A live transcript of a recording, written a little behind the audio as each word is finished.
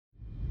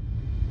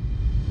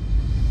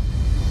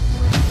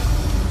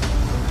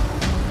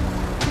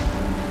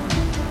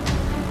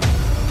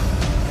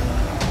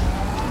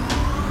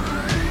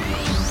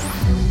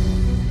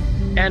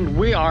And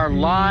we are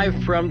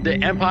live from the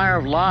Empire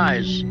of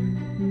Lies,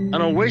 an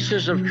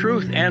oasis of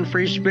truth and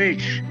free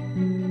speech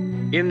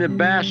in the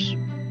vast,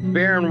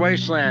 barren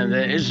wasteland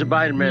that is the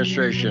Biden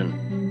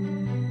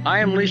administration. I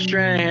am Lee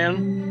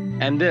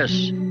Stranahan, and this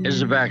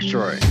is The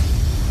Backstory.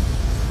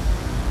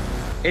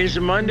 It is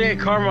a Monday,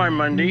 Carmine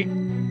Monday.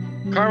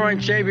 Carmine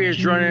Sabia is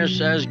joining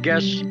us as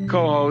guest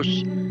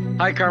co-host.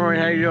 Hi, Carmine.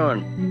 How you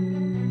doing?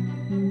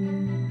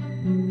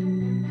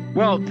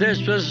 Well,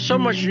 there's so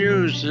much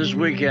news this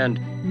weekend.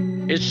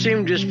 It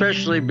seemed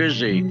especially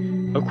busy.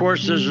 Of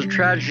course, there's a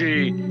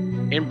tragedy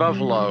in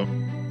Buffalo,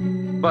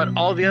 but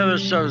all the other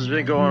stuff that's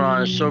been going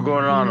on is still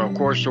going on. Of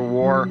course, the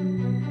war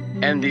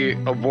and the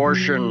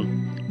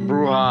abortion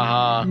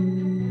brouhaha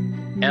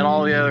and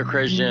all the other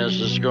craziness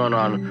that's going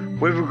on.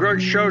 We have a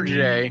great show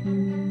today.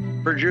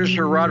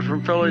 Producer Rod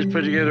from Philly's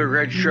put together a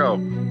great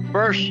show.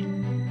 First,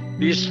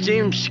 the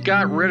esteemed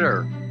Scott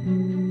Ritter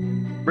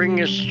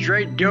bringing us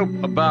straight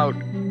dope about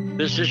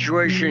the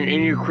situation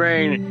in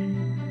Ukraine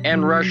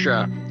and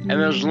Russia. And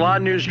there's a lot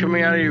of news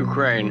coming out of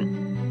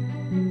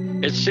Ukraine.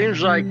 It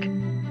seems like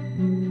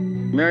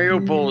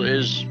Mariupol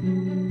is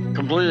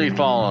completely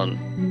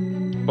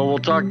fallen, but we'll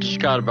talk to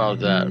Scott about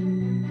that.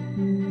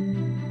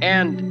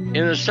 And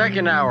in the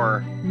second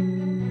hour,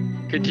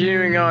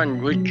 continuing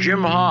on with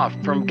Jim Hoff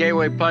from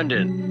Gateway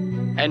Pundit.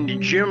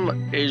 And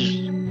Jim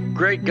is a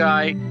great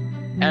guy,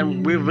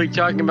 and we'll be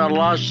talking about a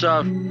lot of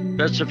stuff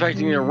that's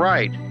affecting the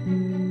right.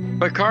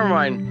 But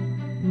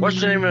Carmine, what's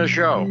the name of the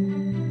show?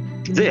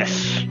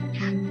 This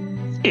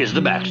is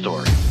The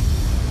Backstory.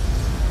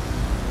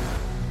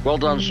 Well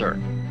done, sir.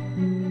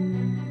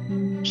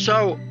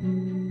 So,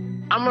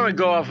 I'm going to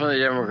go off on the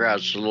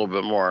Democrats a little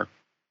bit more,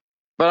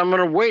 but I'm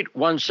going to wait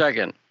 1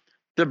 second.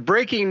 The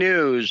breaking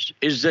news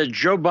is that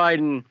Joe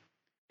Biden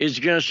is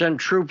going to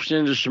send troops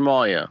into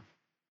Somalia.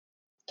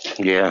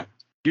 Yeah.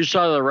 You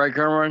saw that, right,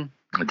 Carmine?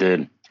 I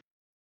did.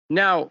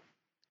 Now,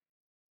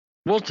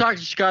 we'll talk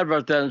to Scott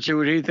about that and see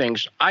what he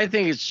thinks. I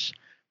think it's,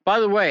 by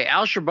the way,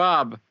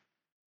 Al-Shabaab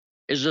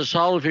is a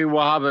Salafi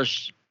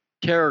Wahhabist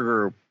terror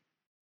group,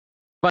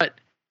 but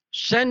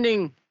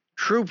sending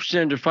troops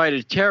in to fight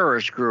a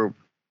terrorist group,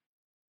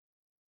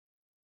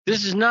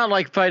 this is not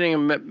like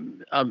fighting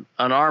an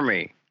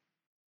army.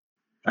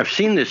 I've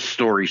seen this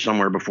story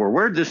somewhere before.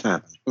 Where did this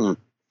happen?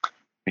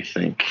 I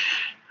think.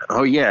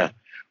 Oh, yeah.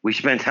 We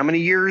spent how many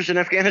years in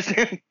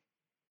Afghanistan?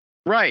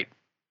 Right.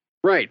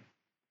 But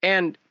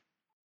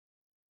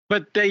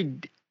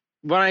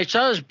when I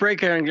saw this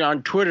break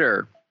on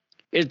Twitter,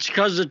 it's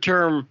because the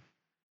term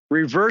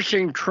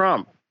reversing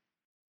Trump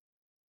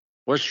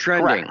was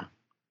trending.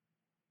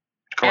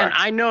 Correct. And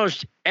I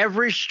noticed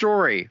every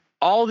story,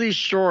 all these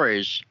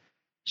stories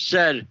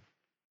said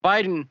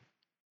Biden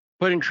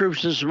putting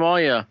troops in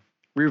Somalia,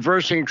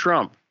 reversing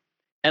Trump.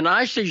 And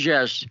I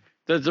suggest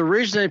that the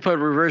reason they put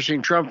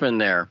reversing Trump in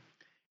there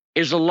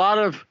is a lot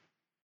of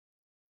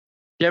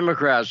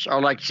Democrats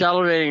are like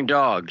salivating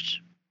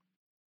dogs.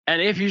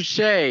 And if you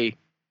say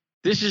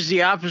this is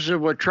the opposite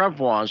of what Trump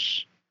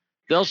wants,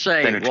 they'll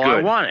say, well, good.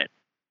 I want it.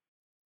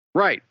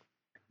 Right.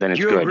 Then it's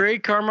Do you good. agree,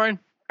 Carmine?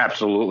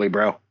 Absolutely,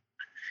 bro.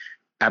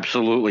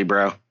 Absolutely,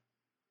 bro.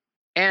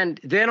 And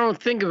they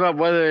don't think about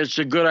whether it's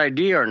a good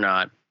idea or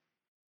not.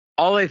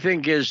 All they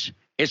think is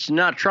it's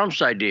not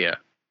Trump's idea.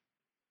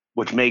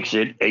 Which makes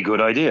it a good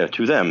idea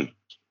to them.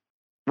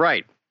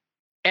 Right.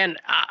 And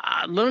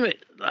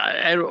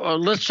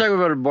let's talk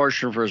about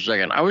abortion for a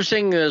second. I was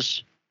saying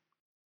this.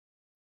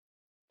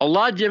 A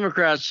lot of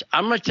Democrats,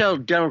 I'm going to tell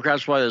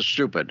Democrats why they're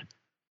stupid.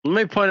 Let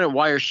me point out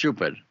why you're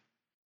stupid.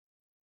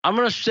 I'm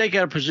going to stake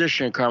out a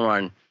position,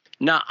 Carmine.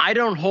 Now, I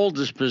don't hold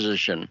this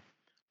position.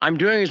 I'm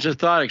doing it as a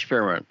thought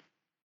experiment.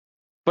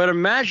 But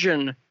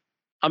imagine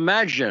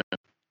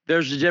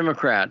there's a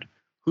Democrat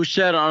who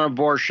said on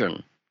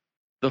abortion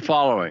the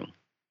following: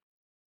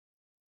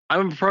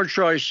 I'm a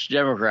pro-choice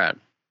Democrat,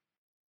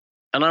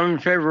 and I'm in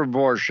favor of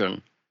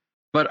abortion,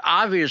 but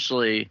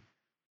obviously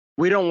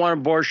we don't want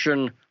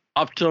abortion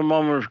up to the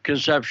moment of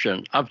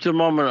conception, up to the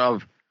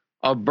moment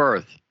of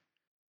birth.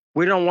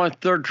 We don't want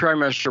third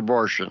trimester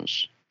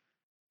abortions.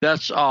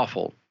 That's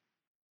awful.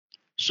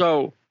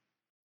 So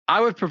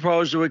I would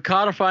propose that we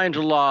codify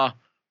into law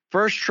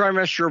first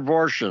trimester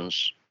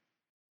abortions.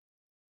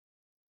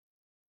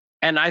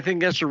 And I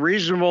think that's a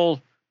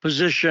reasonable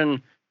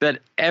position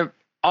that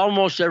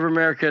almost every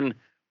American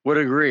would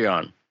agree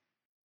on.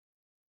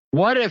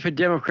 What if a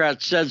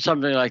Democrat said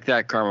something like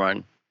that,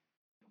 Carmine?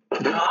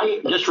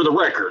 Just for the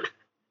record,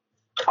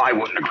 I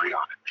wouldn't agree on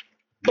it.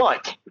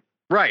 But.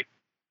 Right.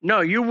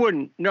 No, you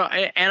wouldn't. No,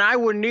 and I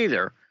wouldn't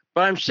either.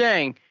 But I'm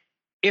saying,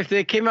 if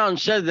they came out and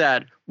said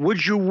that,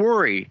 would you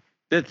worry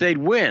that they'd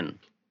win?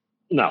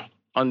 No.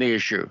 On the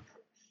issue.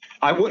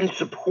 I wouldn't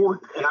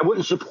support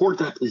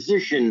that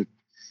position,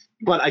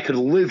 but I could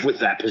live with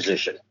that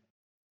position.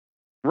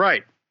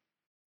 Right.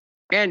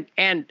 And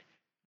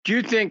do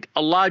you think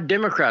a lot of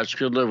Democrats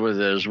could live with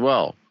it as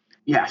well?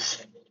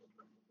 Yes.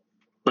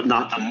 But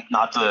not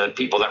the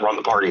people that run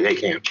the party. They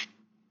can't.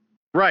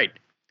 Right.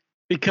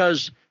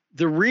 Because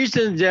the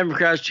reason the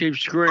Democrats keep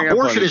screwing up on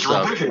Abortion this is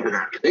stuff. religion to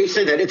them. They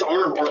say that it's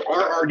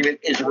our argument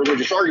is a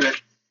religious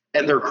argument,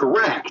 and they're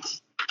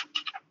correct.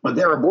 But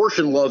their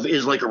abortion love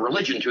is like a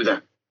religion to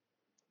them.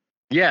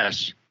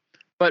 Yes,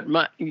 but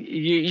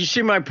you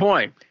see my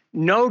point.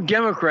 No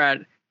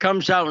Democrat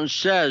comes out and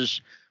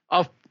says,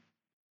 I'll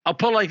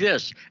put it like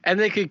this, and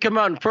they could come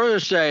out and further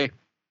say,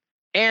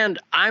 and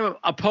I'm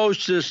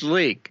opposed to this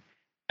leak.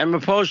 I'm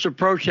opposed to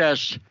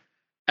protests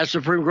at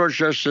Supreme Court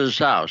Justice's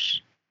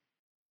house.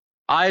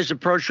 I, as a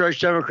pro-choice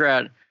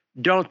Democrat,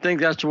 don't think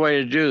that's the way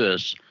to do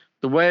this.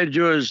 The way to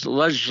do it is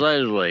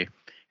legislatively.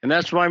 And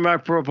that's why my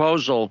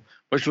proposal,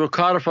 which will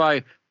codify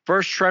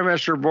first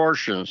trimester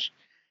abortions,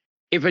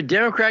 if a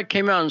Democrat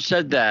came out and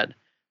said that,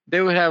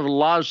 they would have a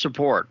lot of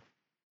support.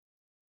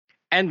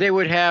 And it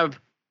would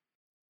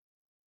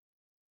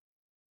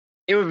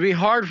be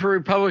hard for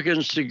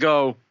Republicans to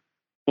go,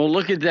 well,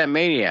 look at that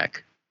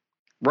maniac,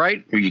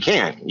 right? You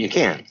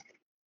can't.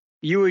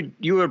 You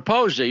would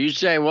oppose it. You'd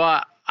say,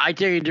 well, I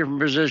take a different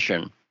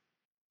position.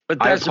 But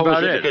that's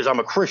about it. Because I'm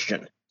a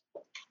Christian.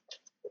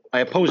 I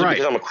oppose it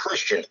because I'm a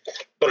Christian.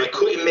 But I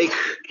couldn't make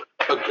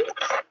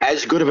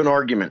as good of an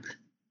argument.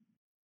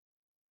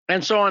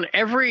 And so on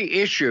every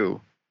issue,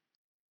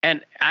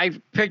 and I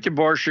picked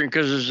abortion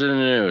because it's in the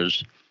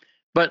news,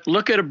 but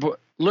look at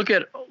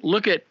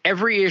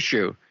every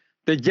issue.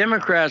 The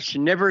Democrats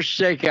never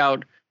stake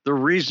out the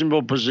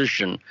reasonable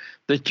position.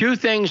 The two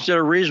things that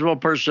a reasonable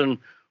person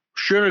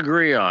should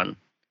agree on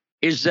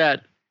is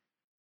that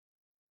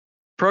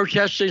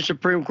protesting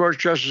Supreme Court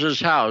Justice's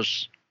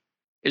house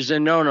is a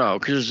no-no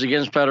because it's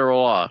against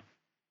federal law.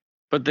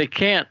 But they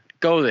can't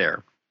go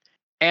there.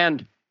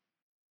 And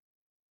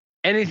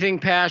anything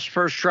past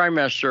first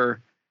trimester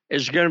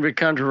is going to be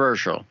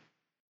controversial.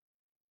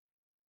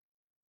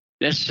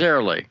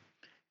 Necessarily.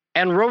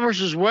 And Roe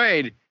versus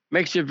Wade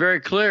makes it very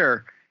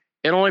clear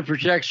it only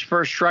protects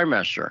first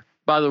trimester,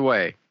 by the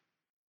way.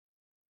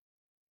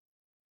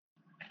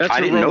 That's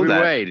I didn't know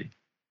that. Wade.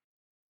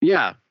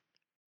 Yeah.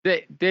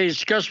 They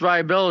discuss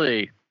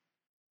viability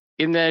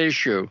in that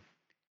issue.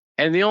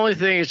 And the only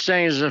thing it's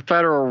saying is a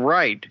federal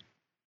right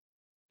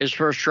is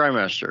first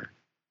trimester.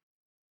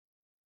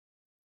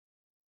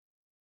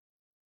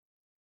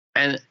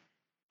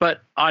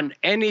 But on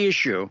any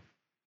issue,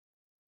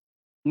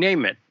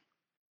 name it,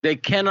 they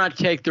cannot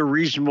take the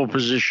reasonable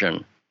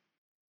position.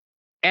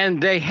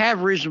 And they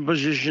have reasonable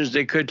positions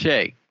they could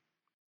take.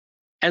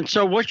 And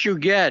so what you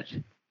get,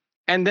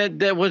 and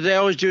that what they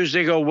always do is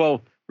they go,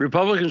 well,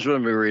 Republicans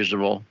wouldn't be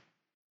reasonable.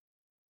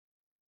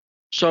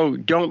 So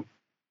don't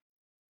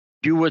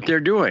do what they're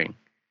doing.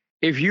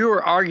 If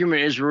your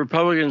argument is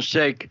Republicans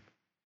take,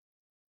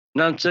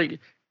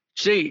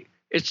 see,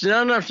 it's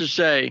not enough to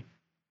say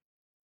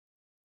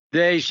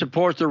they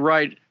support the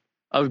right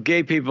of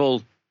gay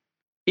people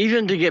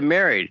even to get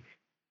married,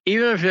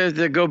 even if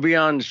they go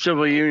beyond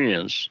civil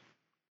unions.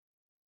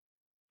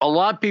 A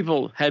lot of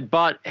people had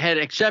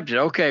accepted,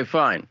 okay,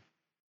 fine.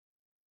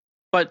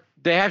 But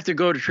they have to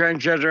go to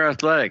transgender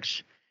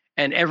athletics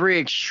and every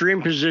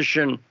extreme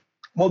position.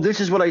 Well, this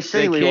is what I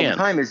say all the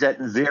time, is that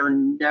they're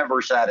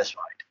never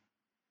satisfied.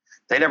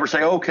 They never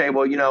say, okay,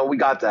 well, we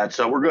got that,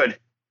 so we're good.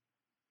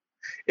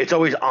 It's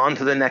always on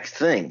to the next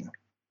thing.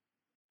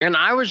 And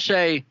I would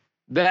say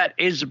that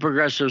is the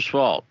progressives'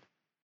 fault.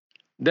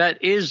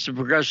 That is the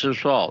progressives'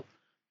 fault.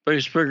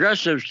 Because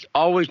progressives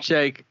always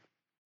take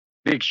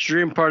the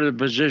extreme part of the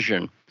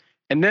position.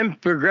 And then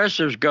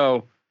progressives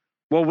go,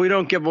 well, we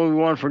don't get what we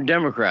want from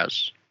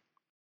Democrats.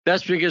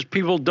 That's because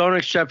people don't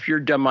accept your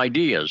dumb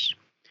ideas.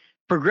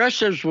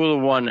 Progressives were the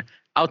one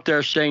out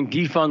there saying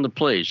defund the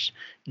police.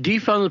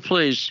 Defund the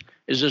police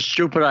is a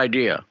stupid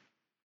idea.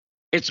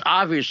 It's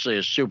obviously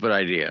a stupid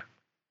idea.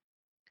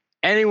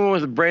 Anyone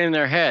with a brain in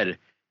their head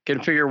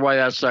can figure why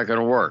that's not going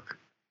to work.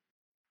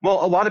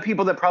 Well, a lot of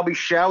people that probably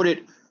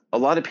shouted for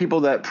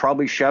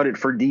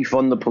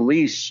defund the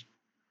police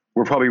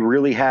were probably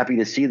really happy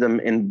to see them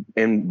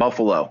in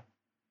Buffalo.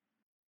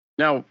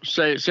 Now,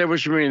 say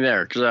what you mean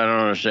there, because I don't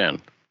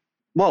understand.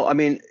 Well, I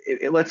mean,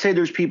 let's say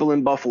there's people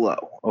in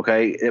Buffalo.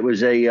 Okay, it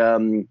was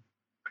a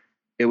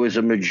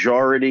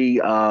majority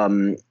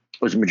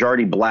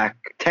black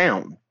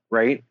town,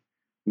 right?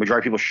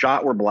 Majority of people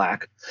shot were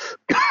black,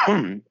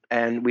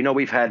 and we know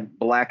we've had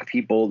black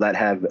people that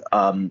have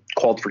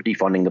called for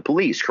defunding the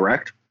police.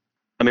 Correct?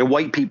 I mean,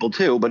 white people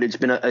too, but it's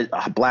been a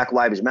Black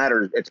Lives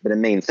Matter. It's been a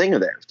main thing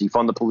of theirs: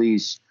 defund the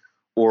police,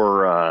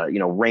 or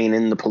rein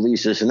in the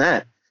police, this and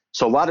that.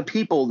 So a lot of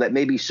people that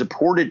maybe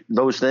supported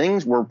those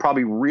things were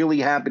probably really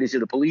happy to see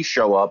the police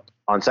show up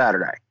on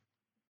Saturday.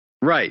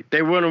 Right.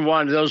 They wouldn't have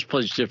wanted those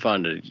police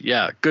defunded.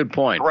 Yeah, good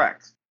point.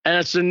 Correct. And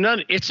it's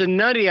a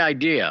nutty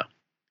idea,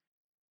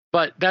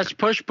 but that's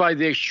pushed by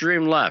the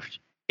extreme left.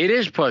 It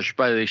is pushed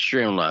by the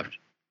extreme left.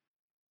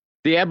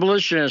 The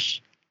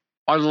abolitionists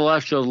are the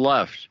left of the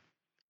left.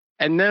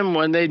 And then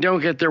when they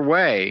don't get their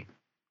way,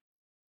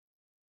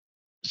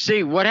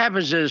 see, what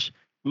happens is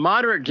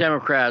moderate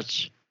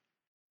Democrats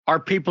are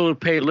people who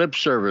pay lip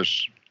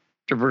service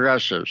to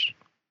progressives,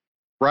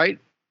 right?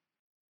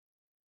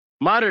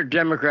 Moderate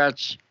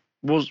Democrats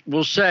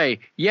will say,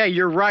 yeah,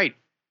 you're right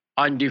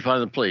on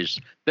defund the police.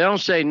 They don't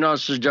say, no,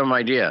 it's a dumb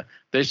idea.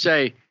 They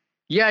say,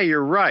 yeah,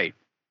 you're right,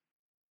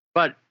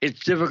 but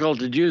it's difficult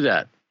to do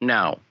that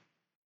now.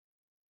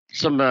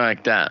 Something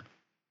like that.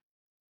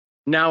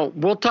 Now,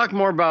 we'll talk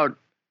more about,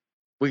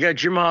 we got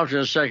Jim Hoft in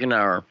the second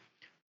hour.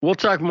 We'll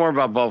talk more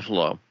about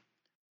Buffalo,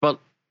 but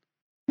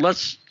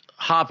let's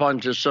hop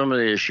onto some of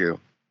the issue.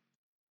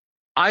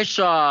 I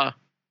saw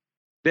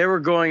they were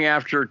going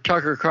after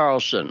Tucker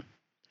Carlson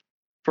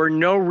for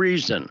no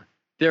reason.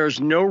 There's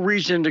no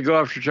reason to go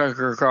after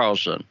Tucker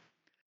Carlson.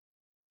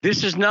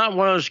 This is not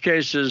one of those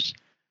cases.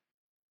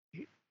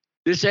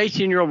 This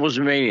 18-year-old was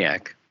a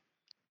maniac,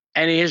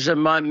 and he has a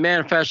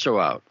manifesto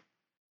out.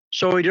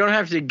 So we don't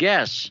have to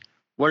guess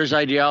what his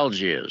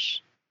ideology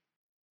is.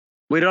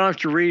 We don't have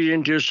to read it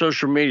into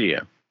social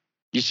media.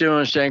 You see what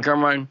I'm saying,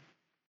 Carmine?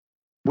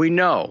 We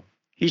know.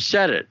 He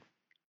said it.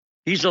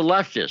 He's a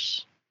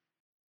leftist.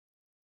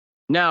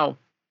 Now,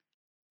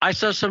 I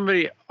saw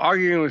somebody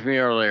arguing with me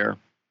earlier,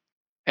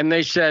 and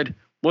they said,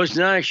 well, he's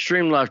not an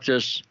extreme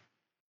leftist.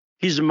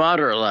 He's a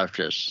moderate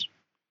leftist.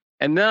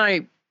 And then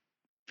I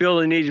feel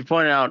the need to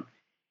point out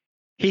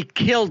he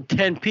killed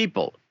 10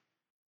 people.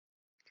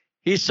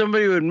 He's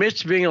somebody who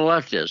admits to being a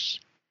leftist.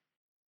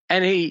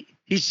 And he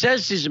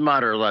says he's a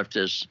moderate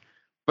leftist,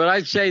 but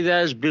I'd say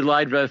that is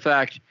belied by the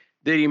fact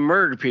that he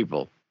murdered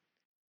people.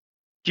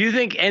 Do you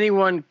think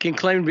anyone can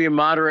claim to be a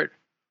moderate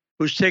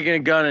who's taken a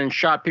gun and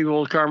shot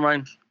people,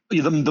 Carmine?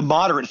 The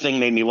moderate thing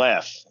made me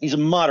laugh. He's a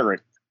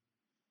moderate.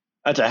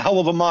 That's a hell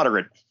of a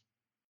moderate.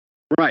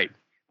 Right.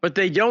 But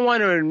they don't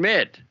want to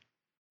admit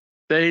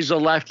that he's a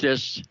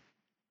leftist.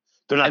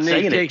 They're not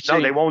saying it.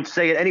 No, they won't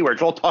say it anywhere.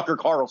 It's all Tucker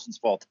Carlson's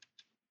fault.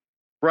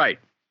 Right.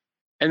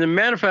 And the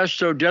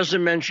manifesto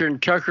doesn't mention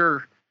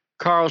Tucker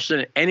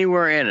Carlson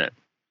anywhere in it.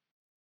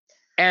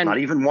 And not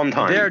even one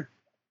time.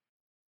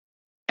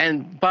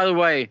 And by the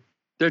way,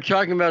 they're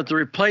talking about the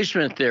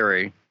replacement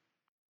theory.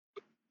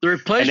 The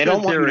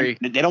replacement theory.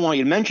 They don't want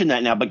you to mention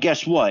that now, but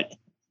guess what?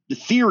 The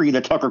theory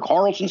that Tucker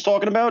Carlson's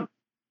talking about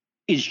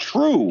is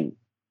true.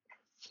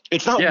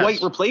 It's not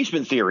white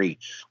replacement theory.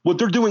 What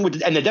they're doing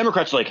and the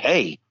Democrats are like,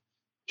 hey,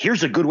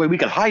 here's a good way we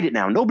can hide it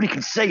now. Nobody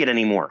can say it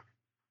anymore.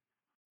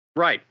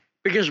 Right.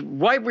 Because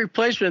white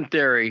replacement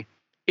theory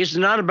is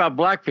not about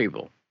black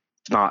people.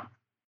 It's not.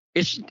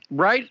 It's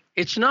right.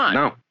 It's not.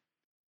 No.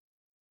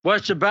 What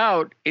it's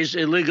about is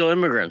illegal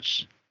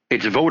immigrants.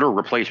 It's voter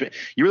replacement.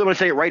 You really want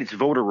to say it right? It's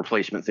voter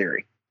replacement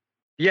theory.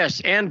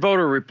 Yes, and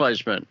voter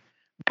replacement.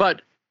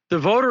 But the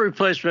voter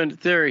replacement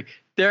theory,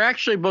 they're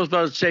actually both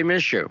about the same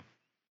issue.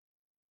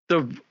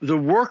 The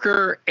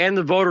worker and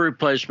the voter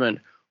replacement,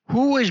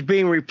 who is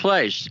being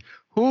replaced?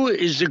 Who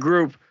is the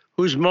group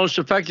who's most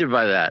affected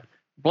by that?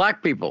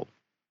 Black people.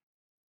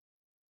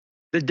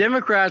 The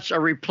Democrats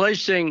are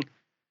replacing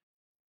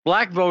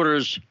black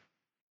voters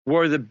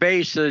were the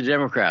base of the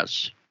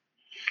Democrats.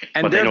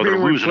 And but they're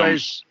being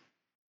replaced.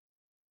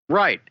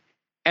 Right.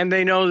 And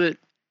they know that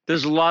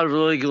there's a lot of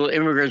illegal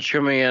immigrants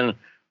coming in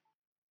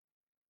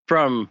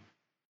from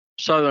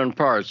southern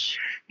parts.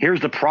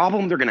 Here's the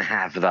problem they're going to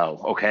have,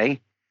 though, okay?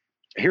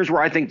 Here's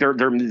where I think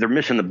they're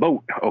missing the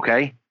boat,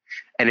 okay?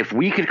 And if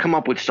we could come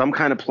up with some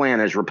kind of plan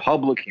as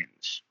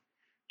Republicans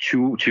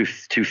to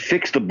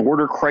fix the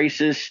border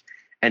crisis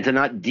and to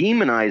not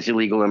demonize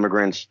illegal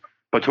immigrants,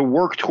 but to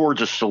work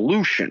towards a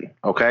solution,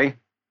 okay?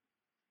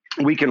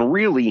 We can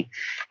really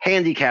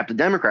handicap the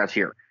Democrats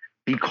here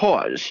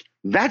because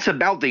that's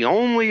about the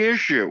only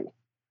issue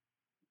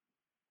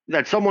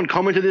that someone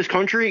coming to this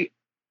country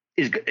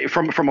is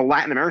from a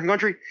Latin American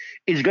country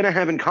is going to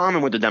have in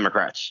common with the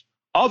Democrats.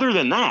 Other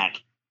than that,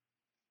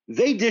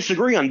 they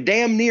disagree on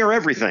damn near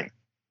everything.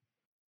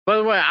 By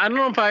the way, I don't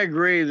know if I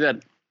agree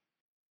that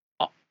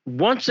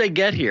once they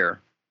get here,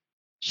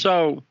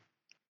 so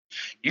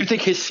you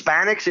think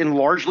Hispanics in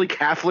largely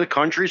Catholic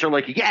countries are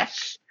like,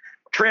 yes,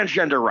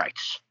 transgender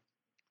rights.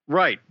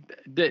 Right.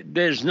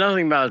 There's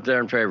nothing about it they're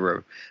in favor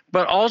of.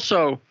 But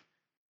also,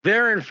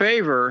 they're in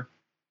favor,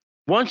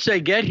 once they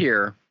get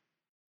here,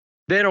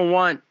 they don't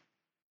want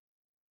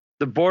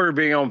the border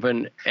being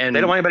open. And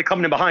they don't want anybody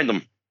coming in behind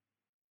them.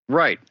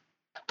 Right.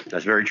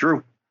 That's very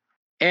true.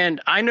 And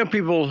I know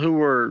people who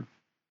were,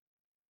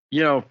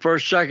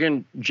 first,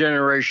 second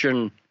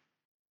generation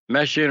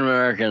Mexican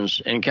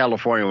Americans in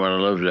California when I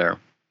lived there.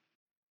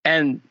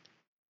 And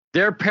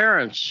their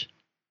parents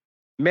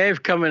may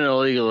have come in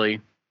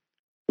illegally,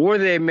 or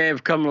they may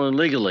have come in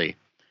legally.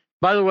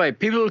 By the way,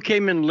 people who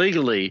came in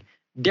legally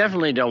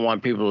definitely don't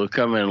want people who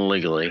come in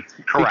illegally.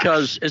 Correct.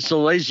 Because it's a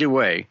lazy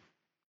way.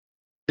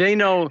 They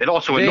know it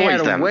also they annoys had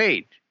to them.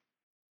 Wait.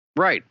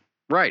 Right.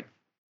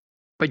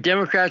 But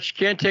Democrats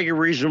can't take a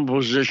reasonable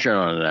position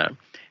on that.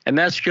 And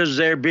that's because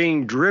they're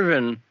being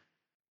driven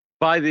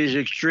by these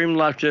extreme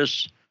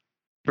leftist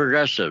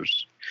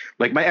progressives.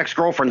 Like my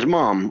ex-girlfriend's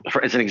mom,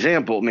 as an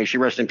example, may she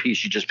rest in peace,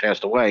 she just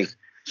passed away.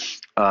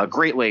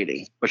 Great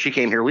lady, but she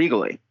came here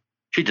legally.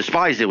 She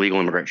despised illegal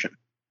immigration.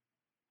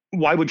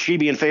 Why would she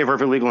be in favor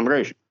of illegal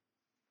immigration?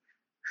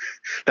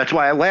 That's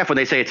why I laugh when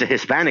they say it's a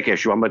Hispanic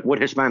issue. I'm like,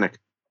 what Hispanic?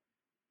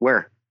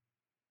 Where?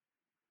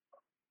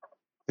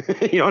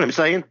 You know what I'm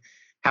saying?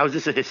 How is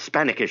this a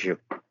Hispanic issue?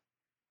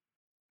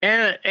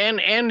 And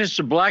it's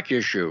a black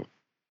issue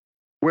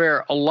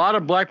where a lot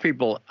of black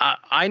people,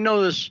 I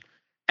know this,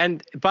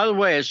 and by the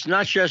way, it's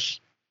not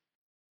just,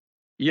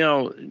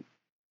 no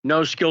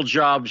skilled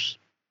jobs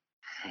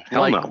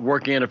like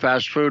working in a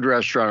fast food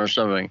restaurant or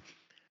something.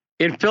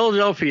 In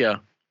Philadelphia,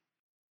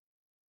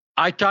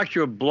 I talked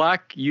to a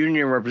black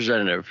union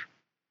representative.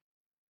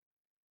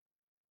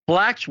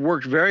 Blacks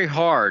worked very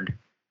hard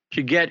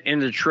to get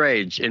into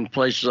trades in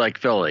places like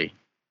Philly.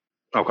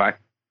 Okay.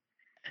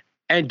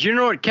 And do you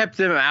know what kept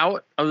them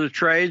out of the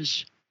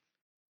trades?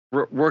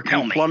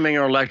 Working plumbing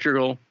or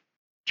electrical.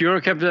 Do you know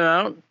what kept them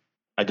out?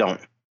 I don't.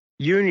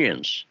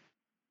 Unions.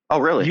 Oh,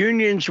 really?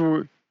 Unions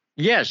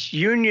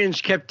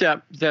kept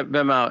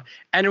them out.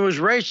 And it was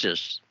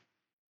racist.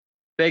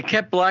 They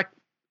kept black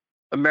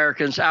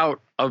Americans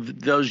out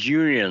of those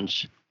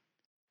unions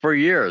for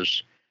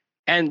years.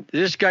 And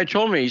this guy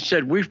told me, he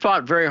said, we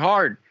fought very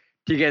hard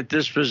to get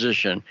this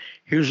position.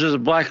 He was with the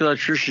Black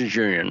Electricians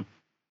Union.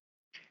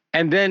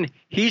 And then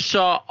he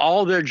saw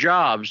all their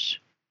jobs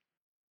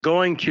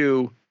going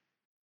to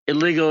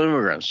illegal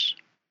immigrants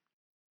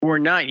who are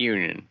not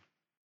union.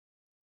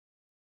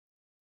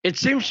 It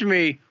seems to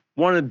me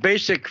one of the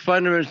basic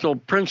fundamental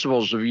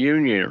principles of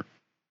union,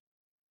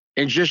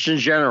 and just in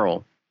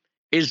general,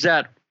 is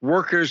that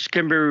workers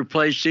can be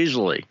replaced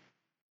easily,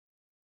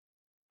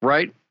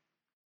 right?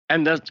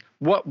 And that's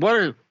what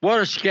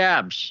are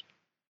scabs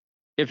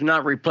if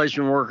not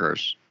replacement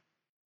workers?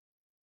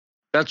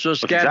 That's what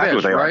scab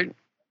is, right?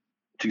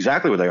 It's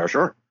exactly what they are,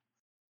 sure.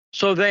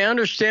 So they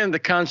understand the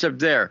concept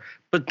there.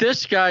 But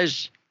this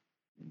guy's,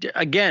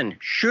 again,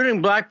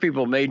 shooting black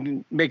people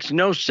makes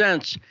no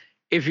sense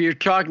if you're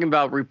talking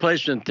about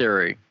replacement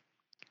theory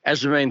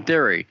as the main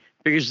theory,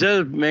 because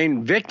they're the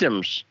main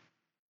victims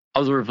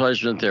of the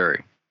replacement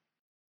theory.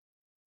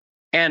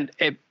 And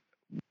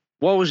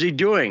what was he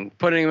doing?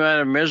 Putting them out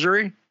of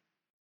misery?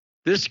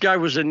 This guy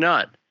was a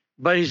nut,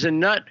 but he's a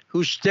nut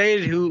who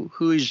stayed who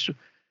he's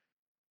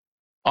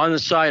on the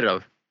side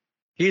of.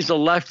 He's a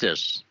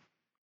leftist,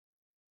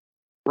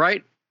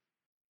 right?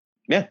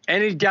 Yeah.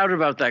 Any doubt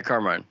about that,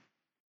 Carmine?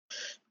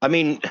 I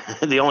mean,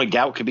 the only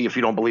doubt could be if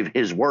you don't believe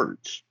his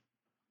words.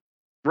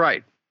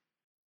 Right.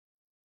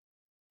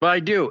 But I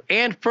do.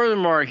 And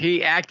furthermore,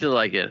 he acted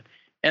like it.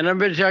 And I've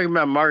been talking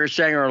about Margaret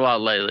Sanger a lot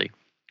lately.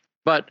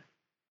 But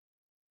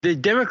the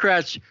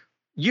Democrats,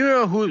 you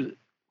know who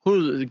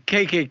the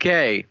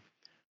KKK,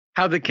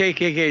 how the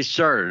KKK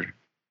started.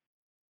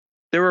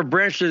 They were a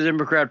branch of the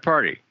Democrat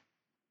Party.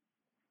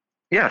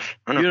 Yes,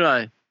 I know. You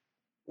know,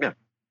 yeah.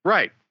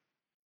 Right.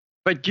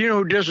 But do you know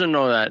who doesn't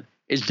know that?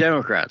 Is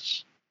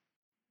Democrats.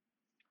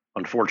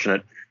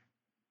 Unfortunate.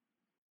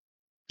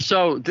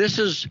 So this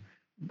is,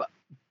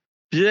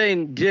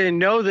 did they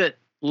know that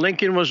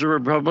Lincoln was a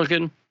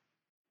Republican?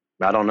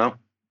 I don't know.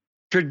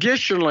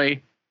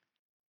 Traditionally,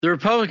 the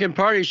Republican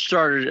Party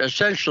started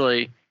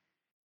essentially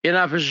in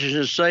opposition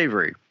to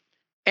slavery.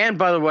 And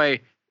by the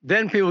way,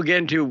 then people get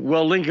into,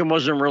 well, Lincoln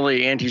wasn't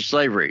really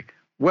anti-slavery.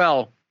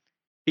 Well,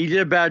 he did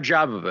a bad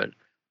job of it.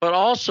 But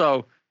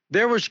also,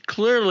 there was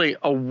clearly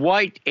a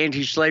white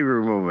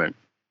anti-slavery movement.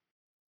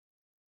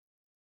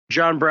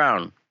 John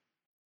Brown.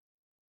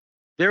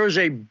 There was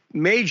a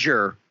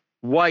major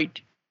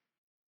white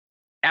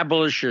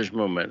abolitionist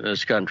movement in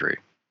this country.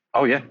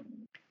 Oh, yeah.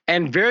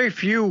 And very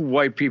few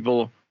white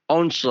people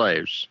owned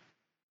slaves.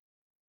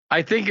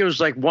 I think it was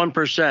like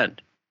 1%.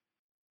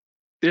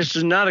 This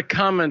is not a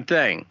common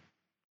thing.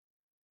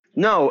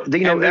 No,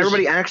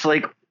 everybody acts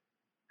like,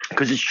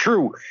 because it's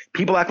true,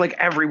 people act like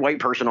every white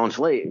person owned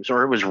slaves,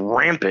 or it was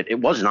rampant. It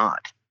was not.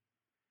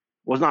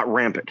 It was not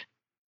rampant.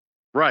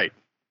 Right.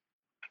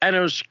 And it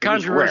was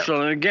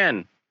controversial. And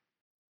again,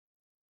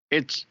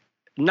 it's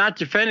not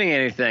defending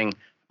anything,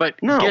 but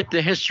get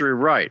the history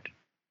right.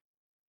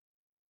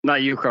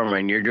 Not you,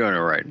 Carmine. You're doing it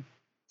right.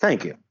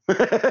 Thank you.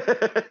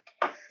 But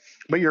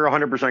you're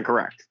 100%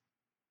 correct.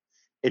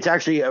 It's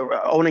actually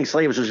owning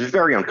slaves was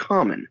very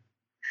uncommon.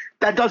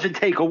 That doesn't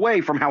take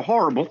away from how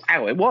horrible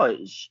it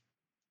was.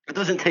 It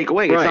doesn't take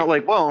away. Right. It's not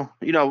like, well,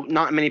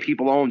 not many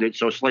people owned it,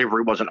 so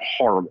slavery wasn't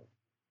horrible.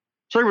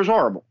 Slavery was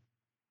horrible.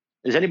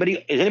 Is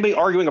anybody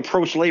arguing a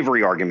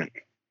pro-slavery argument?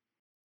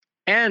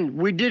 And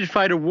we did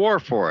fight a war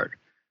for it.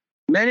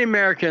 Many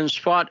Americans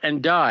fought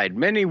and died.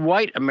 Many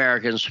white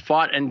Americans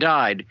fought and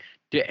died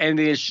to end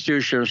the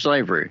institution of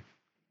slavery.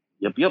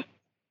 Yep.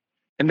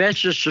 And that's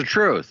just the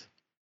truth.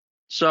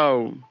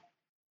 So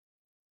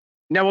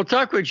now we'll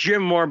talk with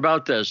Jim more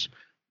about this.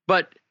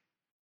 But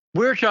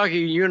we're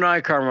talking, you and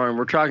I, Carmine,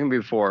 we're talking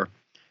before.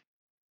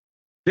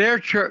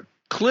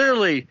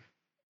 Clearly,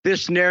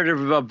 this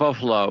narrative about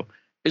Buffalo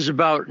is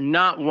about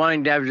not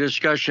wanting to have a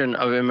discussion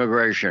of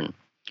immigration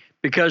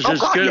because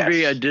it's going to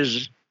be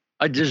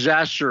a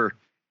disaster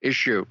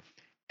issue.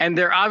 And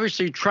they're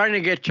obviously trying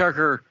to get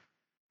Tucker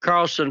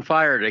Carlson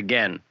fired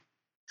again.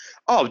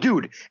 Oh,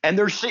 dude. And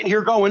they're sitting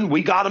here going,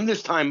 we got him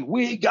this time.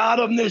 We got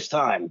him this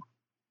time.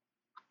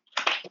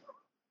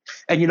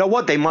 And you know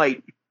what? They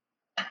might.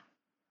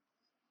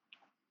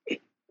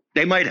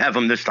 They might have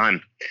him this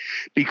time,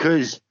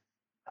 because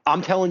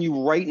I'm telling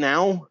you right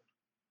now,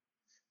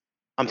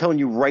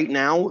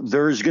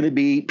 there's going to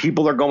be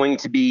people are going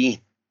to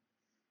be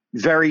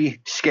very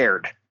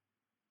scared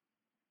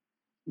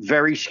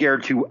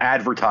to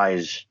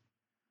advertise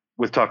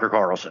with Tucker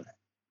Carlson.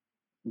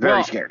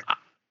 Very scared.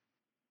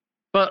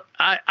 But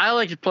I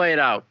like to play it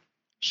out.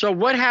 So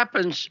what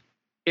happens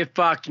if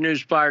Fox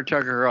News fired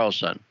Tucker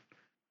Carlson?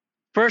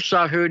 First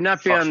off, he would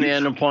not be on the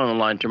unemployment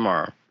line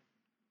tomorrow,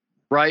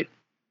 right?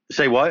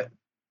 Say what?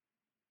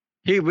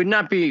 He would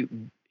not be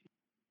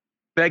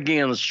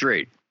begging on the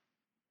street.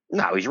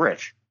 No, he's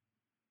rich.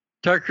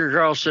 Tucker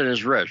Carlson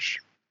is rich.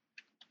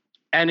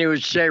 And he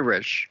would stay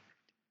rich.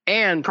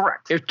 And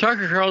correct. If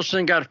Tucker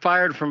Carlson got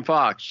fired from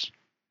Fox,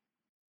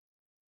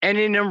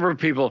 any number of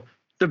people,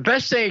 the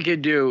best thing he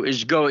could do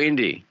is go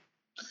indie.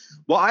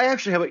 Well, I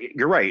actually have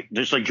you're right.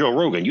 Just like Joe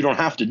Rogan, you don't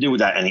have to do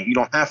that. You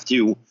don't have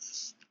to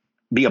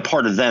be a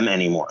part of them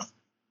anymore.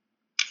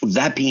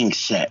 That being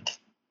said,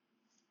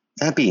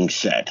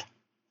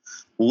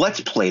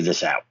 let's play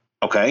this out,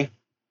 okay?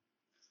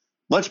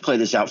 Let's play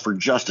this out for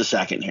just a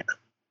second here.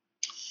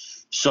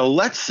 So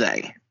let's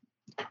say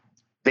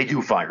they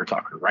do fire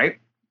Tucker, right?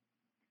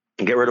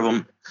 And get rid of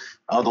him.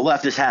 The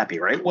left is happy,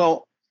 right?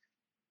 Well,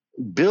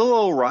 Bill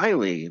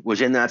O'Reilly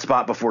was in that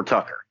spot before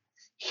Tucker.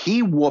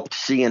 He whooped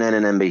CNN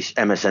and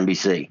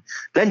MSNBC.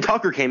 Then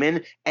Tucker came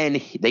in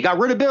and they got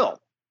rid of Bill.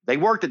 They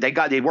worked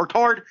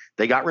hard.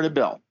 They got rid of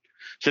Bill.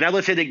 So now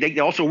let's say they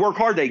also work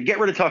hard. They get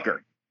rid of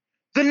Tucker.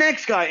 The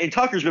next guy, and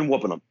Tucker's been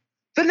whooping them.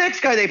 The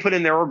next guy they put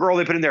in there, or girl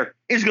they put in there,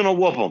 is going to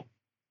whoop them.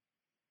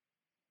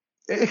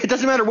 It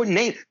doesn't matter what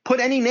name. Put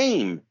any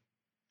name.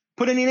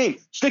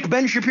 Stick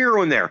Ben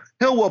Shapiro in there.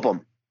 He'll whoop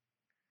them.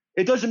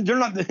 It doesn't. They're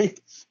not.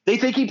 They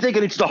keep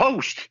thinking it's the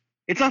host.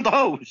 It's not the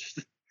host.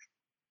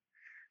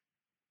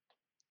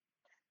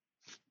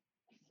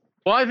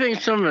 Well, I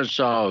think some of it's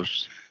the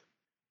host.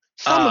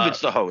 Some of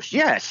it's the host,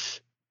 yes.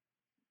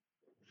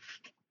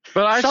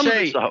 But I some say,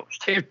 of it's the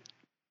host.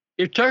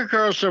 If Tucker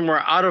Carlson were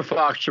out of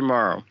Fox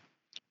tomorrow,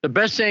 the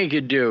best thing he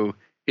could do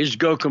is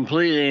go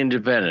completely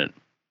independent.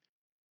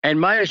 And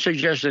might I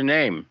suggest a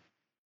name?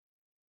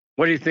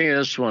 What do you think of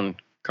this one,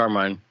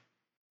 Carmine?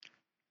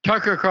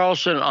 Tucker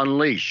Carlson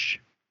Unleashed.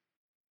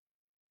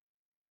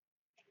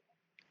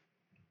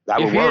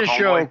 That would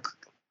work.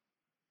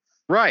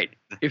 Right.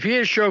 If he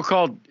had a show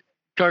called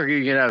Tucker,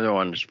 you can have the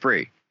one. It's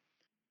free.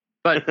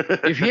 But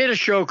if he had a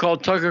show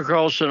called Tucker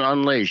Carlson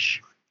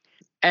Unleashed,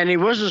 and he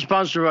wasn't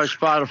sponsored by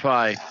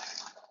Spotify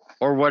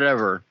or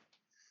whatever,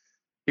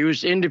 he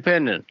was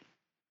independent,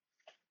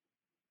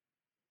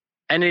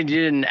 and he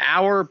did an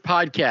hour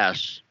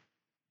podcast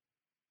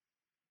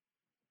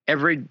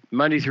every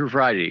Monday through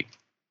Friday.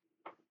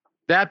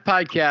 That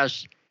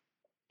podcast,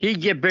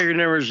 he'd get bigger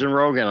numbers than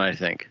Rogan, I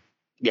think.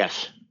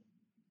 Yes.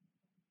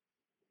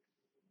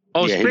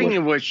 Oh, yeah, speaking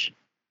of which,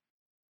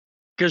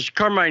 because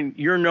Carmine,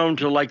 you're known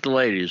to like the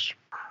ladies.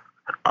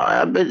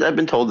 I've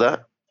been told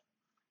that.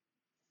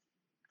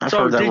 I've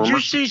heard that did rumor.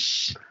 you see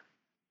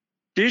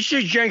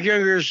Cenk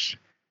Youngers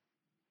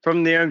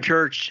from the Young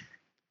Turks?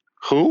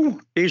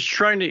 Who? He's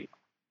trying to.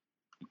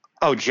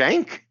 Oh,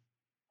 Cenk?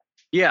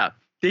 Yeah.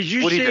 Did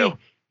you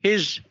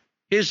see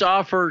his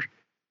offer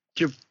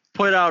to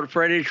put out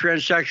for any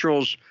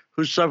transsexuals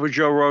who slept with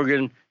Joe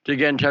Rogan to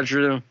get in touch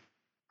with him?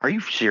 Are you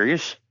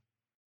serious?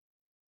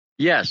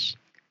 Yes.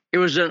 It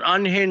was an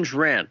unhinged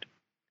rant.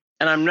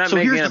 And I'm not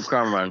making it up,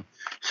 Carmine.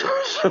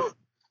 So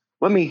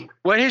let me.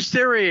 What his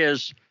theory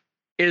is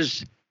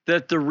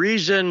that the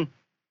reason,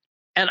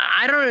 and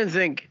I don't even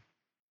think,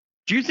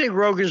 do you think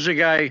Rogan's a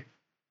guy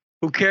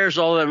who cares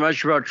all that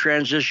much about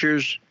trans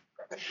issues?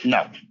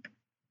 No.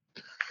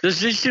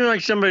 Does he seem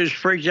like somebody who's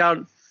freaked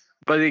out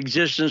by the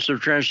existence of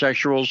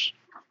transsexuals?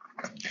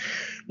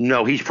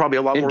 No, he's probably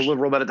a lot more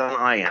liberal about it than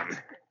I am.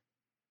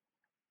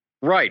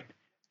 Right.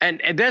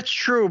 And that's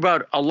true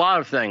about a lot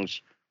of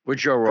things with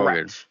Joe Rogan.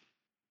 Correct.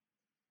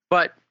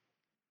 But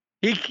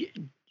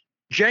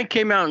Cenk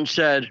came out and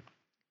said,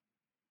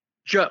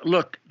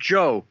 look,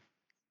 Joe,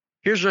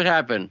 here's what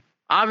happened.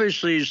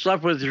 Obviously, you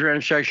slept with a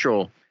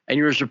transsexual, and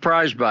you were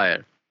surprised by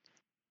it.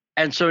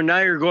 And so now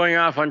you're going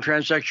off on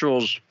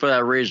transsexuals for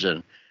that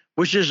reason,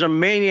 which is a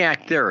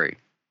maniac theory.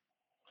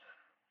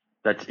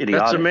 That's idiotic.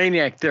 That's a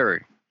maniac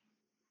theory.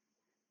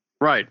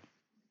 Right.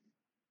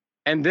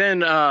 And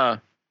then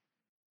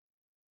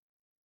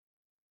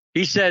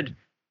he said,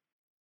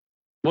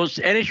 well,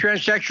 any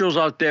transsexuals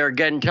out there,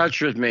 get in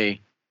touch with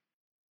me.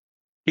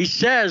 He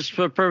says,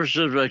 for the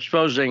purposes of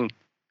exposing,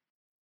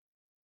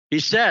 he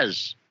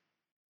says,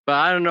 but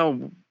I don't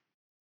know,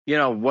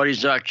 what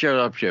he's actually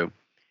up to.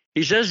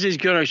 He says he's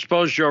going to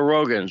expose Joe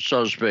Rogan,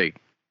 so to speak.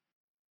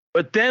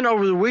 But then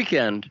over the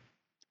weekend,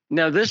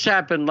 now this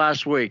happened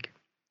last week.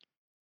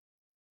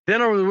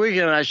 Then over the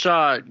weekend, I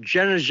saw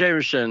Jenna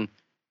Jameson,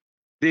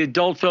 the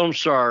adult film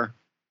star.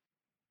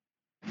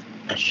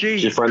 She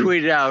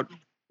tweeted out.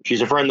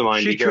 She's a friend of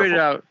mine. She tweeted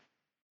out.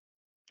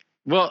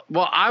 Well,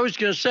 I was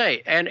going to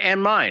say,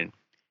 and mine.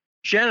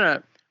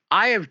 Jenna,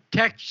 I have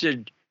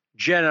texted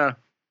Jenna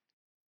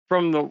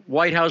from the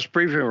White House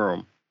briefing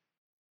room.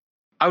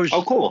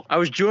 Oh, cool. I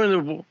was doing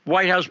the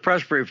White House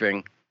press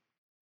briefing,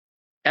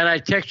 and I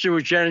texted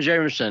with Janet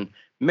Jameson,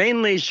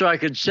 mainly so I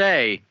could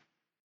say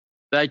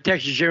that I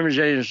texted Janet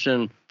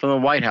Jameson from the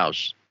White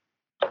House,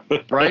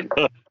 right?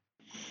 Fair.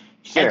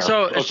 And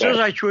so Okay. as soon as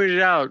I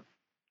tweeted out,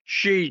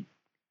 she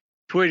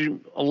tweeted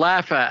a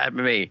laugh at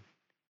me,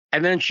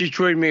 and then she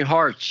tweeted me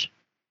hearts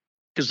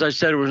because I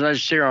said it was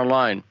nice to see her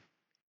online.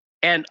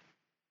 And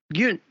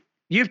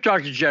you've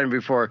talked to Janet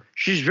before.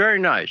 She's very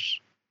nice.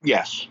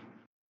 Yes.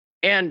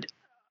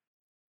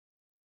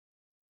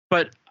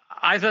 But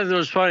I thought it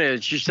was funny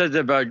that she said that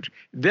about.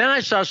 Then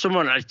I saw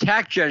someone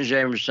attack Jen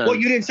Jameson. Well,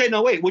 you didn't say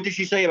no. Wait, what did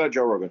she say about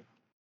Joe Rogan?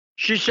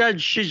 She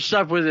said she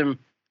slept with him,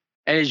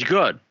 and he's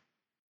good.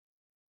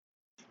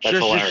 She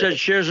said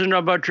she doesn't know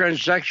about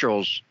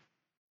transsexuals.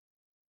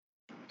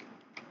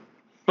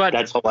 But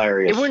that's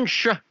hilarious. It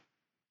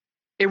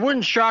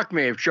wouldn't shock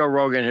me if Joe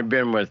Rogan had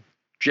been with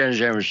Jen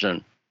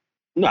Jameson.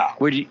 No.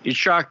 Would it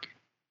shock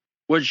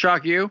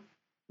you?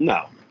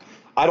 No.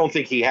 I don't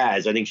think he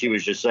has. I think she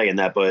was just saying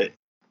that, but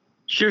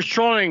she was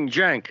trolling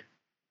Cenk.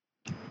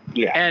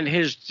 Yeah. And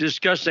his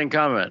disgusting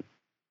comment.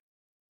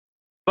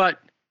 But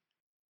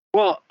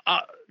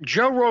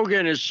Joe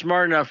Rogan is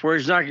smart enough where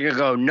he's not going to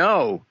go,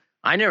 no,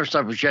 I never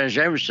slept with Jen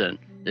Jameson.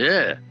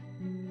 Yeah.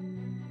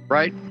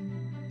 Right?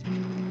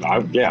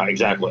 Yeah,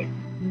 exactly.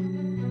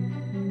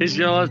 He's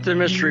going to let the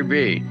mystery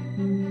be.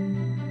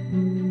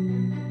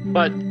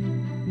 But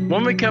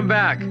when we come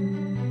back,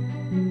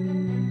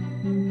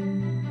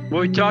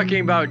 we'll be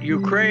talking about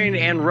Ukraine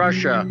and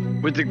Russia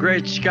with the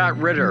great Scott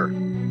Ritter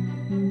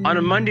on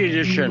a Monday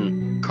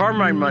edition,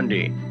 Carmine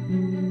Monday,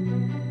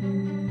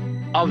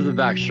 of The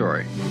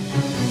Backstory.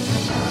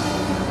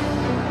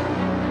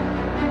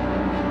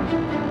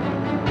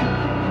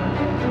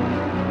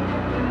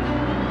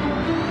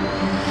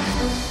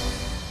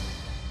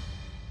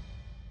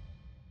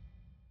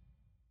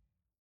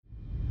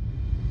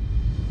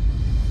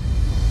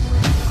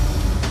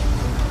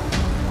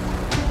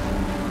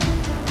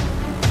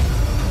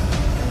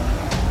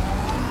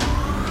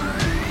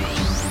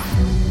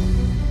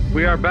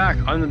 We are back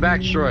on The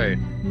Backstory.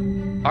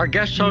 Our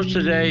guest host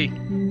today,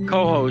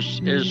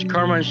 co-host, is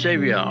Carmine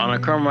Sabia on a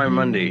Carmine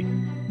Monday.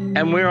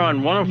 And we're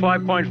on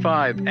 105.5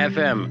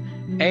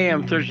 FM, AM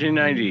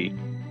 1390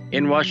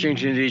 in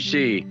Washington,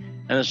 D.C.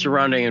 and the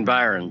surrounding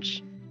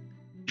environs.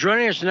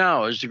 Joining us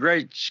now is the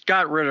great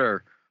Scott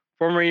Ritter,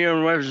 former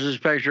UN Weapons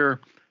Inspector,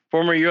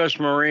 former U.S.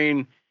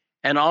 Marine,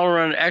 and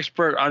all-around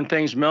expert on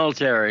things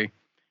military.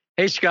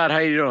 Hey, Scott, how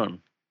you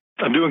doing?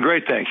 I'm doing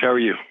great, thanks. How are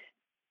you?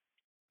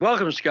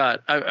 Welcome,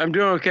 Scott. I'm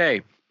doing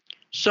okay.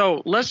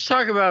 So let's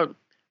talk about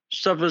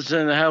stuff that's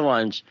in the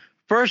headlines.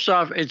 First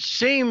off, it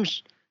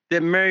seems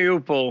that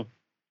Mariupol,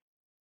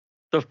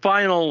 the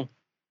final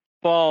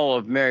fall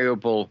of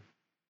Mariupol,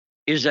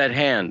 is at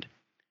hand.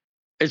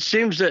 It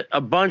seems that a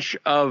bunch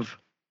of,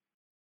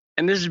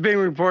 and this is being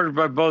reported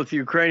by both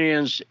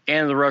Ukrainians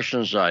and the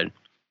Russian side,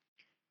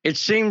 it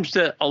seems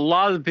that a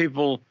lot of the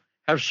people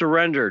have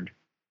surrendered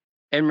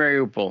in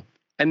Mariupol.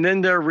 And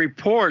then there are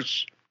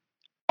reports,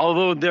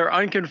 although they're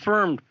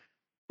unconfirmed,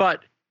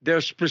 but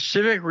they're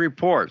specific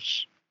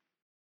reports.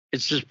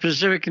 It's a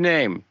specific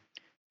name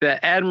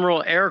that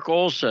Admiral Eric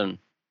Olson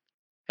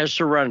has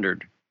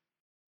surrendered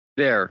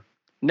there.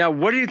 Now,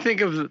 what do you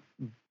think of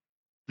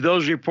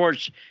those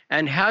reports,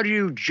 and how do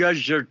you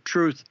judge their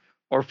truth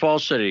or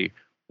falsity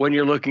when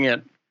you're looking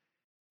at,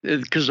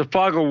 because the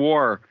fog of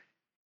war,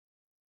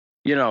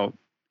 you know,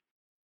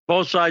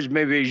 both sides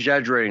may be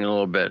exaggerating a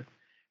little bit.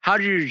 How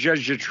do you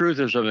judge the truth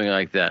of something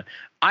like that?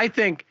 I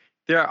think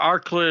there are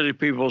clearly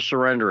people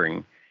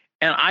surrendering.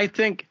 And I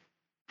think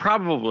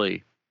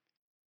probably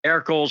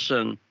Eric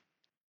Olson,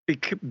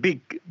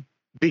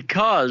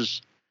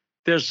 because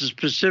there's a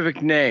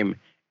specific name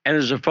and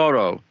there's a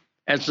photo,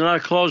 and it's not a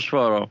close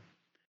photo.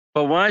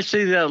 But when I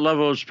see that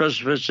level of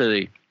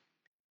specificity,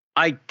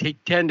 I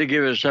tend to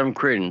give it some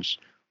credence.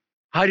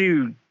 How do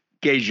you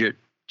gauge it,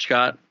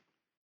 Scott?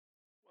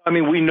 I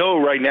mean, we know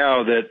right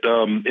now that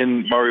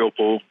in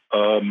Mariupol,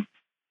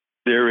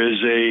 there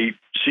is a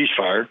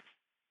ceasefire.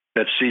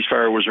 That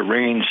ceasefire was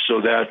arranged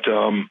so that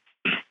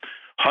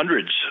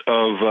hundreds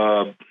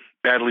of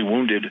badly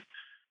wounded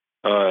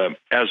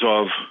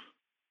Azov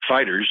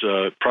fighters,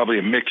 probably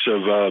a mix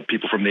of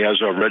people from the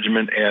Azov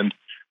regiment and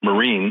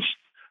Marines,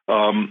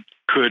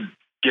 could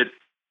get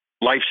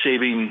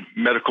life-saving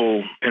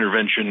medical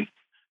intervention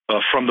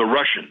from the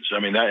Russians. I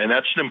mean,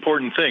 that's an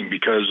important thing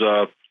because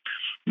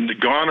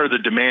gone are the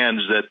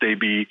demands that they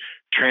be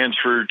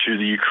transferred to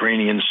the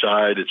Ukrainian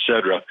side, et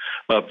cetera.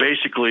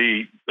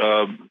 Basically,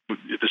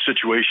 the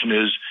situation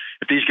is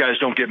if these guys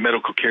don't get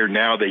medical care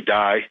now, they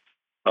die.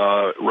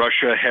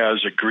 Russia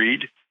has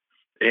agreed,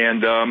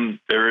 and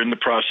they're in the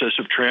process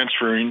of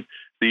transferring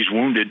these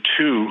wounded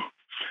to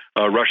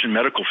Russian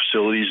medical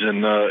facilities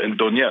in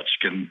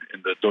Donetsk, in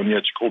the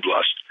Donetsk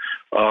Oblast.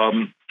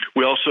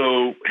 We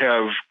also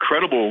have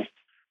credible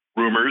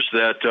rumors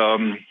that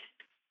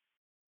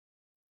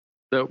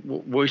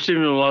we seem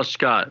to have lost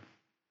Scott.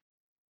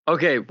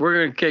 Okay,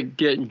 we're going to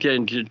get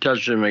into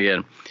touch with him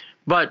again.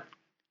 But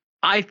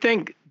I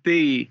think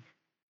the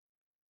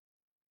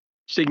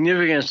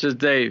significance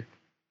that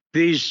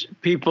these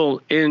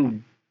people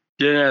in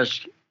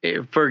Donetsk,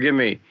 forgive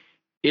me,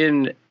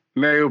 in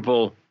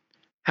Mariupol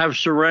have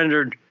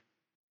surrendered.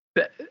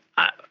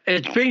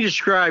 It's being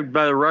described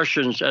by the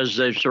Russians as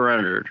they've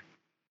surrendered.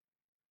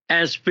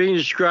 And it's being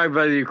described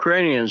by the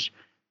Ukrainians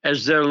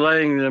as they're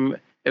letting them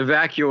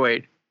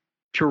evacuate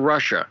to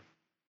Russia.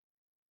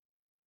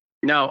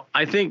 Now,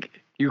 I think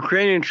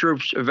Ukrainian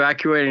troops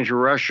evacuating to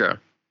Russia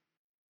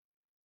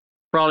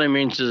probably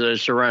means that they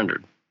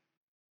surrendered.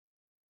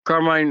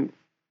 Carmine,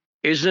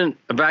 isn't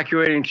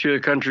evacuating to a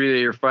country that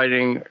you're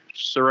fighting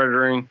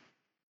surrendering?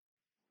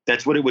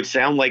 That's what it would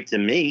sound like to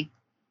me.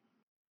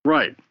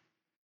 Right.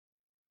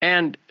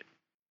 And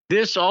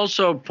this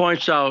also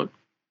points out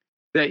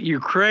that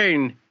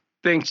Ukraine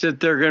thinks that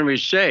they're going to be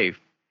safe.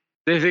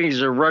 They think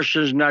the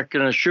Russians not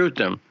going to shoot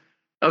them.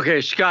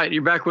 Okay, Scott,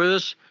 you back with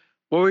us?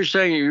 What were you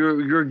saying?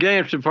 You're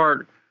getting to the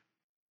part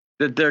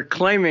that they're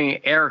claiming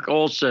Eric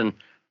Olson,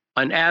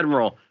 an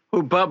admiral,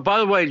 who, by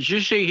the way, did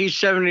you see he's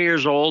 70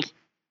 years old?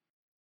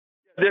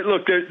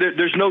 Look,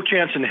 there's no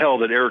chance in hell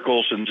that Eric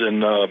Olson's in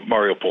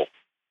Mariupol.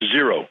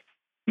 Zero.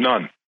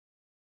 None.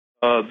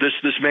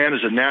 This man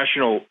is a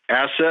national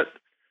asset.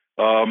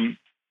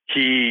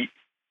 The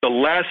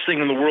last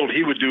thing in the world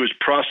he would do is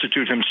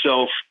prostitute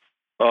himself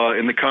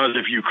in the cause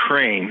of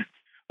Ukraine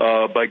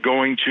by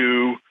going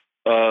to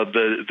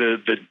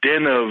the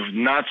den of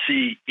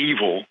Nazi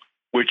evil,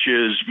 which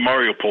is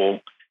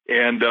Mariupol,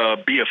 and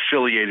be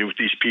affiliated with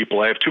these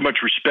people. I have too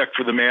much respect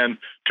for the man,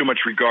 too much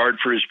regard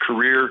for his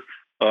career,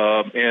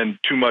 and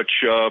too much.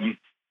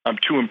 I'm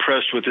too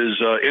impressed with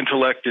his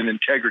intellect and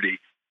integrity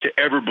to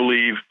ever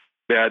believe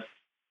that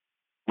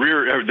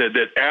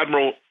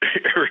Admiral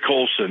Eric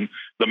Olson,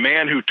 the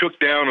man who took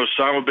down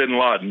Osama bin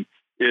Laden,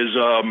 is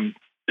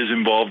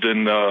involved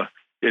in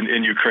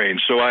Ukraine.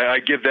 So I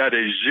give that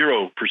a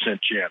 0%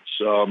 chance.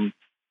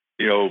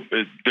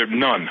 They're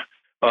none.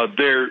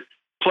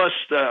 Plus,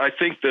 I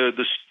think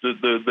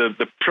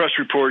the press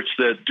reports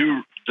that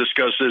do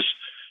discuss this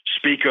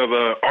speak of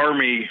an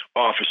Army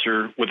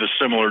officer with a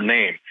similar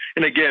name.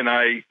 And again,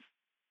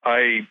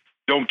 I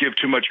don't give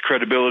too much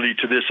credibility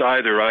to this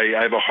either.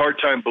 I have a hard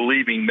time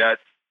believing that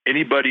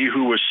anybody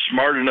who was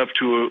smart enough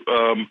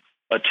to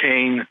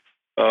attain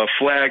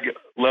flag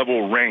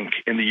level rank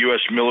in the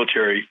U.S.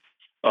 military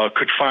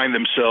could find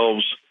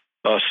themselves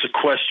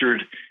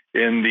sequestered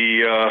in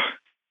the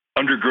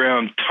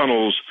underground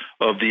tunnels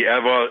of the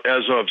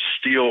Azov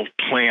steel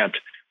plant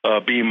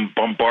being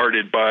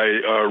bombarded by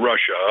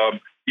Russia.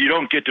 You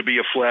don't get to be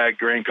a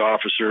flag rank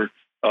officer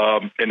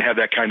and have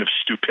that kind of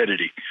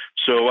stupidity.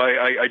 So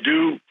I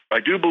do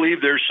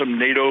believe there's some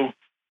NATO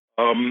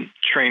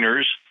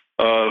trainers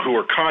who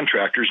are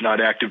contractors, not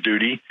active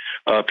duty,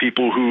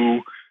 people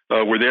who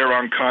were there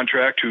on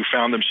contract who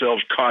found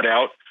themselves caught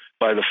out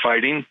by the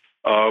fighting.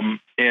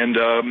 And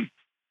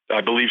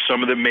I believe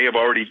some of them may have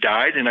already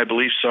died, and I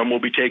believe some will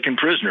be taken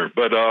prisoner.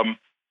 But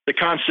the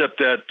concept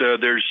that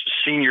there's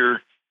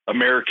senior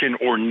American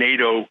or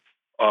NATO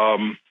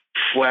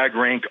flag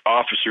rank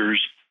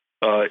officers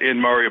in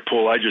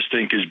Mariupol, I just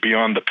think is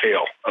beyond the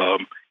pale.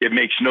 It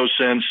makes no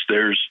sense.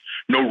 There's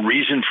no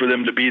reason for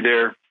them to be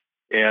there.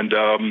 And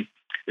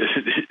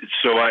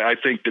so I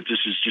think that this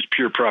is just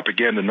pure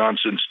propaganda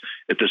nonsense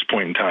at this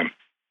point in time.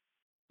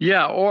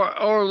 Yeah,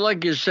 or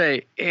like you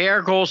say,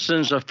 Eric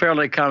Olson's a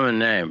fairly common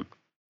name.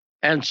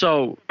 And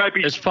so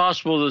it's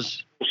possible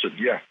this... Olson,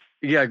 yeah.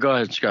 Yeah, go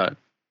ahead, Scott.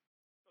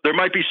 There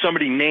might be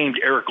somebody named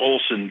Eric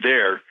Olson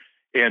there,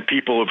 and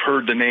people have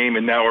heard the name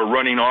and now are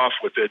running off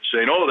with it,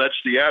 saying, oh, that's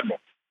the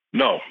Admiral.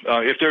 No.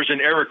 If there's an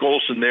Eric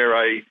Olson there,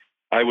 I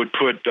would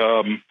put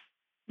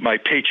my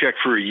paycheck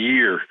for a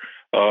year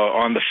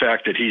on the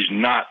fact that he's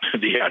not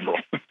the Admiral.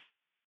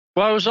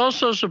 Well, I was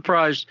also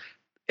surprised.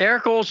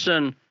 Eric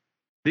Olson,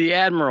 the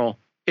Admiral,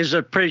 is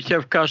a pretty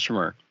tough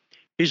customer.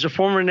 He's a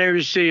former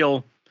Navy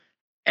SEAL,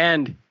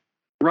 and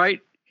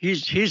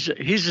he's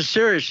a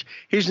serious.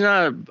 He's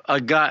not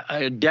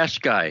a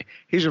desk guy.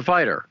 He's a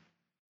fighter.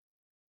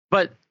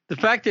 But the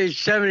fact that he's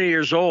 70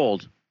 years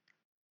old,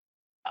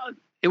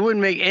 it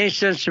wouldn't make any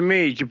sense to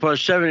me to put a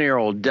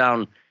 70-year-old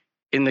down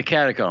in the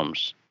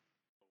catacombs.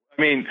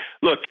 I mean,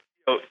 look,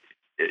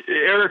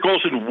 Eric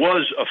Olson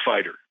was a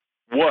fighter.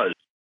 Was.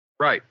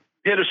 Right.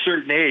 At a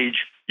certain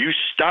age, you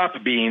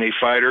stop being a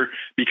fighter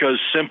because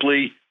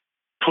simply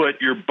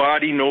put, your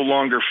body no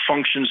longer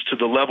functions to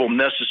the level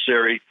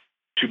necessary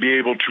to be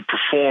able to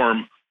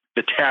perform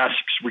the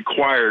tasks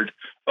required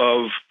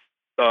of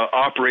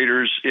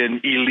operators in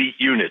elite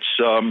units.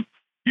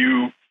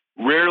 You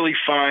rarely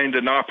find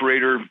an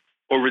operator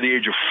over the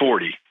age of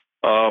 40.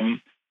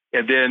 And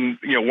then,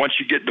 once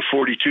you get to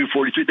 42,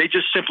 43, they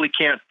just simply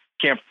can't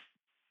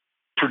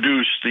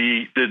produce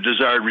the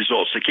desired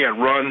results. They can't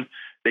run.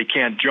 They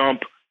can't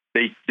jump.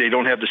 They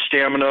don't have the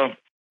stamina. They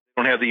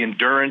don't have the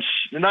endurance.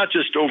 And not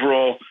just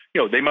overall,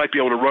 they might be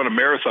able to run a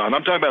marathon.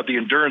 I'm talking about the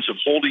endurance of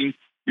holding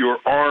your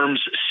arms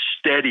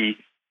steady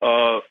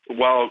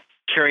while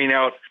carrying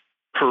out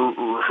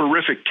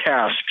horrific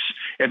tasks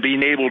and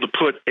being able to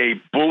put a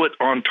bullet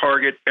on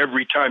target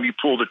every time you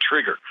pull the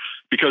trigger.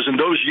 Because in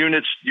those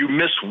units, you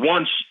miss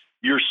once,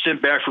 you're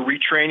sent back for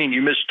retraining.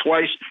 You miss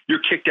twice, you're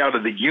kicked out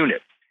of the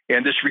unit.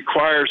 And this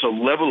requires a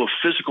level of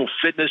physical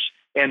fitness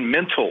and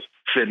mental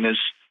fitness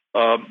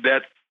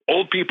that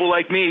old people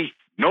like me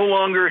no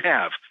longer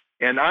have.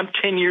 And I'm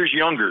 10 years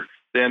younger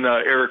than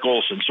Eric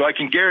Olson. So I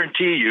can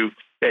guarantee you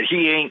that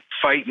he ain't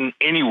fighting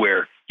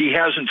anywhere. He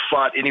hasn't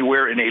fought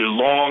anywhere in a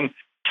long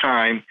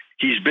time.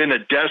 He's been a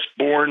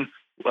desk-born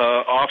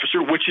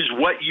officer, which is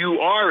what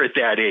you are at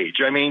that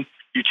age. I mean,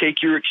 you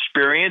take your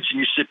experience and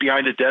you sit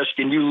behind a desk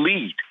and you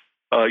lead.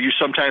 You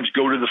sometimes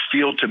go to the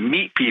field to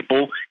meet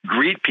people,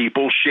 greet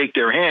people, shake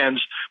their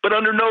hands, but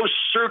under no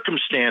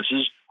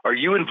circumstances are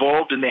you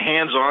involved in the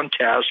hands-on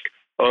task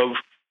of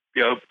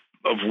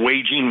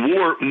waging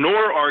war,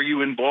 nor are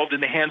you involved in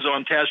the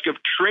hands-on task of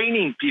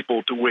training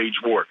people to wage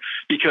war.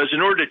 Because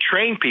in order to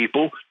train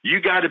people,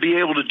 you got to be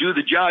able to do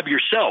the job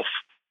yourself.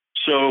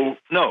 So,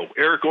 no,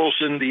 Eric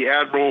Olson, the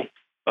Admiral,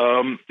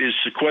 is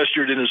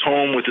sequestered in his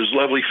home with his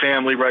lovely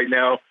family right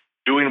now,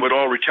 doing what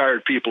all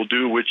retired people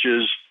do, which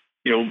is,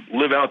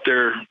 live out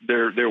their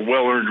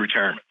well-earned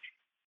retirement.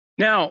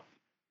 Now,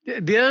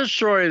 the other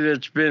story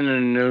that's been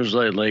in the news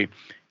lately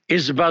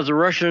is about the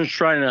Russians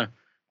trying to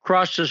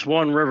cross this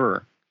one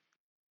river.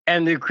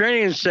 And the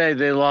Ukrainians say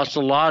they lost a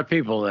lot of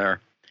people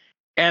there.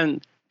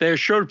 And they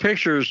showed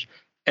pictures.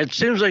 It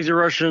seems like the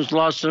Russians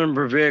lost a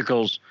number of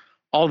vehicles,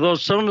 although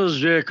some of those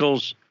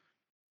vehicles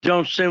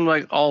don't seem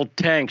like all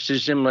tanks. They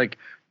seem like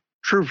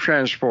troop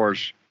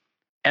transports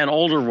and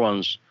older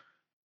ones.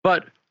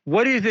 But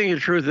what do you think the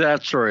truth of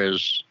that story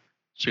is,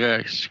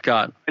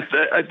 Scott?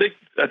 I think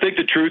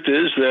the truth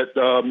is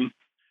that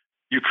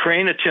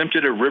Ukraine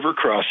attempted a river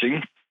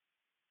crossing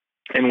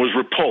and was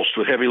repulsed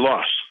with heavy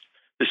loss.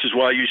 This is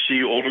why you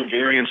see older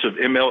variants of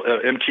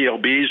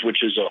MTLBs,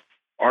 which is a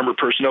armored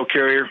personnel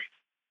carrier.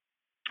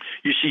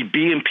 You see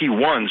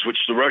BMP-1s, which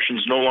the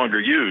Russians no longer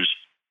use.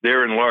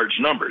 They're in large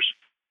numbers.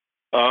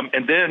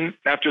 And then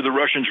after the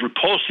Russians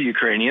repulsed the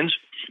Ukrainians,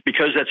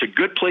 because that's a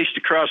good place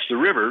to cross the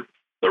river,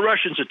 the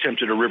Russians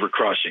attempted a river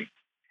crossing.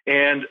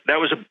 And that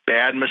was a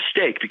bad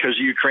mistake because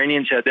the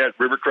Ukrainians had that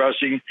river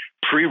crossing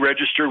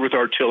pre-registered with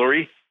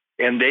artillery,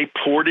 and they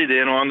poured it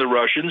in on the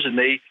Russians, and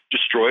they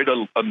destroyed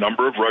a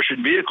number of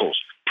Russian vehicles,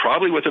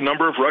 probably with a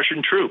number of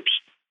Russian troops.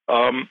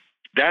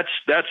 That's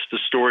the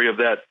story of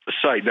that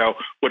site. Now,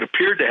 what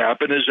appeared to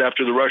happen is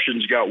after the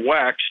Russians got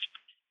waxed,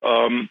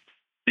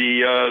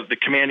 the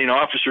commanding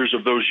officers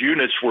of those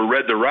units were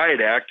read the riot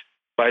act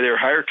by their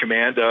higher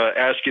command,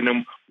 asking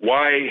them,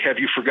 why have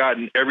you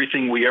forgotten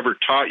everything we ever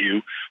taught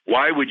you?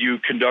 Why would you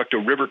conduct a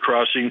river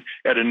crossing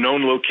at a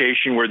known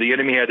location where the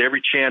enemy had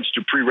every chance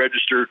to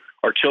pre-register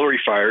artillery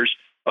fires?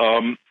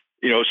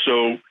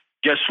 So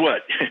guess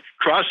what?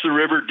 Cross the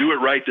river, do it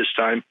right this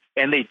time.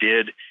 And they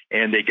did,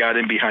 and they got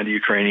in behind the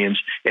Ukrainians,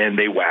 and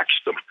they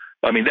waxed them.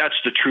 I mean, that's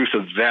the truth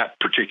of that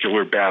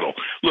particular battle.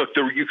 Look,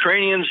 the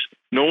Ukrainians,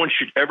 no one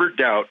should ever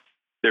doubt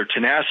their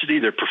tenacity,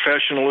 their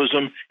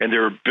professionalism, and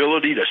their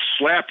ability to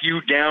slap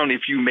you down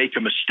if you make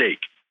a mistake.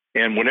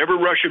 And whenever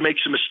Russia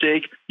makes a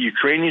mistake, the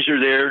Ukrainians are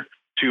there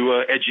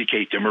to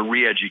educate them or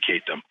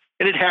re-educate them.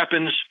 And it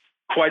happens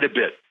quite a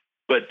bit.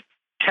 But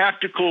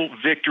tactical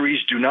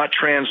victories do not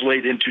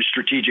translate into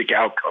strategic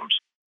outcomes.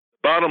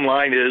 Bottom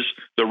line is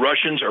the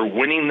Russians are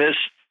winning this.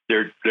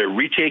 They're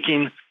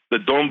retaking the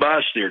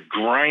Donbass. They're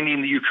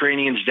grinding the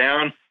Ukrainians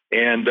down.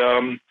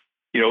 And,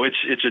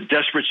 it's a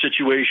desperate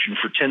situation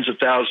for tens of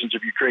thousands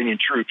of Ukrainian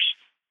troops,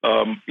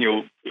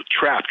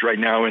 trapped right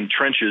now in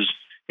trenches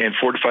and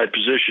fortified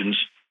positions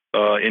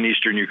in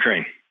eastern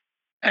Ukraine.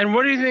 And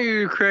what do you think of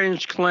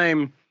Ukraine's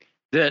claim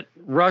that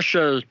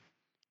Russia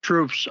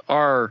troops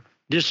are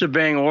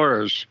disobeying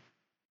orders?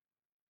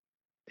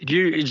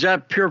 Is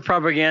that pure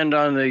propaganda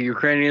on the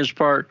Ukrainians'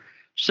 part,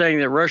 saying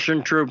that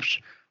Russian troops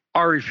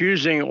are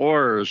refusing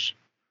orders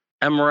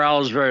and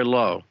morale is very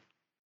low?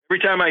 Every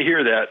time I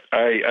hear that,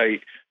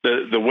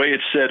 the way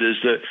it's said is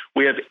that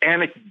we have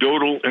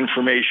anecdotal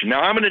information.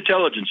 Now, I'm an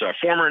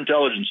former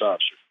intelligence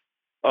officer.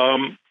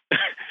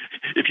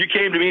 If you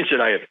came to me and said,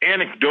 I have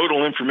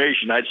anecdotal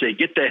information, I'd say,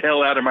 get the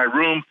hell out of my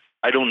room.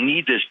 I don't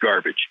need this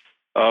garbage.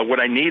 What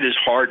I need is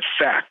hard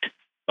fact.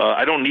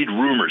 I don't need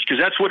rumors,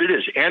 because that's what it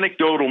is.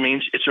 Anecdotal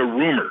means it's a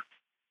rumor.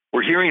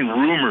 We're hearing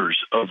rumors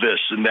of this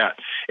and that.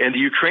 And the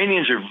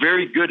Ukrainians are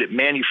very good at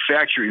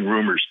manufacturing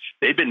rumors.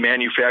 They've been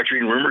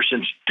manufacturing rumors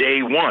since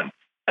day one.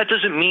 That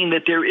doesn't mean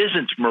that there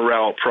isn't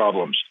morale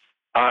problems.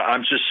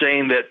 I'm just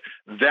saying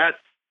that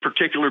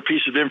particular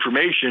piece of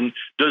information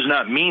does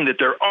not mean that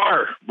there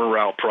are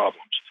morale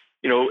problems.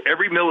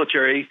 Every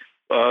military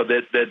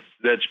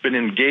that's been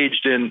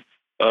engaged in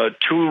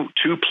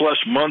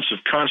 2+ months of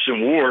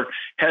constant war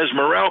has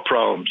morale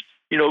problems.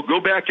 Go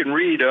back and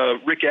read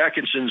Rick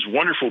Atkinson's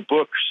wonderful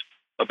books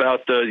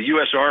about the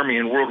U.S. Army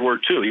in World War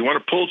II. He won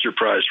a Pulitzer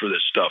Prize for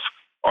this stuff.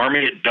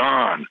 Army at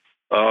Dawn.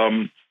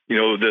 Then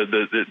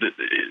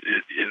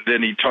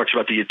he talks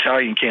about the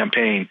Italian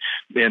campaign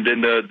and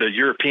then the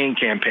European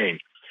campaign.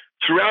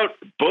 throughout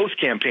both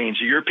campaigns,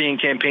 the European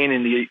campaign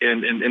and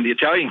the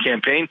Italian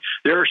campaign,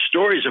 there are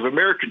stories of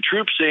American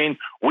troops saying,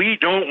 we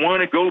don't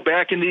want to go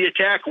back in the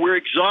attack. We're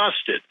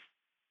exhausted.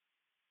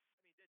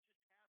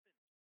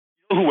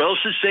 Who else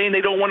is saying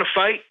they don't want to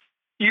fight?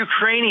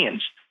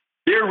 Ukrainians.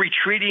 They're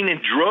retreating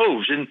in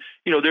droves. And,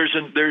 there's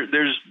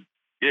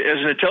as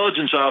an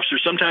intelligence officer,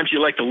 sometimes you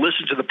like to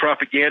listen to the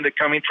propaganda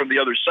coming from the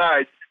other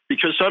side,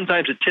 because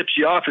sometimes it tips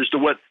you off as to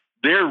what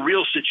their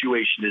real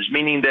situation is,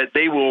 meaning that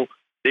they will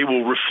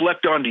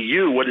reflect onto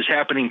you what is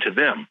happening to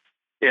them.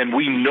 And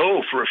we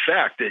know for a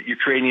fact that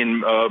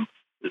Ukrainian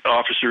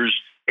officers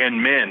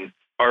and men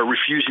are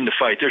refusing to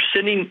fight. They're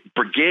sending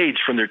brigades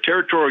from their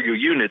territorial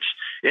units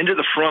into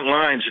the front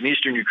lines in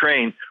eastern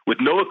Ukraine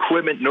with no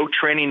equipment, no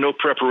training, no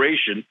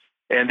preparation.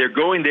 And they're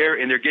going there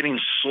and they're getting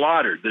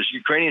slaughtered. The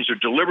Ukrainians are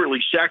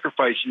deliberately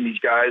sacrificing these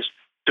guys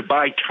to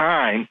buy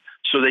time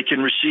so they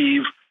can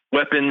receive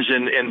weapons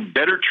and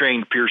better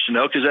trained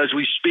personnel. Because as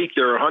we speak,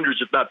 there are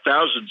hundreds, if not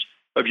thousands,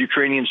 of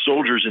Ukrainian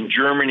soldiers in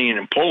Germany and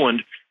in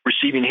Poland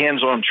receiving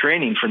hands-on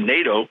training from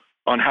NATO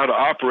on how to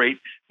operate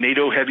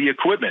NATO heavy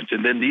equipment.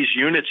 And then these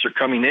units are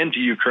coming into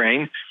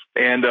Ukraine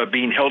and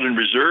being held in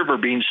reserve or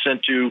being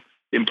sent to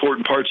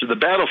important parts of the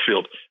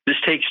battlefield. This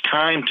takes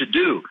time to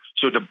do.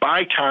 So to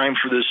buy time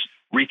for this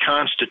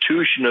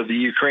reconstitution of the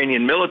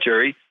Ukrainian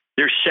military,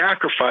 they're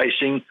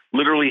sacrificing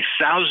literally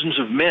thousands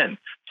of men,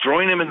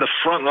 throwing them in the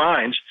front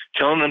lines,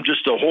 telling them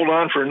just to hold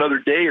on for another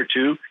day or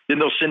two, then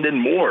they'll send in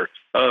more.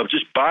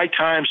 Just buy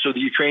time so the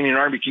Ukrainian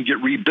army can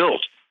get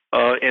rebuilt.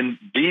 And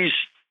these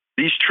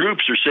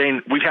troops are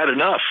saying, we've had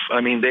enough.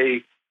 I mean,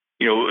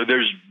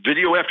 there's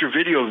video after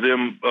video of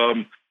them,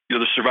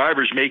 the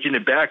survivors making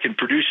it back and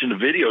producing the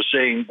video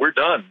saying, we're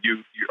done.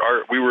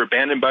 We were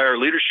abandoned by our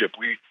leadership.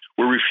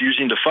 We're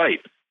refusing to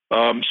fight.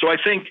 So I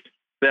think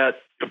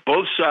that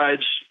both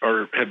sides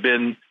have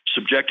been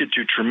subjected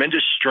to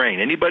tremendous strain.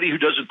 Anybody who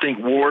doesn't think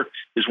war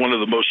is one of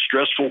the most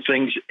stressful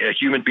things a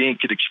human being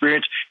could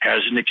experience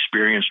hasn't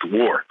experienced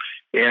war.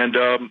 And,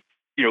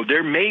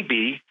 there may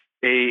be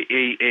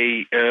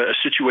a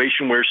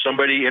situation where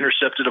somebody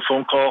intercepted a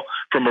phone call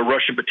from a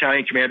Russian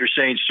battalion commander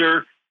saying,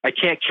 sir, I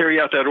can't carry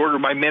out that order.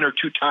 My men are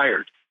too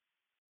tired.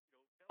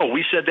 Oh,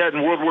 we said that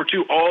in World War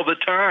II all the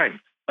time.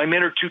 My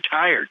men are too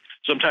tired.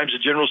 Sometimes the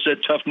general said,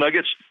 tough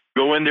nuggets,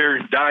 go in there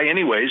and die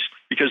anyways,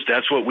 because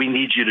that's what we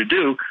need you to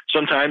do.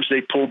 Sometimes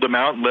they pulled them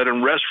out and let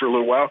them rest for a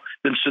little while,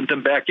 then sent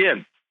them back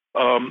in.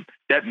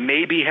 That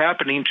may be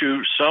happening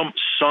to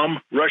some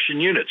Russian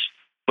units.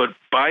 But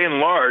by and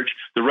large,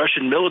 the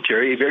Russian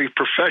military, a very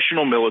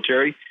professional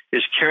military,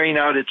 is carrying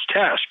out its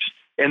tasks.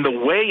 And the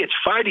way it's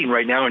fighting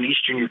right now in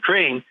eastern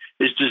Ukraine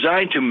is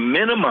designed to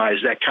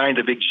minimize that kind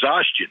of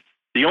exhaustion.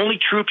 The only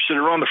troops that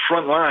are on the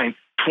front line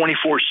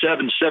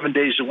 24/7, 7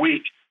 days a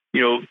week,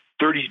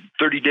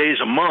 30 days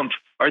a month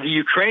are the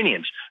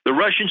Ukrainians. The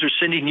Russians are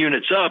sending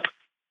units up,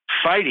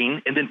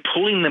 fighting, and then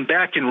pulling them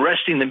back and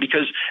resting them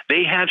because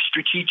they have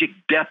strategic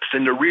depth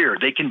in the rear.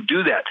 They can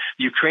do that.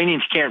 The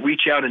Ukrainians can't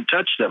reach out and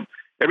touch them.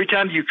 Every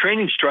time the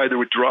Ukrainians try to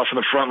withdraw from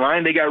the front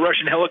line, they got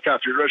Russian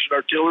helicopters, Russian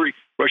artillery,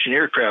 Russian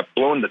aircraft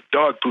blowing the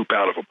dog poop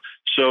out of them.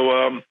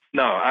 So,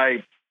 no,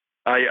 I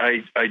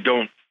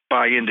don't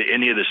buy into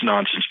any of this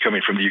nonsense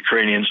coming from the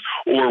Ukrainians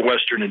or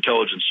Western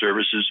intelligence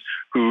services,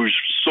 whose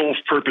sole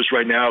purpose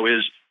right now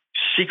is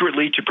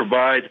secretly to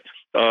provide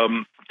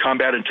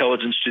combat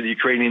intelligence to the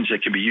Ukrainians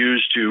that can be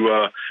used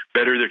to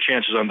better their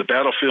chances on the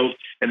battlefield,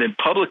 and then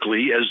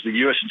publicly, as the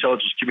U.S.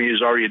 intelligence community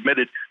has already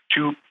admitted,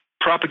 to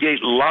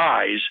propagate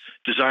lies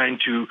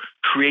designed to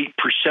create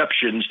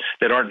perceptions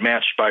that aren't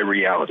matched by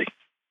reality.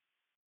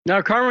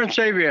 Now, Carmine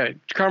Sabia,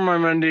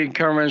 Carmine Mendy,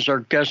 Carmine's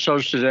our guest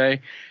host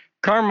today.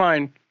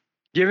 Carmine,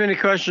 do you have any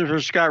questions for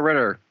Scott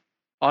Ritter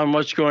on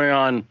what's going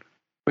on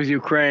with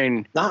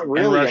Ukraine Not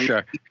really. and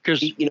Russia?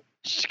 Because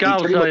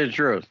Scott will tell you the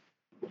truth.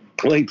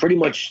 Well, he pretty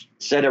much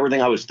said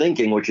everything I was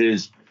thinking, which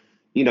is,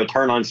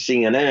 turn on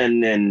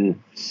CNN and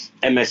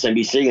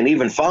MSNBC and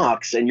even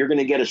Fox, and you're going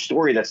to get a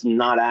story that's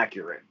not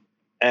accurate.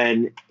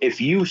 And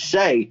if you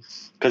say,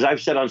 because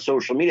I've said on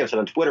social media, I've said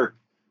on Twitter,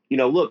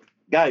 look,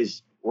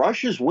 guys,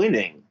 Russia's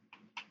winning.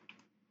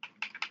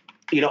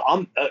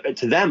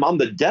 To them, I'm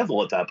the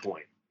devil at that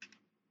point.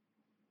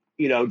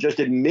 Just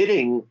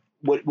admitting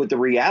what the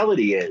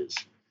reality is.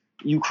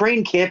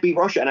 Ukraine can't beat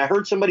Russia. And I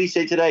heard somebody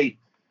say today,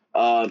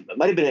 it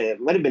might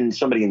have been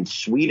somebody in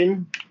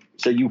Sweden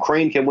said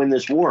Ukraine can win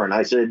this war. And I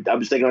was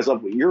thinking to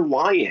myself, you're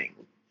lying.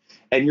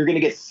 And you're going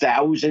to get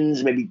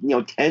thousands, maybe,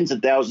 tens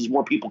of thousands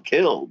more people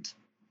killed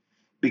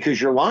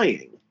because you're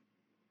lying.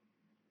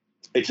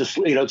 It's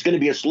it's going to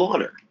be a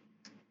slaughter.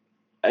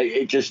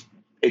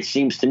 It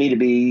seems to me to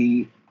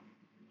be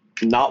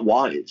not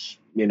wise,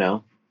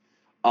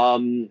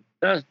 I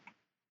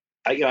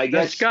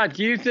guess. Scott,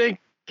 do you think,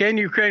 can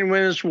Ukraine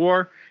win this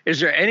war? Is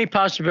there any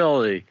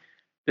possibility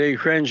that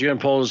Ukraine's going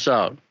to pull this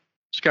out?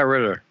 Scott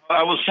Ritter.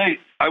 I will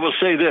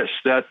say this,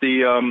 that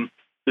the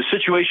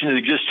situation that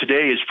exists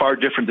today is far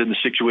different than the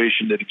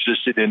situation that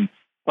existed in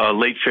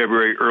late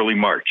February, early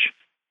March.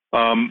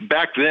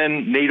 Back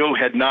then, NATO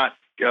had not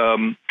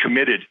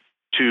committed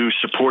to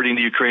supporting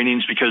the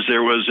Ukrainians because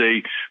there was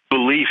a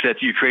belief that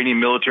the Ukrainian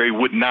military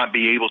would not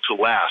be able to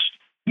last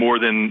more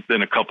than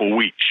a couple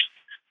weeks.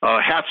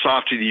 Hats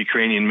off to the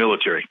Ukrainian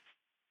military.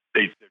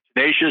 They're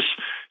tenacious,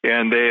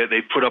 and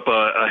they put up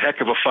a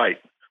heck of a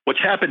fight. What's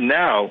happened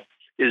now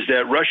is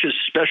that Russia's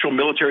special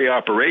military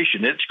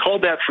operation, it's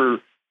called that for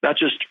not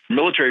just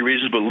military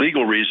reasons, but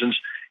legal reasons,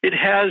 it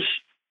has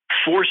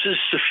forces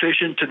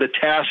sufficient to the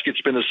task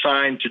it's been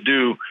assigned to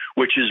do,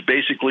 which is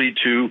basically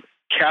to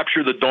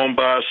capture the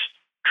Donbass,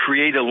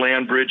 create a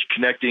land bridge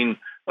connecting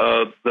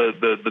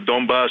the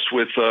Donbass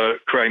with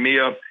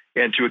Crimea,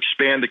 and to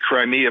expand the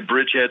Crimea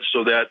bridgehead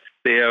so that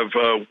they have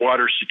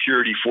water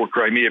security for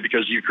Crimea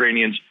because the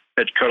Ukrainians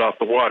had cut off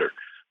the water.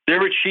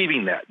 They're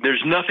achieving that.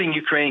 There's nothing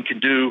Ukraine can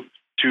do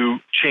to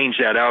change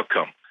that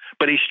outcome.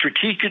 But a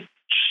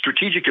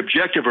strategic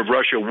objective of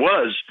Russia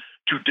was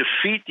to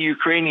defeat the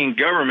Ukrainian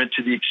government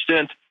to the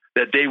extent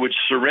that they would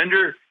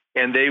surrender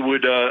and they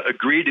would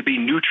agree to be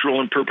neutral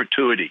in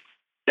perpetuity.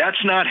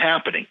 That's not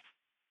happening.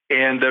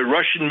 And the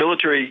Russian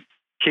military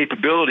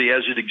capability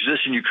as it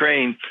exists in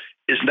Ukraine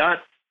is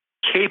not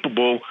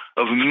capable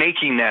of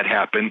making that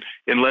happen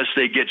unless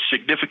they get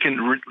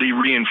significantly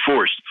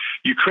reinforced.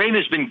 Ukraine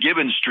has been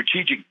given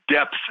strategic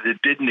depth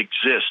that didn't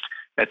exist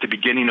at the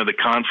beginning of the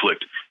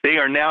conflict. They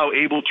are now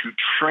able to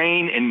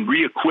train and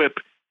re-equip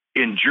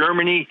in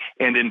Germany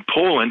and in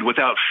Poland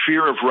without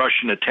fear of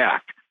Russian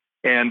attack.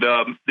 And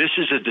this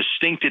is a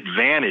distinct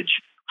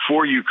advantage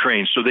for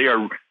Ukraine. So they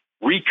are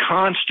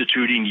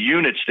reconstituting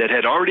units that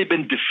had already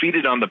been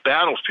defeated on the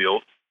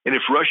battlefield. And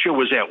if Russia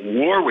was at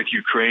war with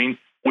Ukraine,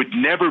 would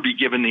never be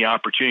given the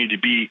opportunity to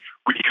be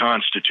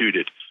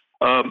reconstituted.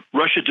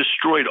 Russia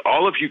destroyed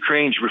all of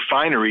Ukraine's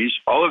refineries,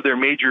 all of their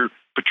major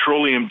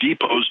petroleum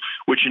depots,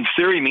 which in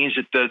theory means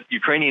that the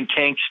Ukrainian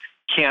tanks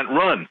can't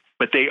run.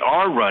 But they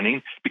are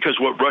running because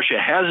what Russia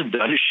hasn't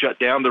done is shut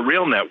down the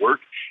rail network,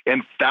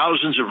 and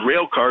thousands of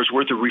rail cars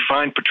worth of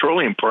refined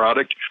petroleum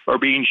product are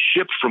being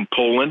shipped from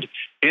Poland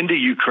into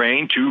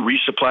Ukraine to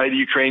resupply the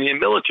Ukrainian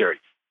military.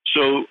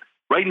 So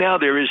right now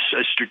there is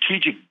a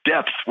strategic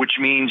depth, which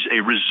means a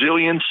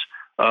resilience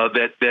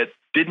that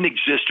didn't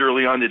exist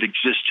early on that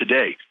exists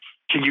today.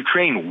 Can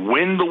Ukraine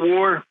win the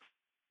war?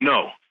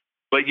 No.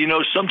 But,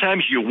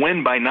 sometimes you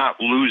win by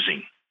not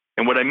losing.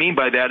 And what I mean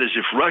by that is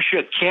if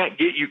Russia can't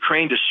get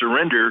Ukraine to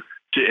surrender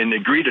and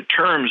agree to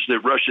terms that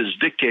Russia is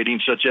dictating,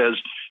 such as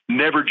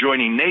never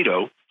joining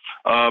NATO,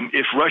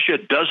 if Russia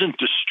doesn't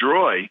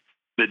destroy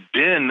the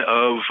den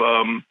of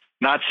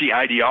Nazi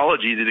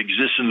ideology that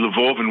exists in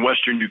Lvov and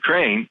Western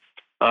Ukraine,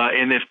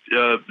 and if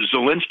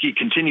Zelensky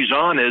continues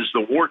on as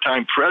the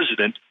wartime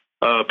president,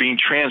 being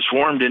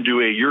transformed into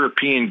a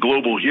European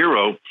global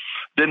hero,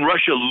 then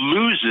Russia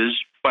loses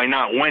by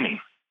not winning.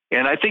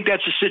 And I think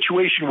that's a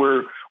situation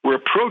we're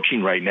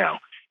approaching right now,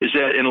 is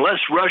that unless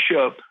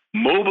Russia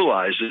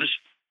mobilizes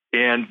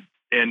and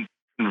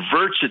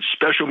converts its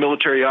special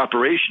military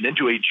operation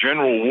into a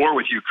general war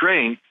with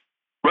Ukraine,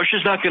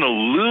 Russia's not going to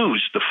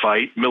lose the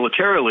fight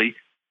militarily,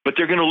 but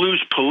they're going to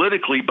lose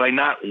politically by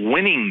not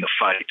winning the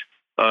fight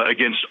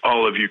against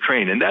all of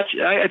Ukraine. And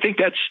I think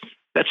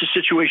that's a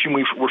situation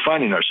we're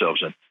finding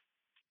ourselves in.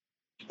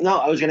 No,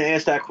 I was going to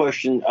ask that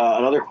question.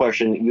 Another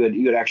question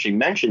you had actually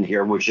mentioned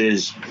here, which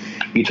is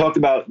you talked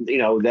about,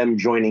 them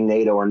joining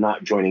NATO or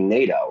not joining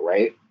NATO,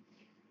 right?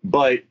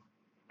 But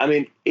I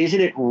mean,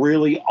 isn't it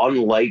really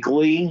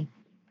unlikely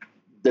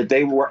that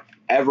they were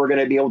ever going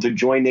to be able to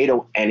join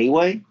NATO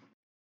anyway?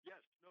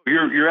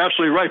 You're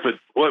absolutely right. But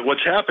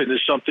what's happened is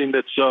something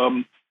that's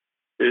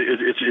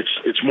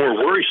it's more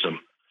worrisome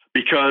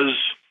because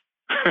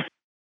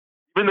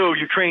even though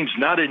Ukraine's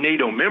not a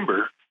NATO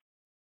member,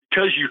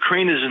 because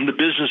Ukraine is in the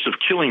business of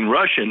killing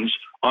Russians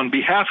on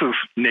behalf of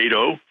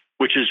NATO,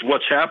 which is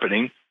what's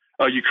happening,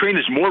 Ukraine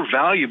is more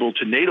valuable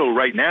to NATO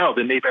right now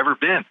than they've ever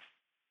been.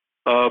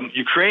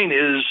 Ukraine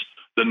is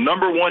the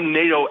number one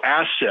NATO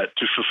asset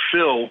to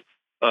fulfill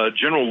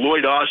General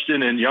Lloyd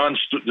Austin and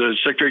the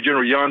Secretary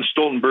General Jens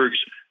Stoltenberg's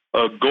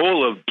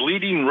goal of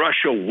bleeding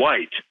Russia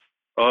white,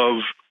 of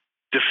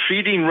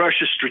defeating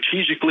Russia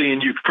strategically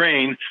in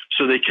Ukraine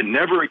so they can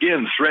never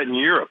again threaten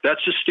Europe. That's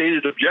the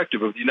stated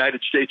objective of the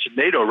United States and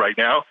NATO right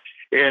now.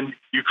 And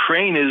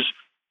Ukraine is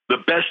the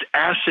best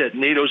asset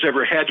NATO's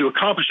ever had to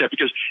accomplish that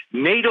because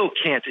NATO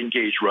can't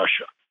engage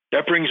Russia.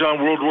 That brings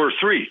on World War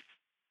III.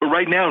 But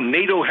right now,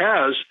 NATO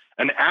has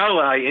an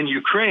ally in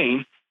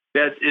Ukraine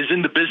that is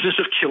in the business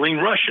of killing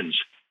Russians.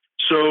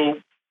 So,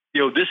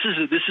 this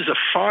is a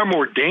far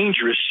more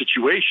dangerous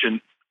situation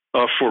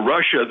for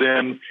Russia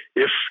than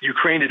if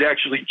Ukraine had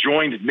actually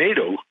joined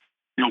NATO.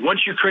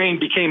 Once Ukraine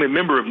became a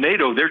member of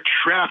NATO, they're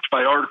trapped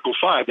by Article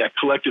 5, that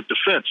collective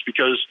defense,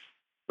 because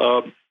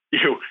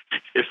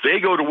if they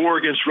go to war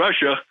against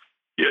Russia,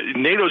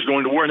 NATO's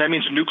going to war, and that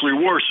means a nuclear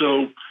war.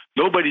 So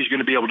nobody's going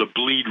to be able to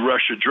bleed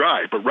Russia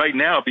dry. But right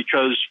now,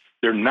 because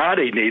they're not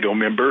a NATO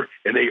member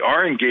and they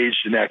are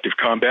engaged in active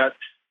combat,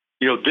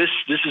 this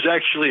is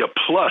actually a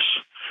plus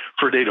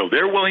for NATO.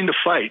 They're willing to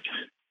fight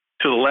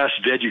to the last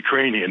dead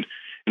Ukrainian.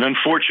 And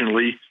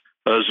unfortunately,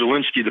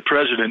 Zelensky, the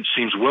president,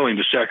 seems willing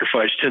to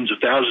sacrifice tens of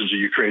thousands of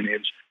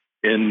Ukrainians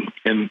in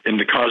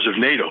the cause of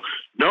NATO,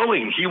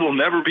 knowing he will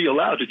never be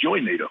allowed to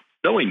join NATO,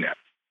 knowing that.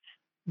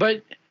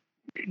 But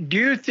do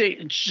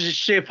you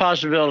see a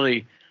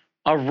possibility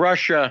of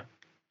Russia?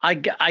 I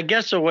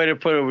guess a way to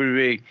put it would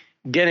be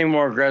getting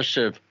more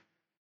aggressive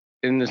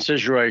in the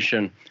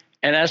situation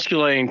and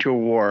escalating to a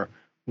war.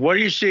 What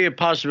do you see a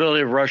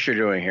possibility of Russia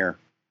doing here,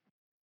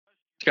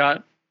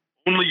 Scott?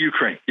 Only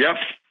Ukraine. Yep.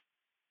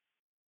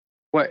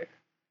 What?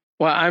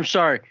 Well, I'm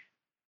sorry,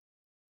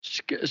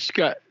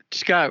 Scott.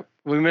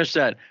 We missed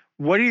that.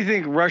 What do you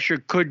think Russia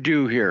could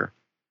do here?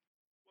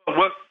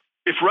 What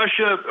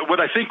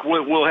I think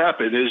what will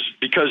happen is,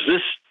 because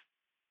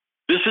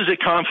this is a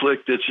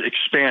conflict that's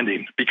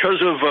expanding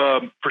because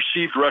of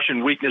perceived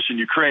Russian weakness in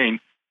Ukraine.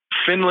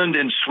 Finland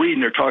and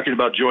Sweden are talking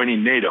about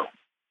joining NATO,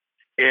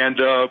 and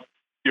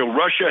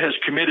Russia has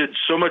committed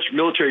so much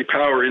military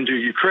power into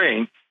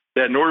Ukraine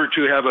that in order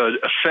to have an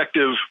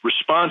effective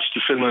response to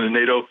Finland and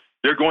NATO,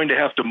 they're going to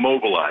have to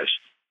mobilize.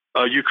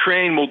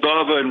 Ukraine,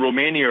 Moldova, and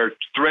Romania are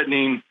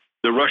threatening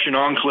the Russian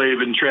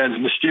enclave in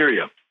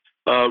Transnistria.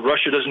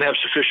 Russia doesn't have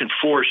sufficient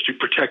force to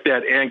protect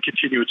that and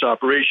continue its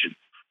operation.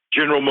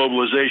 General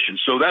mobilization.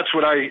 So that's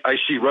what I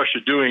see Russia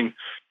doing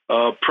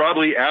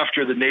probably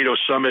after the NATO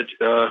summit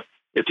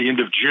at the end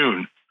of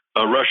June.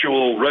 Russia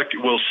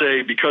will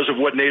say, because of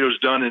what NATO's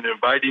done in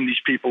inviting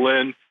these people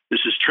in, this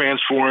has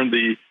transformed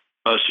the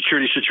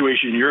security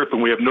situation in Europe,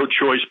 and we have no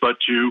choice but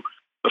to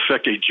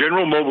effect a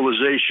general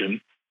mobilization,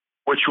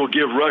 which will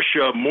give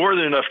Russia more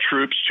than enough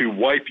troops to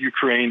wipe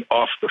Ukraine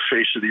off the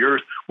face of the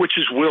earth, which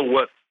is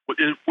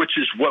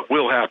what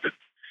will happen.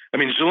 I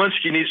mean,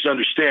 Zelensky needs to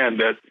understand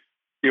that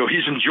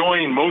he's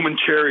enjoying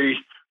momentary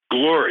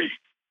glory,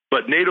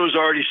 but NATO's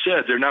already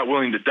said they're not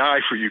willing to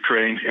die for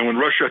Ukraine, and when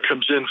Russia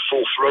comes in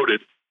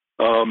full-throated,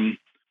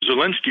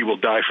 Zelensky will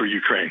die for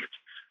Ukraine.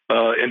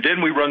 And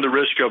then we run the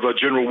risk of a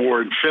general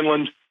war in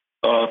Finland,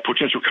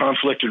 potential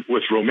conflict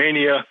with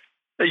Romania.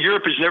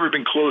 Europe has never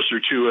been closer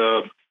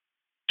to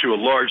a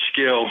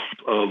large-scale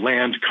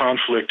land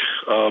conflict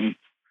of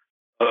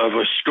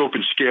a scope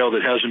and scale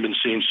that hasn't been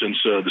seen since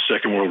the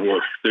Second World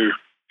War.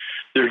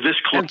 They're this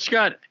close. And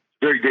Scott,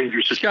 very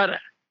dangerous. Scott,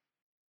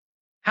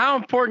 how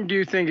important do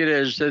you think it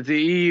is that the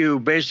EU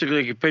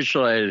basically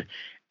capitulated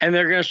and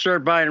they're going to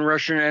start buying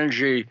Russian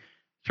energy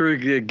through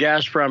the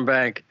Gazprom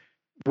bank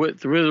with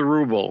the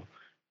ruble?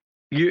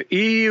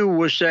 EU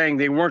was saying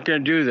they weren't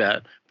going to do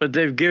that, but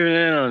they've given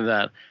in on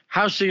that.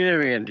 How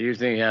significant do you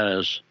think that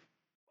is?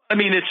 I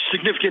mean, it's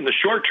significant in the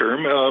short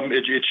term.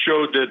 It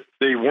showed that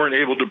they weren't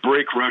able to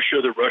break Russia,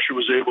 that Russia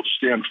was able to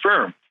stand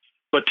firm.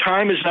 But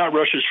time is not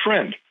Russia's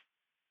friend,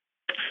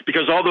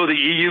 because although the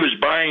EU is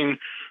buying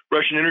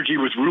Russian energy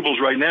with rubles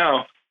right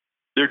now,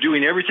 they're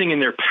doing everything in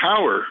their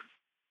power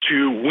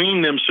to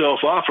wean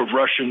themselves off of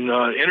Russian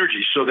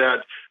energy, so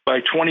that by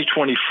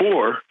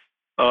 2024,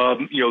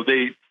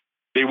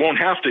 they won't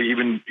have to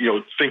even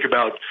think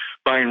about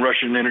buying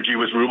Russian energy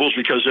with rubles,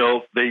 because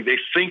they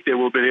think they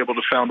will be able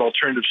to find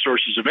alternative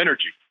sources of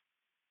energy.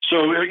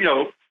 So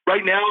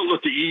right now,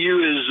 look, the EU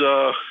is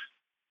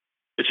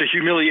it's a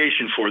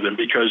humiliation for them,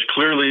 because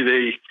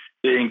clearly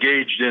they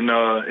engaged in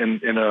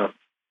a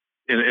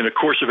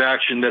course of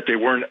action that they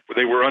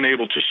were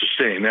unable to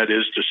sustain. That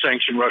is, to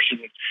sanction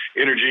Russian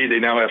energy. They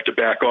now have to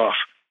back off.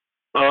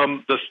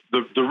 The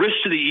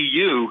risk to the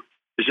EU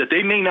is that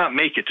they may not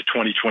make it to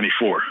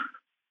 2024.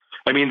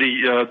 I mean,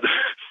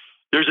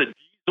 there's a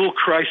diesel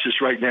crisis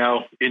right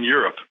now in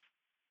Europe,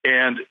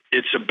 and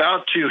it's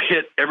about to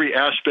hit every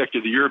aspect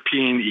of the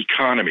European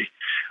economy.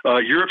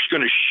 Europe's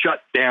going to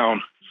shut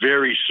down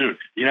very soon.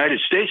 The United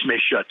States may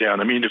shut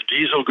down. I mean, if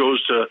diesel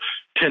goes to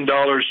 $10,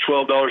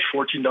 $12, $14,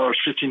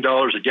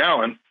 $15 a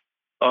gallon,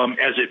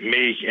 as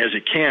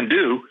it can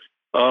do,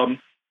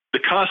 the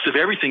cost of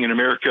everything in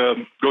America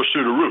goes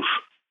through the roof.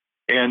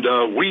 And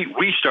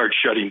we start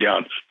shutting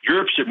down.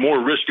 Europe's at more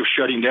risk of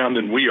shutting down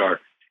than we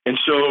are. And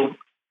so,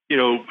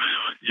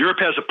 Europe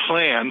has a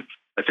plan.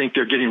 I think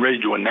they're getting ready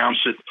to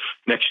announce it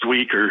next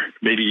week, or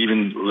maybe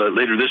even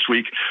later this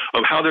week,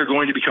 of how they're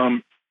going to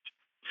become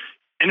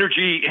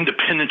energy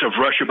independent of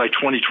Russia by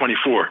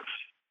 2024.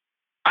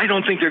 I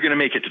don't think they're going to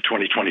make it to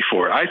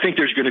 2024. I think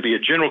there's going to be a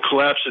general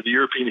collapse of the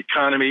European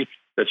economy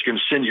that's going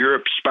to send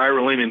Europe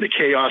spiraling into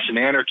chaos and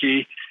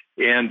anarchy.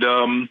 And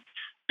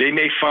they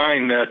may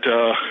find that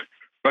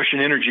Russian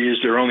energy is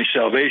their only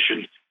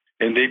salvation,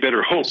 and they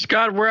better hope.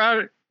 Scott, we're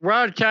out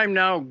of time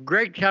now.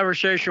 Great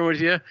conversation with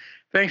you.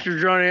 Thanks for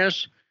joining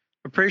us.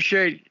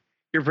 Appreciate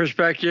your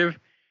perspective.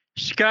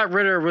 Scott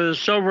Ritter with a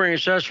sobering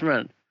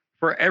assessment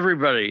for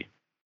everybody.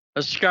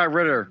 That's Scott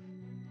Ritter.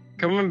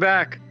 Coming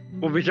back,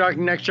 we'll be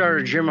talking next hour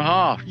to Jim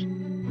Hoft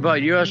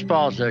about U.S.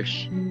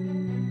 politics.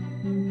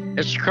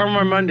 It's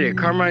Carmine Monday.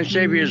 Carmine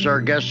Sabia is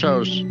our guest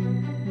host,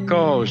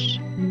 co-host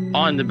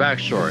on The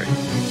Backstory.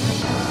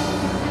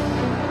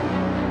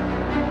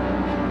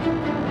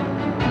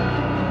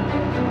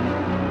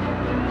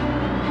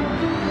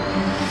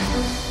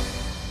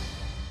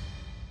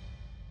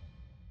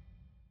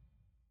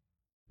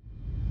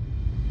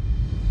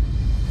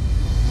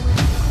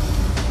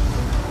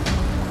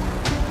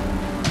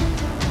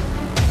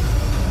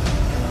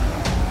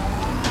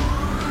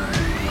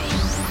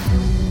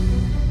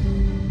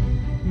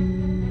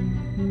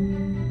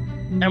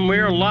 And we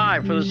are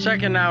live for the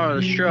second hour of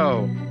the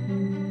show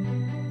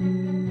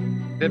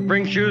that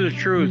brings you the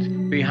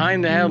truth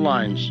behind the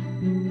headlines.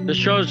 The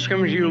show is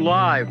coming to you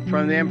live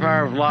from the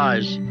Empire of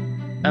Lies,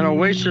 an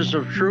oasis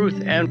of truth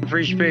and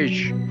free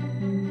speech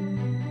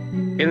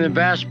in the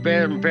vast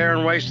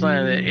barren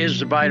wasteland that is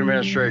the Biden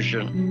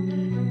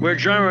administration. We're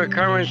joined with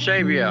Carmine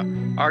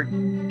Sabia, our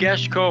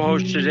guest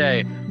co-host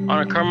today on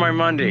a Carmine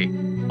Monday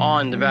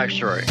on The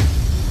Backstory.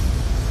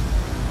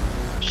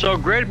 So,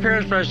 great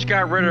appearance by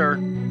Scott Ritter.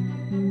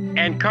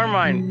 And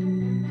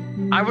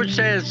Carmine, I would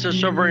say it's a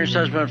sobering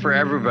assessment for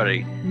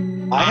everybody.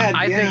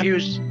 I think he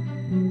was. Go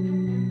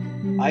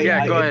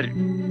ahead.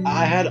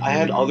 I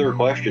had other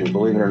questions,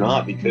 believe it or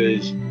not,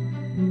 because,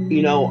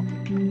 you know,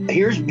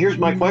 here's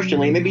my question,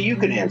 Lee. Maybe you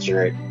could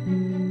answer it,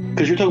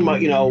 because you're talking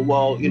about,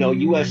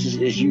 U.S.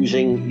 is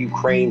using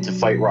Ukraine to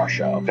fight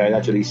Russia. Okay,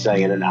 that's what he's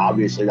saying, and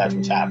obviously that's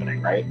what's happening,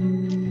 right?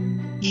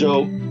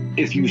 So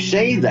if you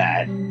say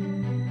that,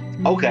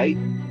 okay,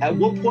 at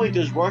what point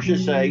does Russia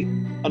say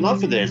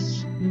enough of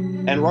this,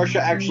 and Russia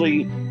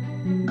actually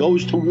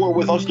goes to war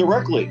with us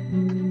directly?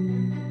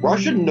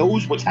 Russia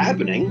knows what's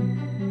happening.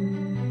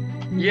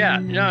 Yeah,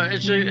 no,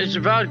 it's a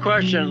valid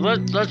question.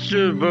 Let's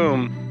do the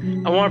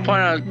boom. I want to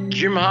point out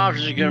Jim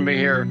Hobbs is going to be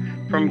here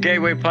from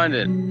Gateway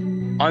Pundit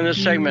on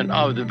this segment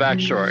of The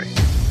Backstory.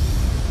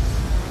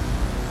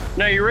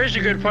 Now, you raised a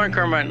good point,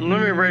 Carmine. Let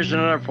me raise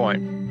another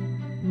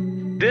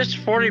point. This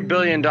 $40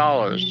 billion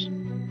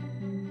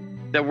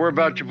that we're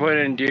about to put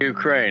into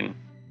Ukraine,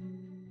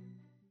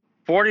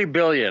 $40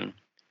 billion.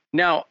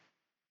 Now,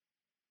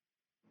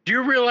 do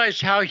you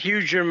realize how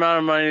huge an amount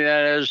of money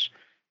that is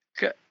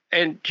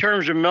in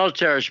terms of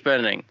military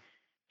spending?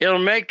 It'll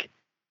make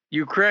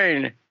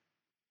Ukraine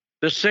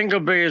the single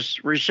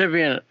biggest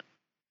recipient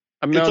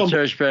of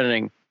military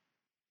spending.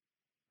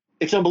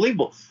 It's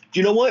unbelievable.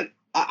 Do you know what?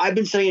 I've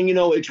been saying,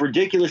 it's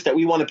ridiculous that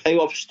we want to pay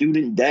off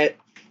student debt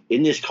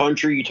in this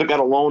country. You took out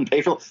a loan,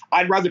 pay for it.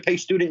 I'd rather pay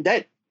student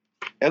debt.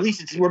 At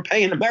least we're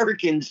paying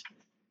Americans,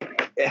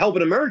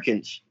 helping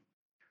Americans.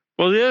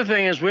 Well, the other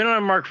thing is, we don't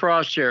have Mark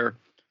Frost here,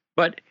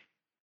 but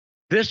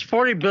this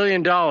 $40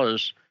 billion,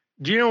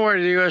 do you know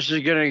where the U.S.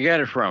 is going to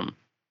get it from?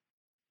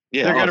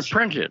 Yeah, they're going to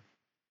print it.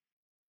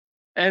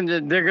 And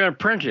they're going to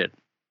print it.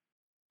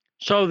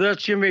 So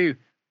that's going to be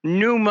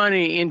new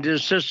money into the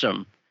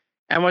system.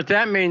 And what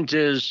that means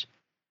is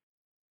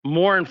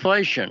more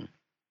inflation.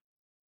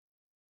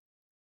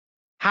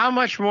 How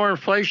much more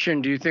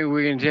inflation do you think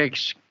we can take?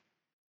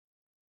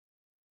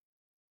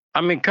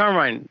 I mean,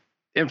 Carmine,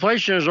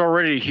 inflation is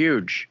already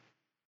huge.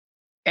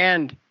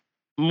 And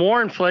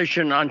more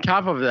inflation on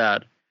top of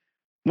that.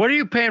 What are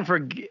you paying for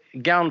a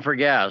gallon for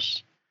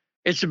gas?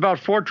 It's about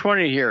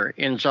 $4.20 here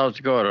in South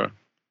Dakota.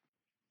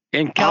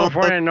 In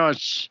California, no,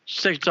 it's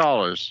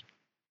 $6.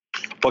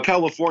 Well,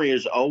 California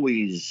is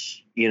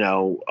always,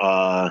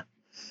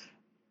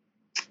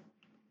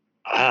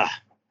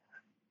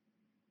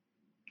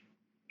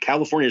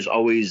 California is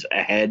always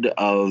ahead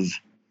of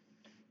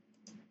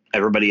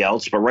everybody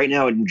else. But right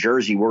now in New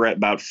Jersey, we're at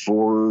about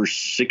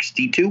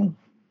 $4.62.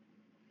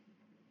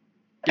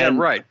 Yeah,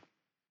 right.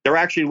 They're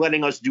actually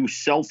letting us do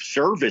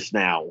self-service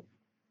now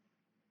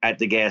at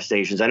the gas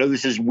stations. I know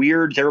this is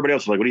weird to everybody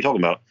else. Like, what are you talking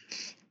about?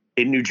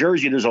 In New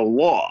Jersey, there's a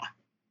law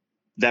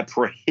that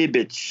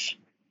prohibits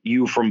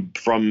you from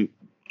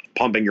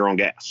pumping your own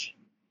gas.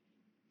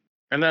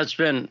 And that's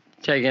been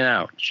taken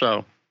out.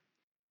 So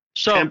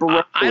I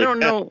don't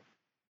know.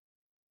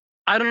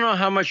 I don't know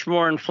how much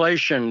more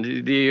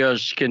inflation the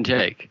U.S. can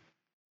take.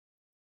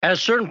 At a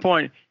certain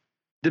point,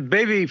 the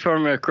baby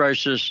formula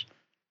crisis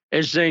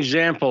is an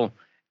example.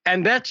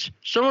 And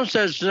someone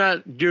says it's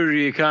not due to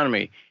the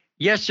economy.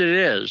 Yes, it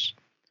is,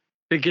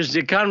 because the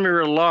economy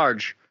writ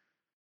large.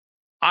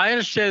 I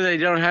understand they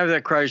don't have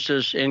that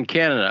crisis in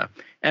Canada.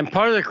 And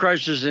part of the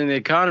crisis in the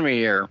economy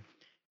here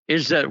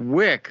is that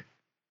WIC,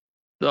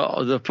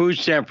 the food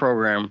stamp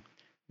program,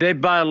 they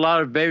buy a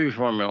lot of baby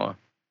formula.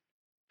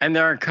 And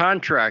there are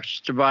contracts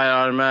to buy it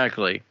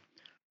automatically.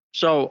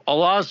 So a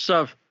lot of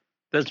stuff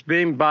that's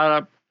being bought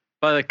up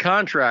by the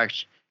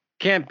contracts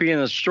can't be in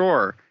the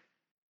store.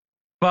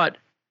 But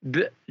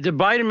the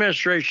Biden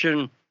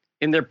administration,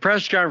 in their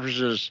press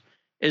conferences,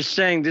 is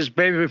saying this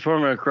baby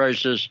formula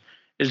crisis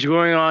is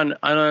going on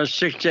another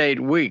 6 to 8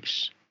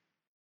 weeks.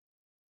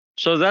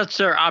 So that's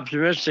their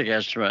optimistic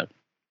estimate.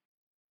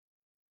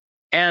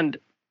 And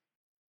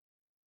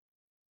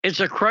it's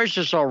a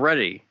crisis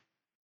already.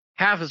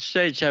 Half the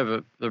states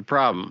have the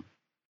problem.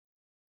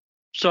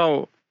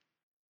 So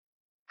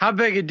how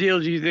big a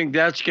deal do you think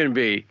that's going to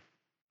be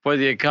for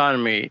the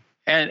economy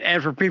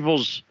and for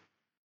people's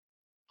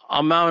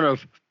amount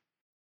of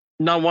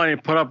not wanting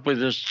to put up with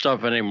this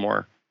stuff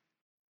anymore?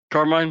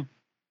 Carmine?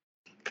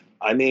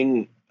 I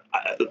mean,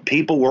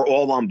 people were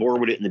all on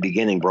board with it in the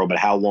beginning, bro, but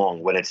how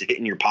long? When it's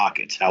hitting your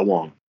pockets, how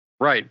long?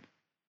 Right.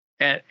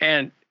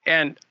 And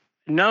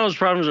none of those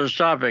problems are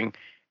stopping.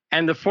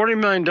 And the $40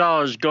 million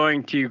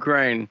going to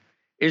Ukraine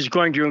is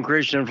going to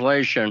increase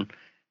inflation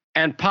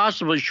and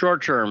possibly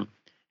short term.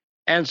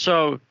 And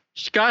so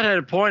Scott had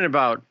a point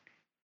about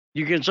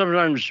you can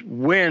sometimes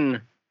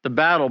win the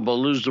battle but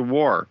lose the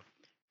war.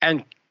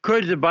 And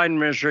could the Biden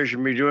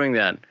administration be doing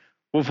that?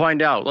 We'll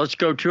find out. Let's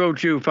go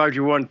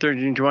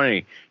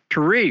 202-521-1320.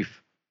 Tarif,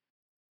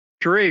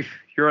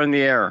 you're on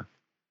the air.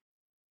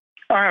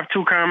 I have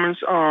two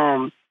comments.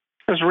 I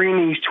was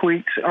reading these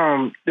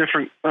tweets,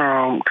 different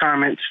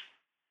comments.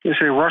 They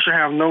say Russia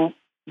have no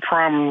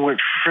problem with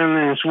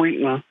Finland and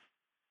Sweden.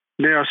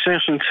 Their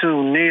ascension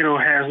to NATO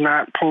has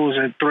not posed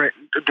a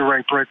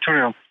direct threat to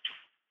them.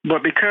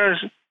 But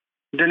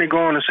then they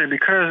go on to say,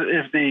 because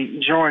if they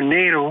join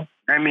NATO,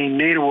 I mean,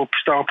 NATO will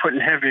start putting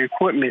heavy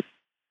equipment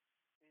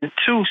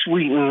into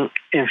Sweden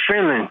and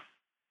Finland.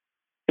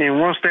 And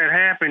once that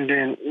happens,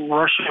 then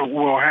Russia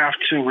will have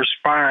to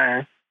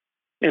respond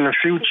in the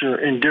future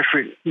in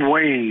different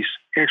ways,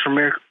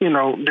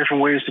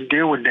 different ways to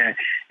deal with that.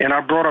 And I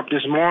brought up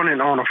this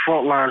morning on a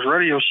Fault Lines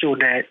radio show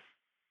that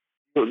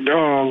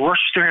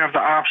Russia still have the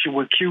option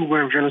with Cuba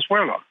and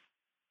Venezuela.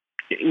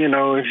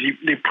 If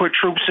they put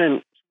troops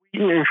in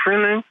Sweden and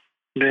Finland,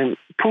 then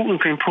Putin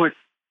can put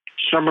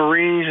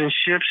submarines and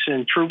ships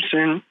and troops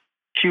in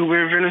Cuba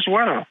and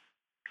Venezuela.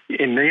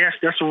 And yes,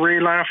 that's a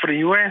red line for the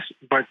U.S.,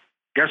 but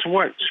guess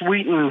what?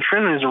 Sweden and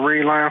Finland is a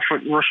red line for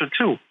Russia,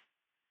 too.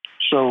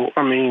 So,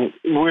 I mean,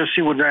 we'll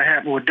see what that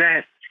happens with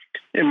that.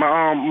 And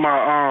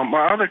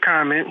my other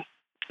comment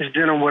is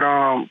dealing with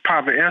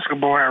Pablo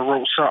Escobar. I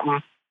wrote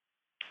something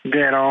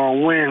that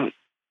Austin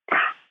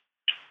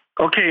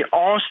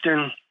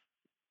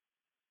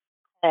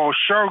called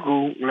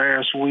Shogu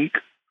last week.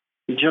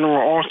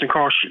 General Austin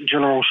called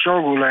General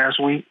Shogu last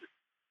week.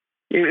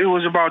 It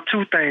was about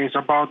two things,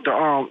 about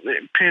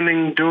the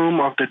pending doom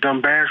of the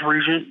Donbass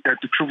region, that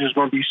the troops is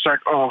going to be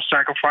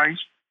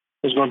sacrificed,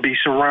 is going to be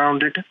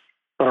surrounded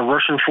by the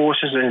Russian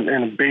forces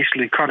and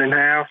basically cut in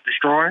half,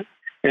 destroyed,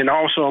 and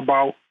also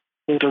about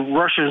the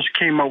Russians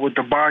came up with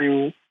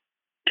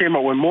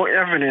more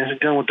evidence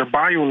dealing with the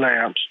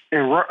biolabs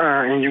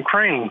in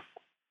Ukraine.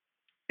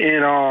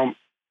 And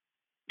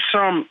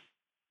some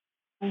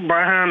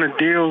behind the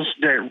deals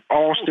that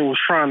Austin was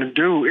trying to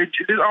do,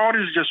 all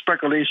this is just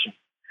speculation.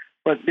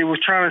 But they was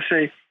trying to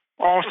say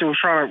Austin was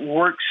trying to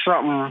work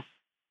something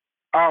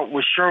out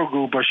with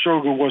Shogu, but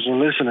Shogu wasn't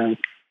listening.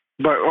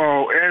 But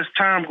as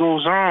time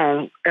goes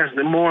on, as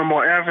the more and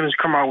more evidence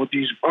come out with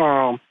these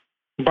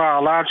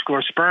biological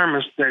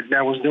experiments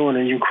that was doing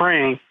in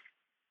Ukraine,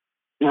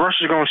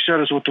 Russia's going to shut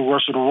us with the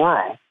rest of the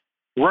world.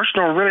 Russia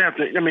don't really have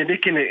to. I mean, they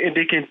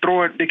can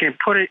throw it, they can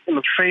put it in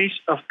the face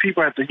of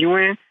people at the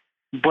UN.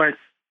 But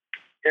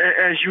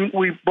as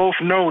we both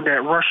know,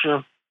 that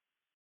Russia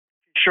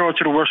show it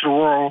to the rest of the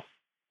world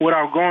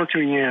without going to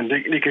the UN.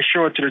 They can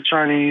show it to the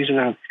Chinese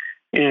and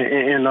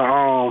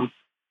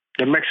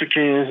the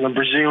Mexicans and the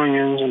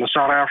Brazilians and the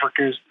South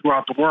Africans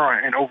throughout the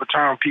world, and over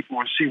time people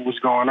will see what's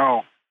going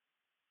on.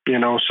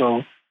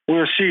 So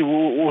we'll see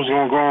what's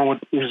going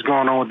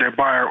on with that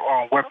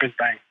bioweapon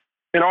thing,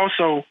 and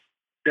also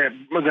that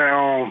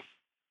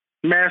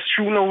mass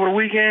shooting over the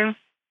weekend.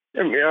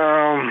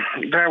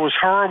 That was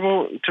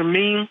horrible to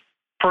me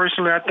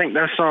personally. I think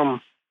that's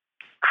some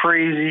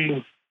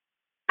crazy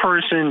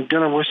person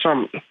dealing with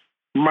some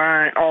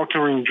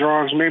mind-altering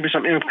drugs, maybe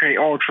some MK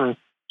Ultra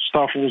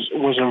stuff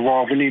was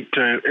involved. We need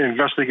to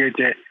investigate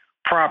that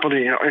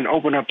properly and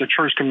open up the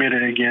church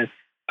committee again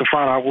to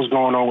find out what's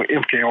going on with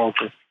MK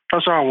Ultra.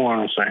 That's all I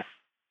want to say.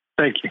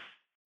 Thank you.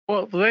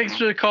 Well, thanks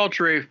for the call,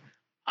 Tarif.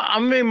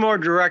 I'm being more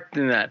direct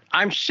than that.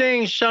 I'm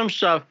saying some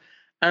stuff,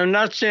 and I'm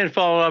not saying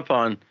follow up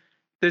on,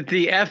 that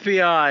the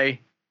FBI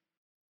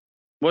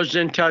was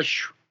in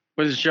touch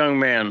with this young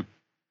man.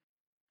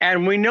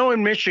 And we know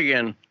in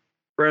Michigan,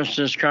 for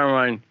instance,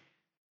 Carmine,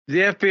 the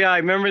FBI,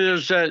 remember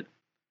there's that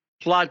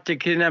plot to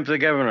kidnap the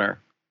governor.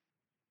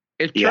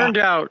 It turned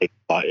out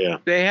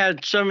they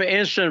had some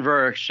innocent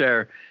verdicts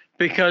there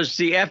because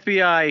the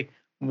FBI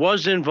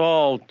was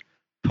involved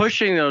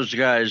pushing those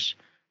guys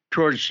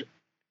towards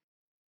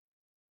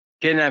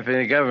kidnapping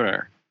the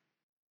governor.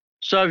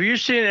 So have you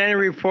seen any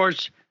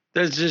reports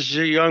that this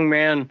young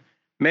man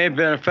may have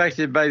been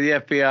affected by the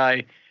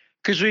FBI?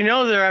 Because we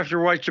know they're after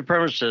white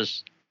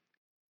supremacists.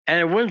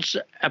 And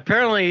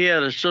apparently he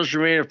had a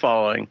social media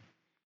following.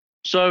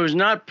 So it was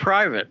not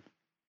private.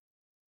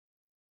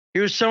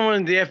 He was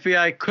someone the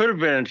FBI could have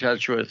been in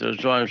touch with,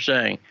 is what I'm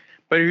saying.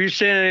 But have you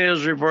seen any of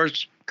those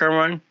reports,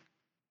 Carmine?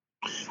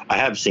 I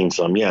have seen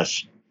some,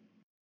 yes.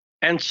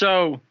 And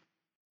so,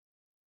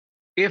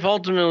 if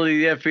ultimately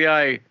the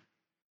FBI,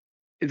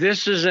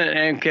 this isn't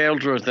an MK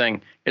Ultra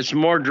thing, it's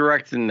more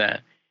direct than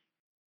that.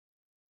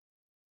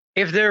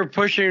 If they're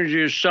pushing him to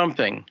do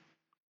something,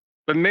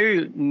 but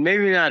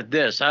maybe not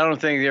this. I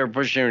don't think they're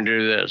pushing him to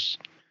do this.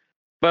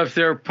 But if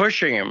they're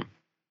pushing him,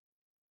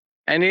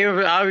 and he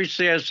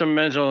obviously has some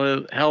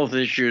mental health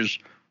issues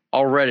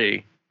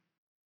already,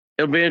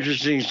 it'll be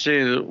interesting to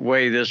see the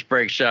way this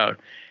breaks out.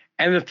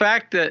 And the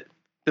fact that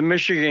the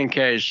Michigan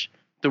case,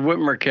 the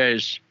Whitmer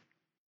case,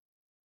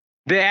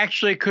 they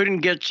actually couldn't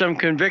get some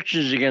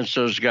convictions against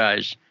those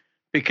guys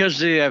because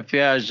of the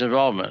FBI's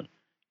involvement.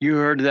 You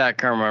heard that,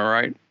 Carmine,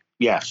 right?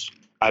 Yes.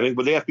 I mean,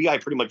 with the FBI,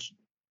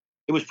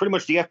 it was pretty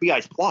much the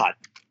FBI's plot.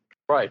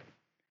 Right.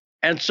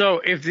 And so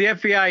if the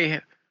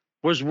FBI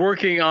was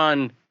working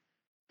on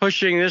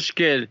pushing this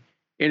kid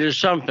into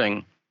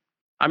something,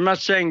 I'm not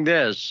saying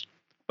this,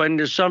 but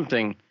into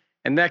something,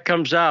 and that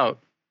comes out,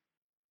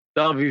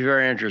 that'll be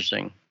very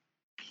interesting.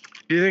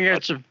 Do you think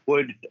that's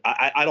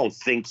I don't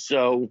think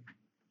so.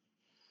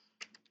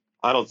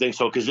 I don't think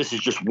so, because this is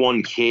just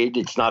one kid.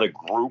 It's not a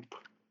group.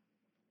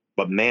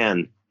 But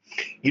man,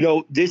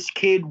 this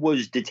kid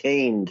was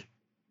detained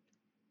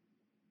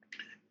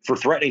for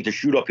threatening to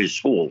shoot up his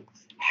school.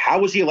 How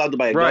was he allowed to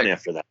buy a gun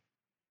after that?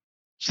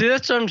 See,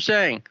 that's what I'm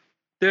saying.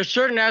 There's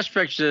certain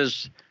aspects of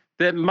this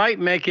that might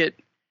make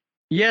it,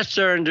 yes,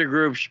 they're into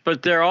groups,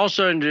 but they're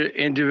also into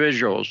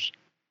individuals.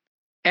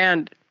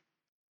 And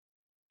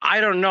I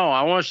don't know.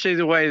 I want to see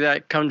the way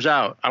that comes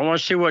out. I want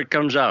to see what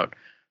comes out.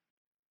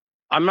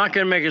 I'm not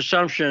going to make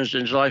assumptions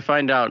until I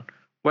find out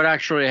what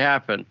actually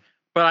happened.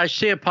 But I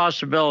see a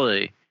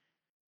possibility.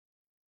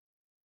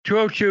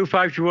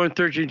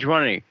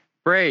 202-521-1320.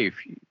 Brave.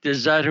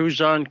 Is that who's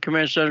on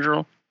Command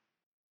Central?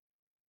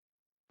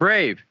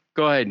 Brave.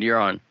 Go ahead. You're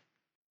on.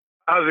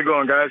 How's it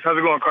going, guys? How's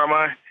it going,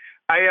 Carmine?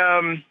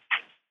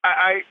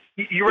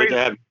 You raised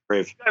an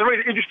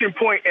interesting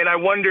point, and I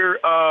wonder,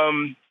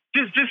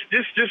 just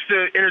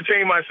to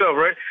entertain myself,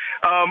 right?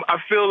 I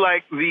feel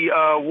like the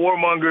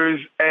warmongers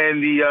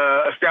and the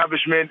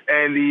establishment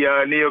and the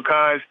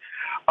neocons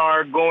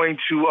are going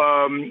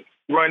to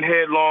run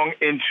headlong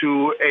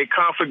into a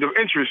conflict of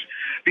interest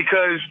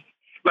because,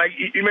 like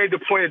you made the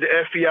point that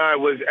the FBI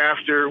was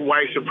after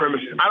white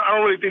supremacists. I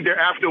don't really think they're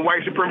after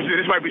white supremacists.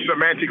 This might be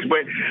semantics,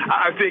 but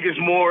I think it's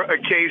more a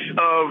case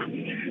of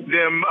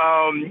them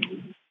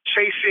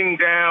chasing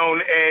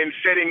down and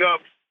setting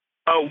up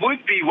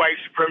would-be white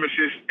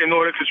supremacists in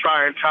order to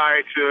try and tie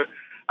it to,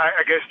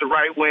 I guess, the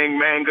right-wing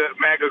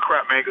MAGA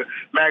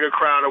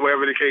crowd or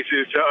whatever the case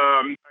is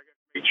to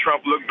make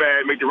Trump look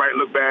bad, make the right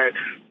look bad,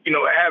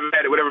 have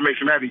at it, whatever makes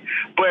them happy.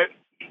 But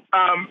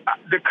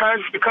the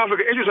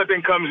conflict of interest, I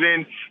think, comes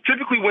in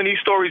typically when these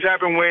stories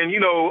happen when,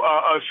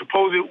 a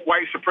supposed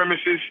white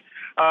supremacist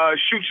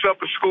shoots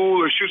up a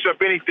school or shoots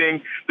up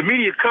anything. The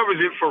media covers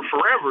it for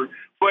forever.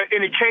 But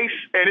in a case,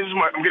 and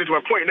I'm getting to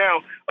my point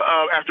now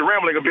after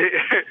rambling a bit,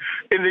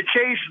 in the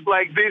case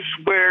like this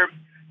where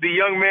the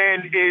young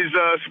man is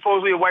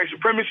supposedly a white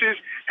supremacist,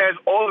 has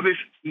all of this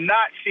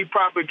Nazi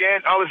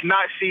propaganda, all this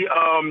Nazi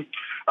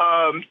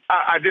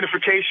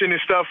identification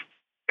and stuff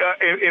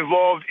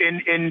involved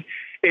in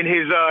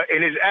his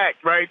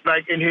act, right?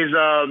 Like in his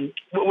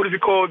what is it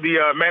called,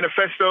 the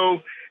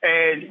Manifesto,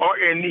 and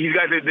he's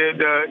got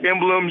the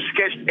emblem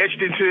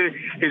etched into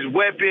his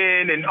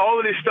weapon, and all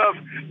of this stuff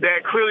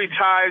that clearly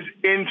ties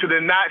into the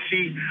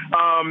Nazi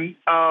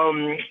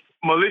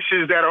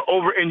militias that are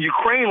over in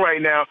Ukraine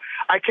right now.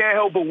 I can't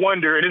help but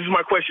wonder, and this is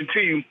my question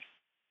to you: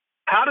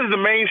 how does the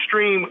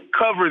mainstream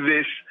cover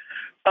this?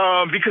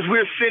 Because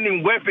we're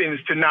sending weapons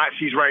to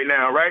Nazis right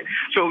now, right?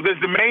 So does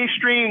the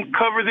mainstream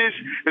cover this?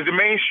 Does the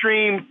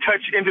mainstream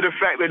touch into the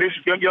fact that this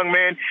young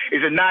man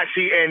is a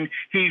Nazi and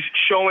he's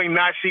showing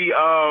Nazi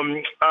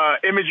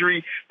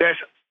imagery that's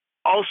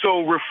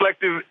also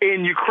reflective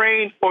in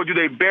Ukraine, or do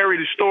they bury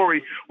the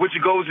story, which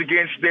goes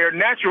against their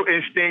natural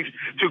instincts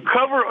to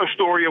cover a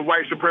story of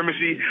white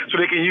supremacy so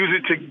they can use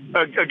it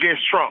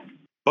against Trump?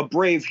 But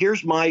Brave,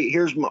 here's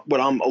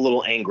what I'm a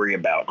little angry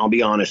about. I'll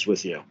be honest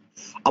with you.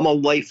 I'm a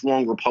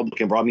lifelong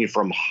Republican, bro. I mean,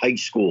 from high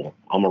school,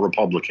 I'm a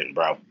Republican,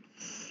 bro.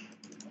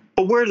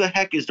 But where the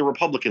heck is the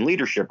Republican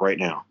leadership right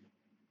now?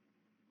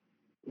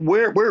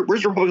 Where's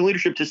the Republican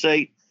leadership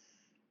to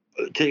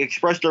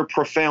express their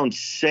profound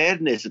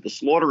sadness at the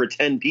slaughter of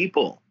 10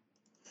 people,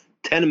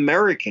 10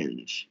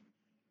 Americans?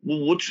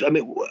 What's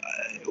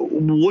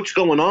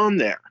going on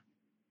there?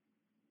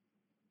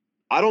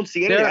 I don't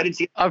see anything. I didn't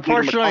see.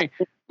 Unfortunately,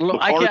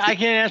 I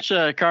can't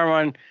answer,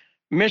 Carmine.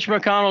 Mitch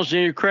McConnell's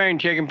in Ukraine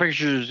taking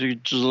pictures of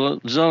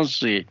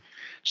Zelensky.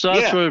 So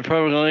that's what the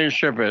Republican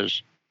leadership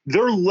is.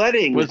 They're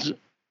letting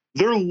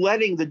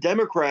the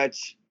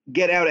Democrats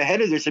get out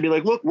ahead of this and be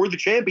like, look, we're the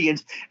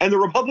champions. And the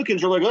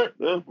Republicans are like,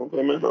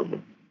 okay,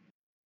 man.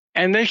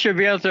 And they should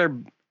be out there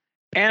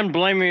and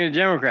blaming the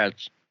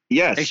Democrats.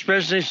 Yes.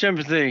 Expressing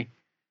sympathy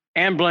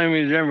and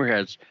blaming the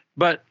Democrats.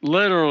 But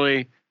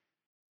literally,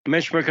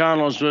 Mitch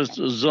McConnell's with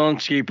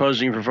Zelensky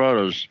posing for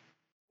photos.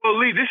 Well,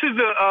 Lee, this is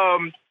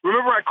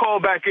remember I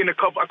called in a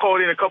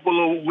couple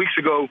of weeks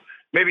ago,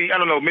 maybe 2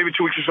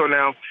 weeks or so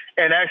now,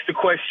 and asked the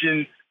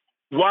question,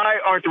 why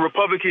aren't the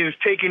Republicans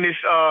taking this,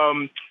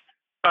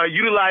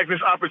 utilizing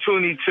this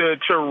opportunity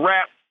to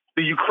wrap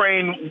the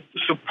Ukraine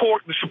the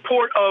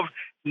support of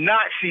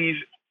Nazis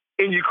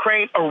in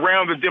Ukraine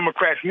around the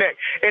Democrats' neck?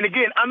 And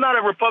again, I'm not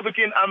a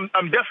Republican. I'm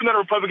definitely not a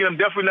Republican. I'm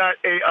definitely not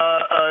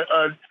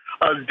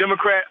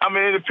Democrat. I'm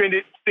an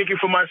independent, thinking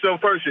for myself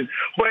person.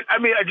 But I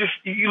mean,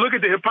 you look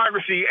at the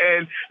hypocrisy,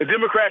 and the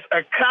Democrats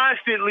are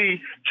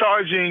constantly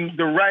charging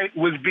the right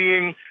with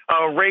being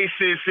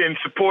racist and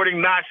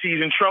supporting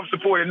Nazis, and Trump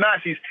supported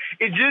Nazis.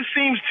 It just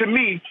seems to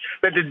me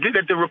that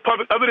the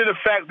Republic, other than the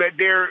fact that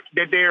they're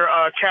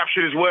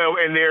captured as well,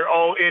 and they're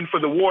all in for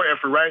the war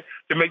effort, right,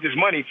 to make this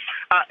money.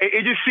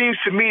 It just seems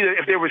to me that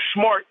if they were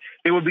smart,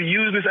 they would be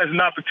using this as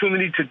an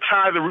opportunity to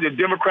tie the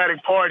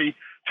Democratic Party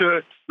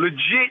to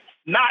legit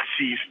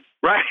Nazis,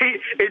 right?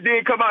 It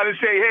didn't come out and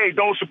say, hey,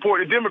 don't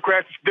support the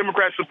Democrats.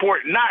 Democrats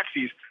support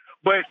Nazis.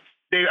 But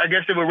I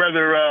guess they would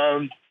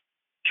rather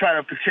try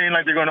to pretend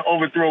like they're going to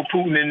overthrow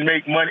Putin and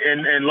make money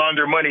and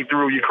launder money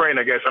through Ukraine,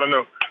 I guess. I don't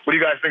know. What do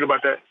you guys think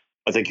about that?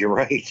 I think you're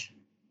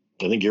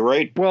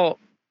right. Well,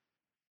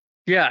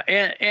 yeah,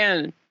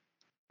 and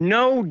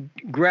no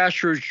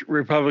grassroots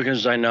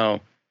Republicans I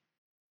know.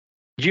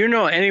 Do you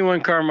know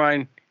anyone,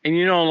 Carmine, and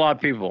you know a lot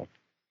of people,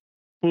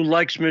 who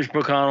likes Mitch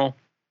McConnell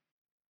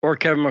or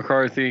Kevin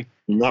McCarthy?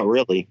 Not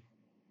really.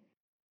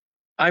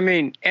 I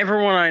mean,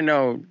 everyone I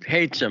know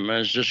hates them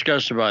and is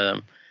disgusted by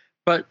them,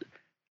 but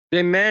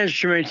they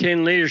managed to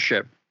maintain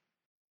leadership.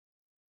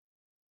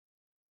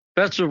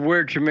 That's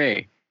weird to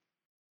me.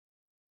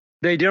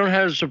 They don't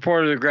have the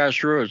support of the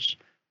grassroots,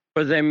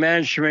 but they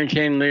managed to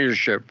maintain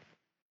leadership.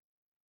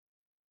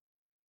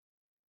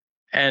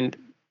 And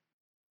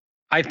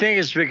I think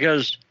it's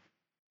because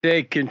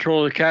they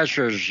control the cash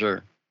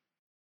register,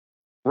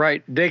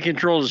 right? They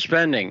control the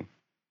spending,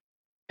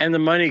 and the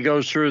money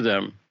goes through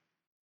them.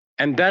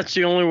 And that's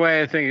the only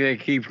way I think they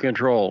keep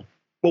control.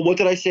 Well, what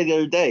did I say the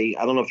other day?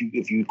 I don't know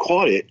if you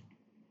caught it.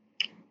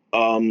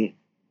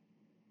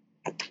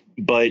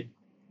 But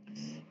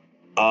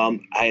I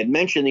had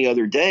mentioned the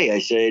other day, I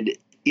said,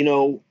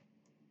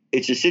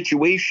 it's a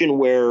situation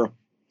where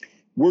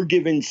we're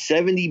given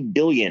 $70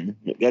 billion.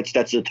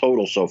 That's the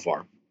total so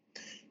far.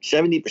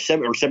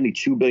 70% or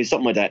 72 billion,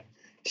 something like that,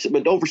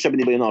 but over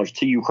 $70 billion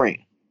to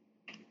Ukraine,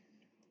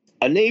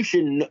 a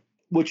nation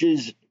which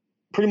is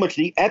pretty much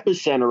the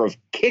epicenter of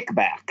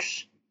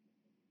kickbacks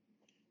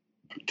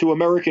to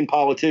American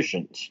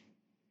politicians.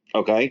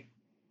 Okay.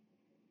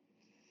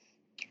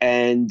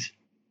 And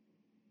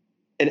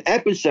an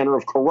epicenter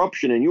of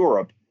corruption in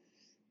Europe.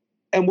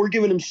 And we're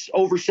giving them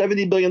over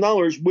 $70 billion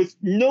with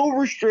no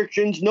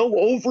restrictions, no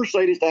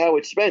oversight as to how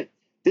it's spent.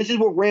 This is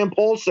what Rand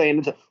Paul's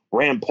saying.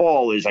 Rand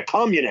Paul is a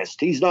communist.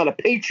 He's not a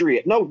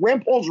patriot. No,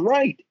 Rand Paul's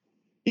right.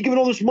 He's giving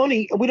all this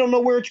money, and we don't know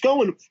where it's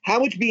going,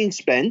 how it's being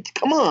spent.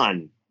 Come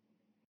on.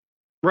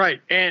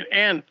 Right.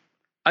 And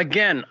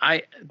again,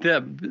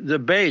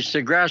 the base,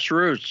 the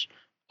grassroots,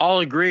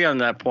 all agree on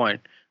that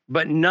point,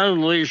 but none of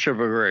the leadership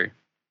agree.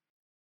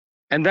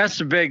 And that's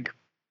the big...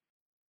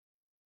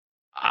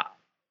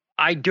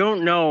 I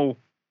don't know,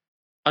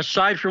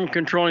 aside from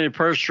controlling the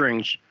purse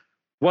strings,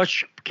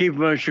 what's keeping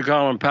Mitch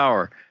McConnell in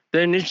power.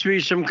 There needs to be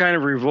some kind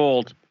of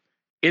revolt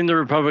in the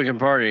Republican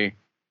Party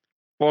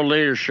for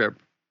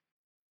leadership.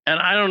 And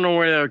I don't know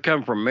where that would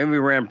come from. Maybe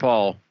Rand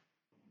Paul.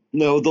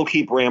 No, they'll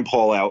keep Rand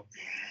Paul out.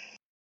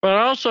 But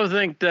I also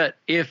think that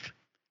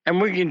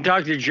and we can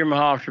talk to Jim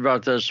Hoft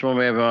about this when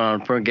we have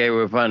on for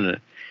Gateway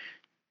Pundit,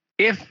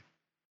 if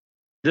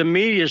the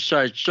media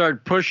sites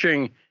start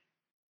pushing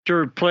to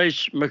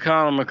replace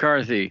McConnell and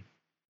McCarthy,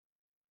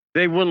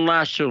 they wouldn't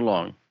last too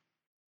long.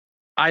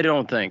 I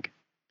don't think.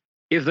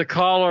 If the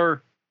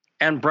Caller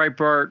and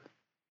Breitbart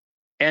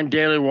and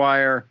Daily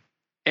Wire,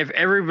 if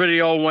everybody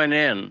all went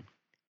in,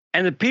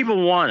 and the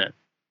people want it,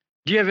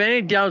 do you have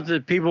any doubt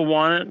that people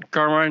want it,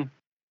 Carmine?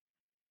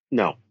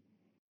 No.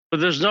 But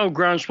there's no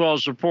groundswell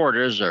of support,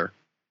 is there?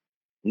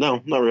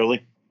 No, not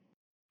really.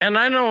 And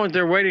I know what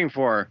they're waiting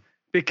for,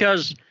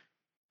 because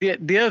the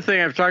other thing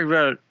I've talked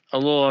about a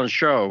little on the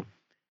show,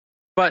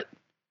 but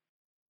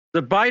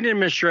the Biden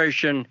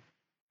administration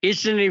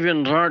isn't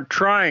even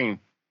trying.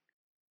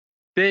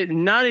 They're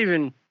not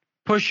even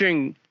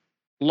pushing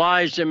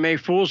lies that may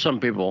fool some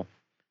people.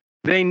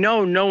 They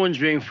know no one's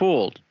being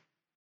fooled,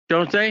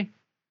 don't they?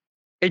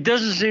 It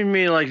doesn't seem to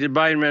me like the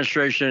Biden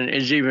administration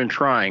is even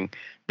trying.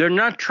 They're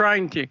not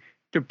trying to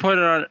put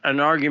on an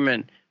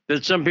argument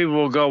that some people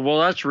will go, well,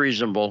 that's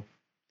reasonable.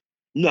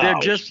 No. They're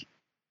just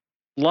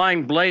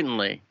lying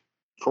blatantly.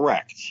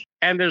 Correct.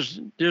 And there's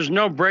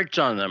no brakes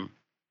on them.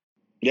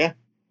 Yeah.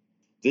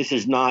 This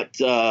is not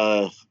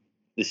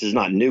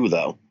new,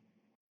 though.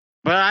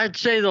 But I'd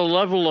say the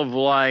level of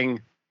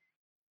lying,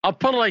 I'll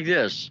put it like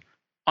this.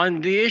 On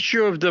the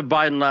issue of the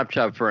Biden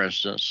laptop, for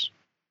instance,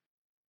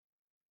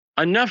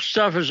 enough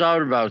stuff is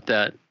out about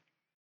that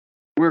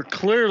where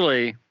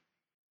clearly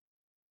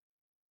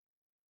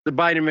the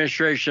Biden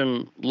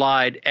administration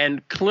lied,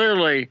 and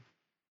clearly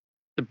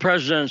the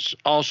president's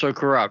also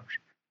corrupt.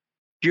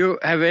 Do you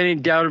have any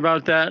doubt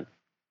about that?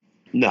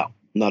 No,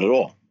 not at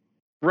all.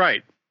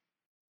 Right.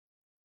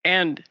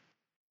 And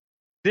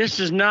this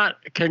is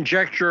not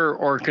conjecture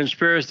or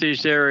conspiracy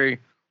theory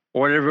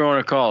or whatever you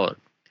want to call it.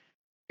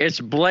 It's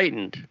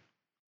blatant.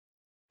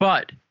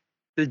 But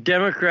the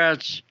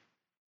Democrats,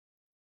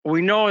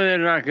 we know they're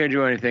not going to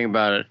do anything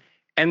about it.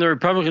 and the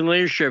Republican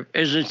leadership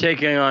isn't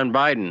taking on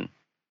Biden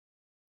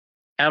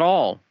at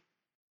all.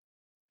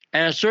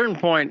 And at a certain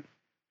point,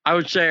 I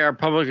would say our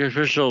public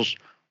officials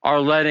are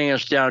letting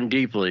us down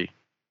deeply.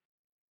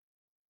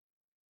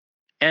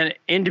 And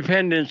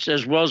independents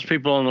as well as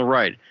people on the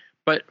right.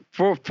 But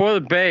for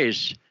the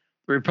base,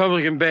 the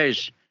Republican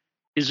base,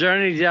 is there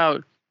any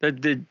doubt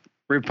that the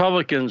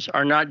Republicans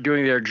are not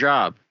doing their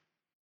job?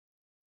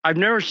 I've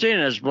never seen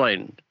it as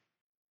blatant.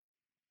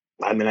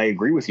 I mean, I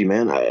agree with you,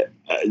 man.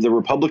 The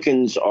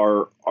Republicans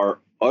are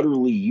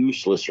utterly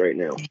useless right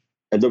now.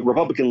 And the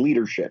Republican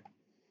leadership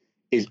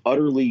is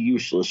utterly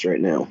useless right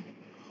now.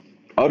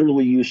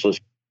 Utterly useless.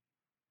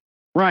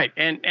 Right.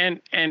 And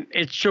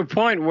it's to a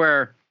point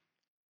where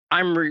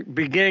I'm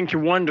beginning to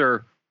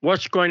wonder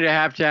what's going to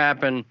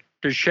happen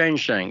to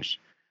change things.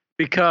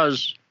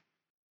 Because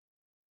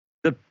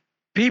the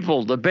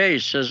people, the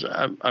base, as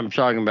I'm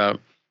talking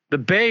about, the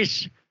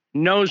base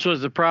knows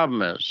what the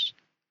problem is.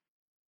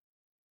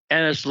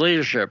 And its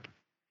leadership.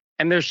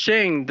 And they're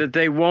seeing that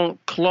they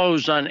won't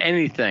close on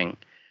anything.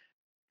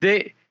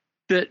 The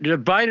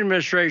Biden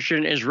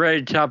administration is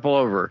ready to topple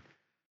over.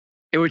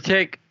 It would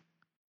take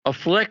a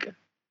flick.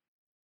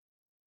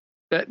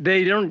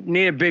 They don't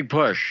need a big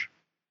push.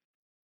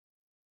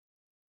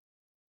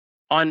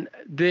 On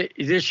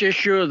this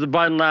issue of the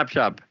Biden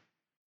laptop,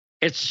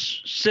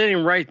 it's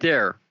sitting right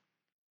there.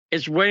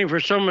 It's waiting for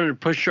someone to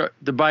push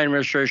the Biden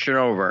administration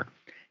over.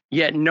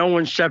 Yet no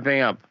one's stepping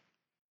up.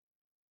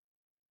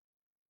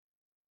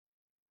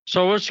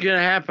 So what's going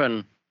to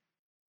happen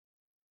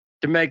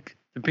to make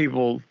the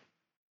people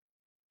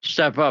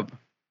step up?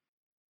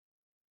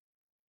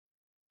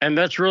 And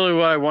that's really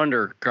what I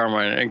wonder,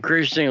 Carmine.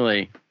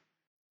 Increasingly,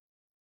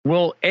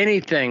 will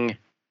anything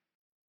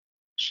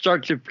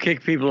start to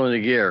kick people into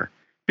gear?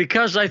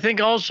 Because I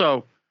think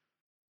also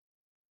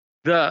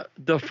the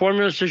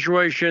formula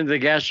situation, the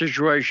gas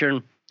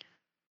situation,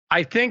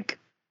 I think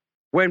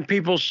when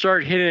people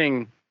start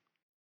hitting,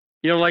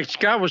 like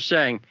Scott was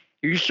saying,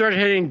 you start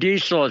hitting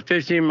diesel at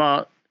 15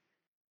 miles,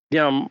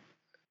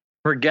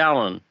 per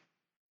gallon.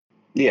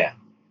 Yeah.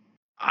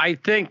 I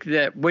think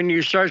that when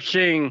you start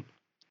seeing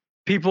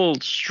people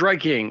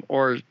striking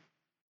or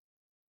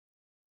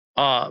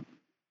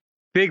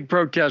big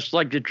protests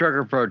like the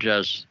trucker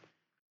protests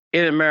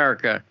in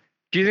America,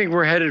 do you think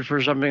we're headed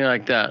for something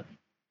like that?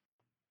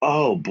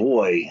 Oh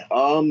boy.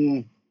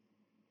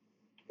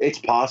 It's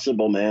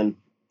possible, man.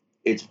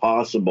 It's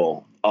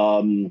possible.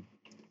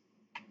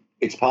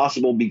 It's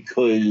possible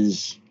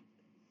because,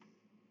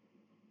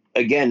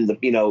 again,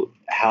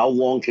 how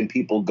long can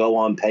people go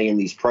on paying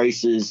these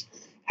prices?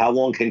 How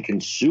long can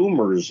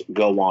consumers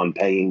go on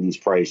paying these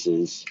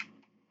prices?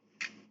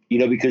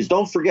 Because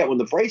don't forget, when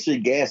the price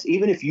of gas,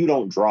 even if you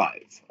don't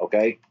drive,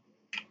 okay,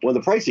 when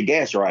the price of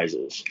gas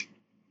rises,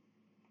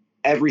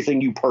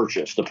 everything you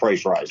purchase, the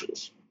price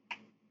rises.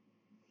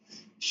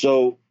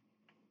 So,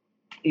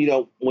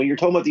 when you're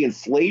talking about the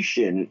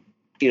inflation,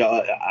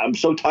 I'm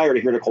so tired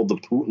of hearing it called the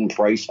Putin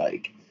price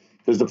hike,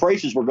 because the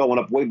prices were going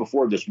up way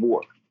before this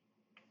war.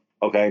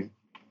 Okay.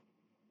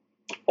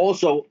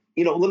 Also,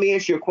 let me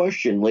ask you a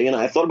question, Lee, and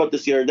I thought about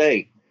this the other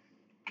day.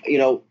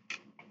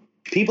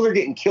 People are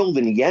getting killed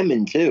in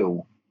Yemen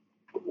too.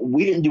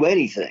 We didn't do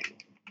anything,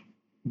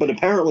 but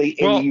apparently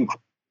in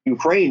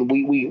Ukraine,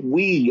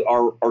 we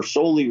are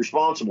solely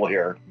responsible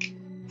here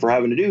for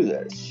having to do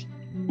this.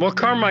 Well,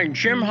 Carmine,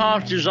 Jim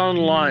Hoft is on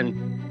the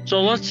line. So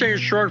let's take a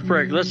short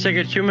break. Let's take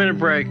a 2-minute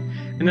break.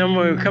 And then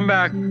when we come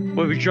back,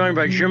 we'll be joined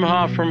by Jim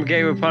Hoft from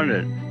Gateway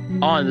Pundit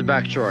on The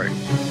Backstory.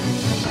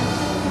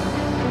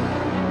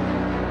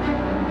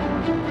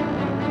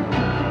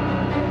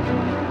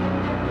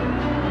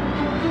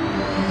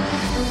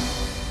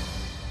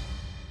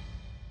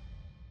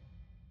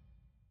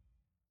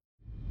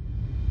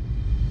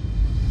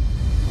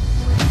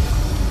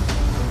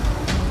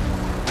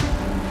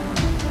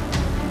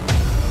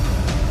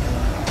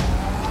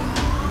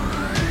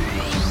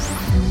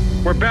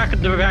 We're back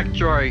at The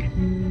Backstory,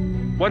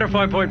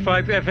 105.5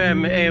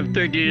 FM, AM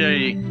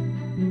 1380.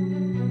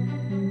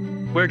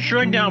 We're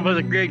joined now by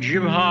the great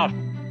Jim Hoft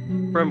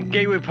from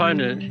Gateway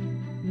Pundit,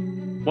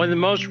 one of the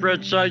most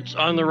read sites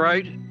on the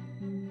right.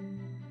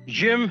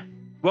 Jim,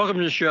 welcome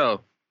to the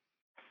show.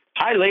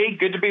 Hi, Lee.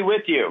 Good to be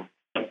with you.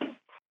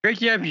 Great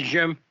to have you,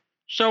 Jim.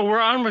 So we're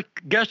on with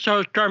guest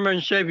host Carmen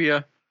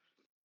Sabia,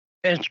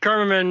 and it's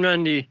Carmen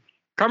Mendy.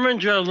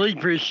 Carmen's going to leave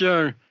pretty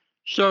soon.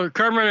 So,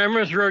 Carmen, I'm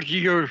going to throw it to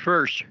you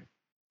first.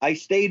 I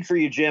stayed for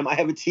you, Jim. I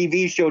have a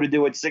TV show to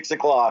do at 6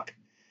 o'clock.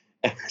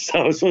 So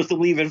I was supposed to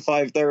leave at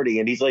 5:30.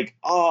 And he's like,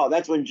 oh,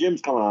 that's when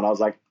Jim's coming on. I was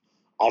like,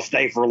 I'll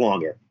stay for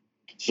longer.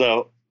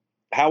 So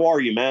how are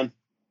you, man?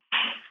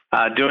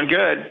 Doing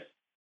good.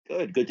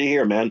 Good to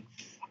hear, man.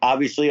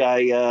 Obviously,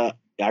 I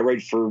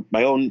write for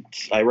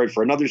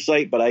another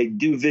site, but I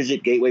do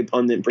visit Gateway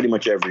Pundit pretty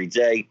much every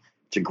day.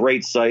 It's a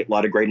great site, a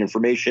lot of great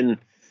information.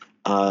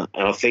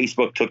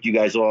 Facebook took you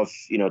guys off,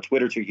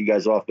 Twitter took you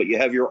guys off, but you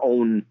have your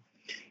own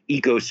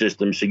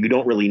ecosystem, so you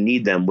don't really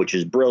need them, which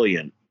is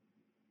brilliant,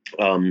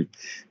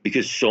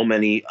 because so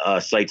many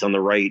sites on the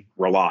right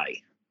rely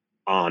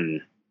on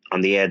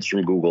on the ads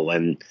from Google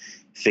and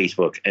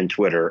Facebook and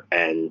Twitter,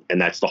 and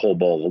that's the whole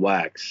ball of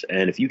wax.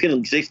 And if you can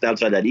exist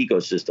outside that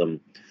ecosystem,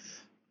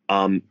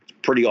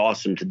 pretty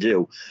awesome to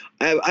do.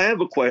 I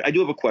do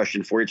have a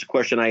question for you. It's a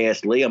question I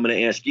asked Lee. I'm going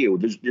to ask you.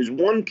 There's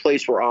one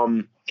place where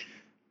I'm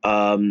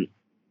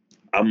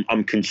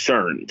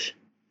concerned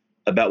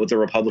about what the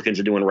Republicans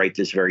are doing right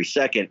this very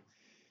second.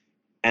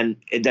 And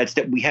that's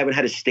that we haven't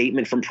had a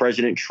statement from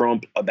President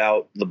Trump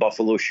about the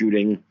Buffalo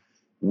shooting.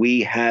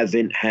 We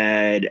haven't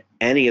had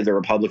any of the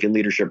Republican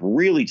leadership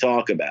really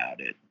talk about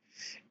it.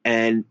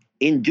 And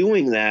in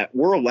doing that,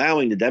 we're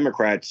allowing the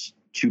Democrats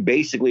to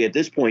basically at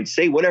this point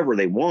say whatever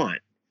they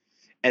want.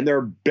 And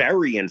they're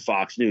burying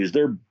Fox News.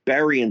 They're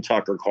burying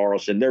Tucker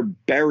Carlson. They're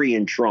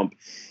burying Trump.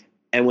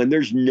 And when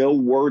there's no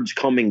words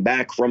coming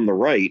back from the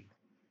right,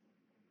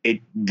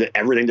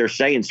 everything they're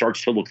saying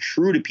starts to look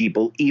true to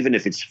people, even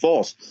if it's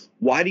false.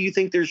 Why do you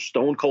think there's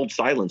stone cold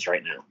silence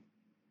right now?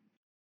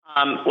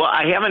 Well,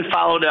 I haven't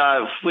followed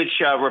which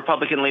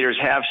Republican leaders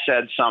have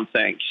said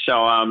something, so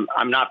I'm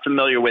not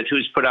familiar with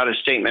who's put out a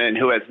statement and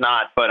who has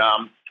not. But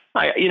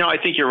I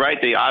think you're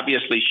right. They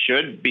obviously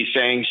should be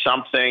saying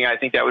something. I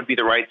think that would be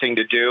the right thing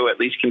to do. At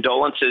least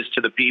condolences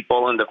to the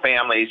people and the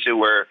families who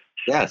were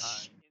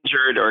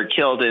injured or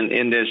killed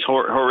in this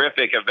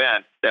horrific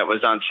event that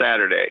was on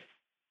Saturday.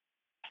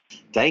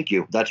 Thank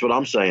you. That's what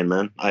I'm saying,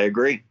 man. I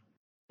agree.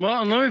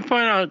 Well, and let me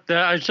point out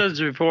that I said this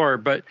before,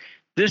 but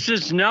this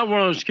is not one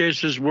of those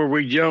cases where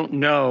we don't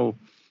know.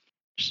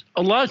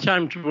 A lot of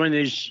times when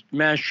these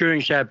mass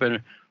shootings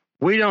happen,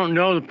 we don't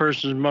know the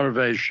person's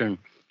motivation,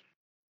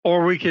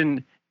 or we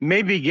can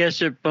maybe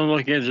guess it from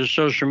looking at their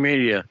social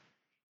media.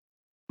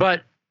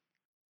 But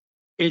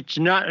it's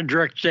not a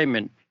direct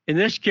statement. In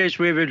this case,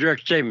 we have a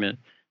direct statement.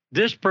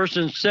 This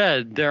person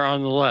said they're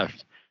on the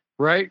left,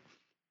 right?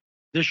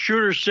 The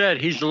shooter said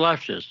he's a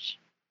leftist.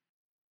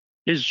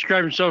 He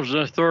described himself as an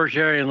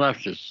authoritarian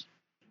leftist.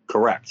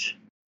 Correct.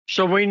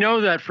 So we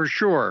know that for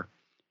sure.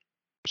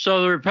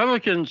 So the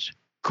Republicans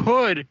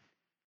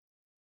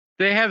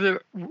they have the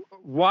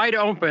wide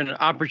open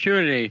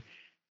opportunity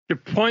to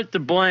point the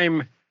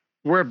blame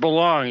where it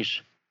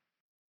belongs,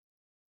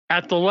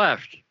 at the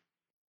left.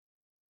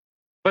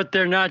 But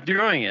they're not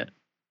doing it.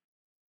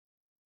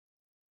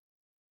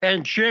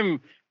 And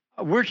Jim,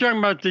 we're talking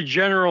about the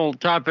general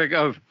topic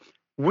of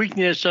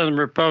weakness on the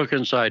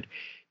Republican side.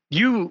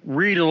 You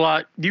read a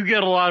lot. You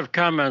get a lot of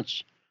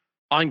comments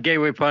on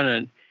Gateway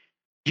Pundit.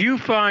 Do you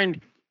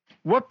find,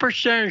 what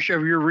percentage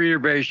of your reader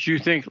base do you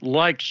think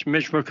likes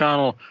Mitch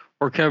McConnell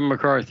or Kevin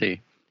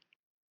McCarthy?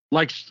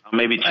 Likes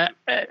maybe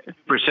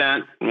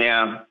 2%.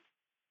 Yeah.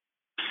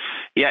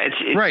 Yeah,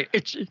 it's right.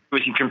 It's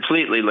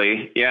completely,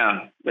 Lee.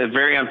 Yeah, it's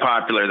very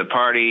unpopular. The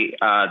party,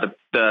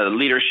 the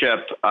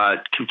leadership,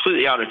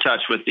 completely out of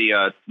touch with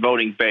the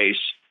voting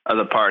base of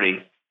the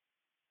party.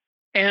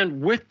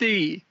 And with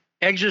the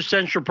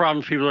existential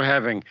problems people are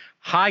having,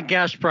 high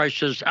gas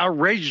prices,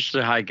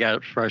 outrageously high gas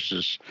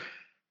prices,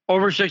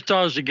 over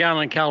 $6 a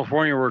gallon in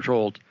California, we're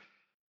told,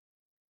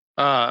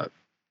 and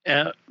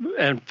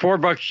 $4,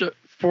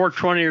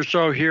 $4.20 or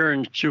so here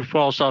in Sioux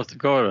Falls, South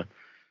Dakota,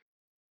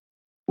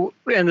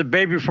 and the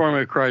baby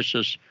formula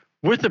crisis.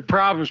 With the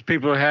problems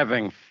people are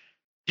having,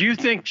 do you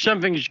think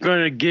something's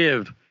going to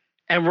give,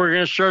 and we're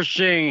going to start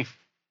seeing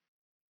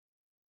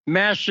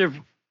massive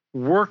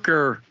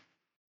worker,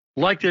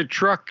 like the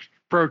truck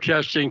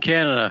protests in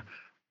Canada?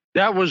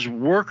 That was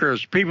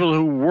workers, people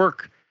who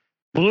work,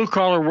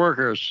 blue-collar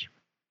workers,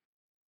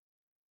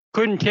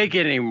 couldn't take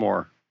it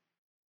anymore.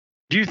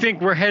 Do you think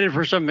we're headed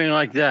for something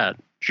like that,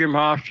 Jim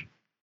Hoft?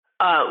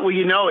 Well,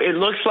 it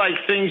looks like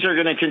things are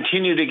going to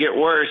continue to get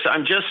worse.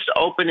 I'm just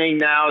opening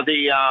now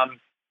the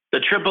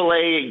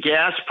AAA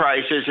gas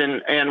prices,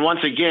 and once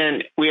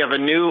again, we have a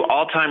new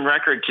all-time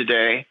record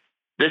today.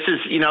 This is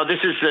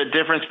the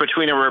difference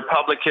between a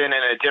Republican and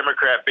a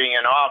Democrat being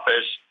in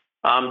office.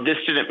 This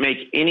didn't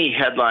make any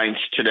headlines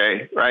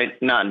today, right?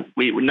 None.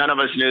 None of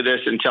us knew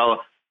this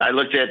until I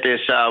looked at this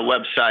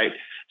website.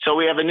 So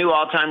we have a new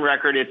all-time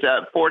record. It's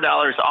at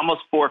 $4,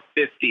 almost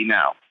 $4.50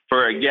 now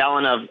for a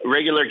gallon of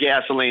regular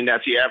gasoline.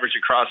 That's the average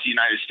across the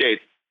United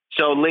States.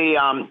 So, Lee,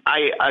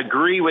 I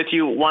agree with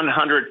you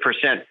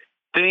 100%.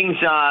 Things,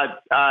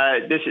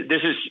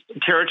 this is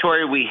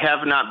territory we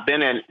have not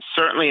been in,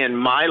 certainly in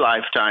my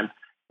lifetime.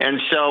 And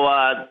so,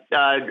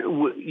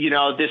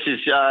 this is,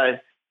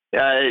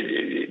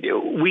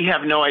 we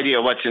have no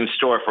idea what's in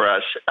store for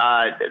us.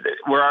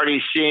 We're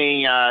already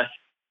seeing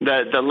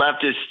the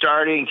left is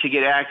starting to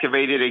get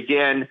activated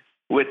again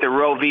with the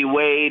Roe v.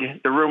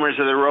 Wade, the rumors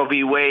of the Roe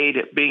v. Wade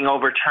being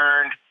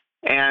overturned.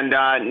 And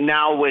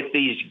now with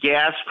these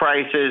gas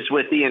prices,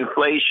 with the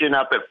inflation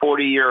up at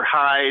 40-year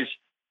highs,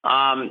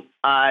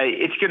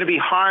 it's going to be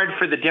hard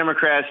for the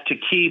Democrats to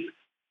keep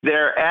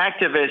their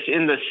activists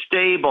in the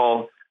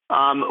stable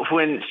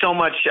when so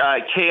much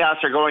chaos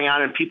are going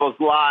on in people's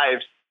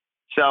lives.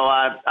 So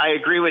I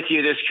agree with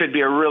you. This could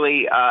be a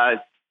really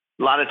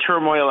lot of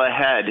turmoil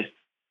ahead.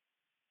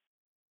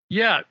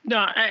 Yeah,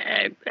 no,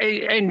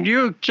 and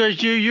you're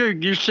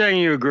saying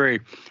you agree.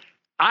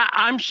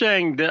 I'm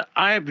saying that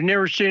I have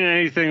never seen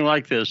anything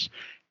like this,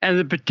 and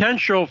the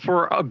potential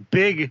for a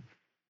big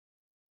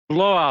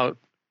blowout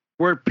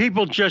where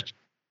people just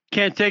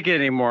can't take it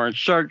anymore and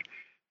start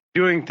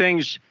doing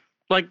things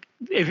like,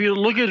 if you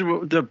look at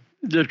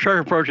the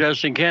trucker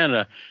protests in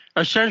Canada,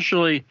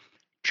 essentially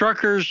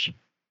truckers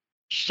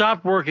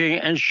stopped working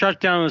and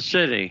shut down the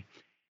city.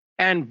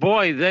 And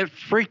boy, they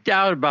freaked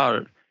out about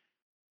it.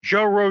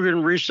 Joe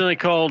Rogan recently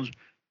called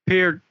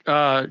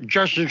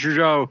Justin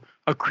Trudeau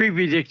a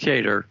creepy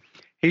dictator.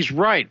 He's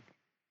right.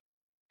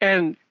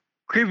 And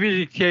creepy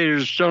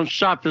dictators don't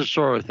stop this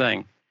sort of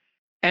thing.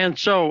 And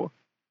so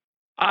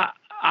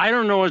I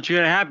don't know what's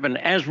going to happen.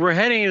 As we're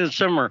heading into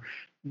summer,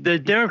 the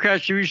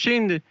Democrats, have you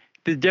seen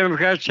the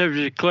Democrats have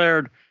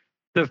declared,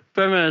 the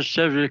feminists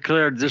have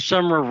declared the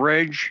summer of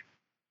rage?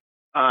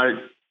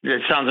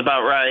 It sounds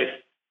about right.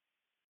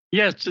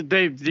 Yes,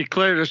 they've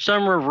declared a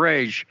summer of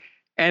rage,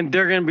 and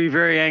they're going to be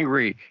very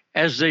angry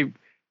as they,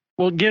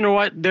 well, you know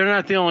what? They're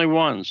not the only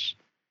ones.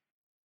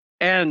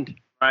 And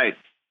right.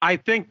 I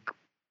think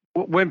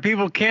when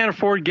people can't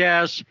afford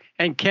gas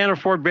and can't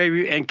afford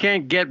baby and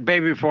can't get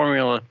baby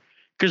formula,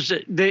 because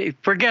they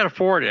forget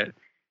afford it,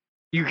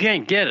 you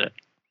can't get it.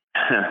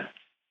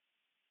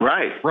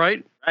 Right. Right.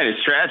 Right.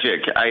 It's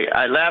tragic.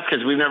 I laugh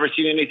because we've never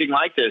seen anything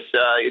like this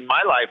in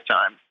my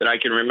lifetime that I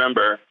can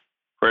remember,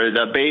 where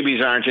the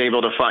babies aren't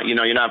able to find,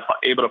 you're not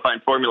able to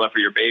find formula for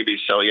your babies.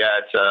 So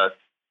yeah,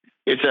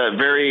 it's a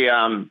very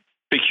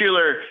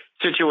peculiar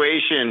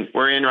situation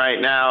we're in right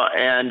now.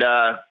 And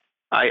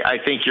I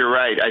think you're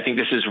right. I think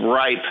this is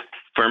ripe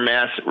for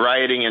mass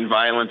rioting and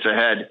violence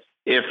ahead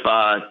if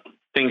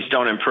things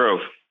don't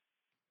improve.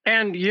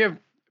 And you have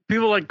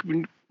people like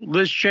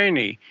Liz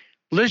Cheney.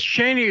 Liz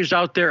Cheney is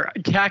out there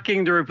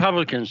attacking the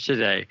Republicans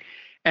today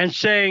and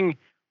saying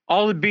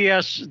all the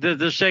BS that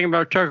they're saying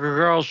about Tucker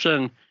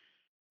Carlson,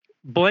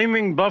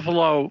 blaming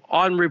Buffalo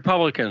on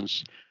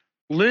Republicans.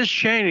 Liz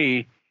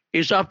Cheney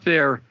is up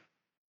there,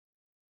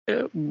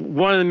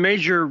 one of the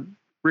major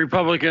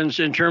Republicans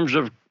in terms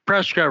of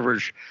press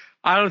coverage.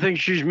 I don't think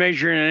she's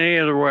major in any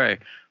other way.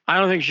 I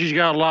don't think she's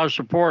got a lot of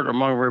support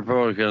among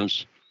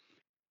Republicans.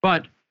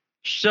 But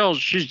still,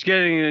 she's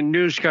getting the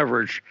news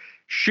coverage.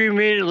 She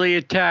immediately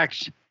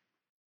attacks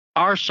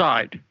our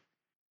side.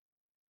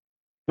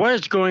 What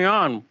is going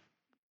on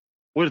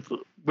with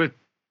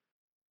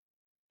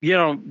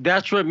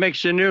that's what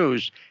makes the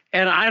news.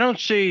 And I don't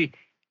see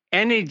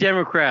any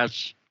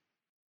Democrats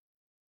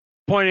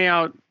pointing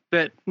out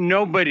that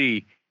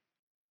nobody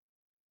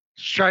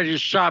tried to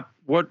stop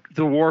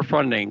the war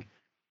funding.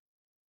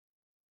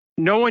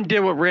 No one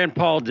did what Rand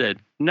Paul did.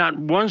 Not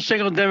one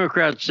single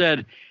Democrat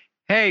said,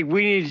 hey,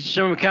 we need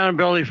some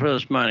accountability for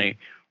this money,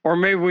 or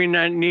maybe we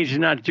need to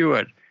not do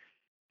it.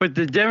 But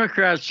the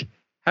Democrats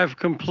have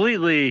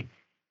completely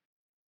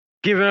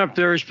given up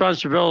their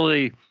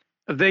responsibility.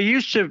 If there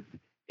used to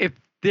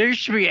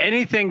be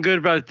anything good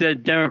about the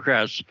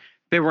Democrats,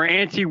 they were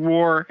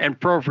anti-war and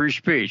pro-free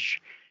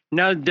speech.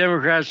 Now the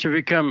Democrats have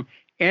become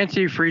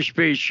anti-free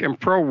speech and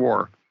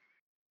pro-war.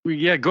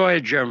 Yeah, go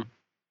ahead, Jim.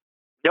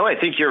 No, I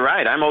think you're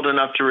right. I'm old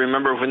enough to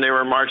remember when they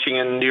were marching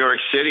in New York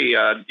City,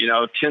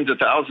 tens of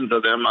thousands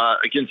of them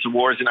against the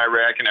wars in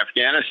Iraq and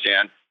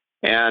Afghanistan.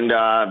 And,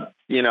 now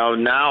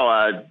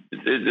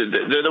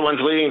they're the ones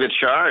leading the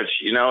charge,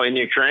 in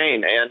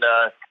Ukraine. And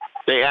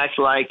they act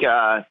like,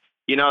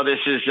 this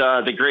is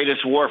the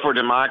greatest war for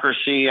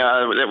democracy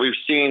that we've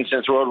seen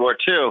since World War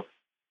II.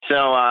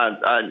 So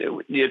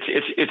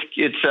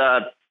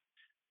it's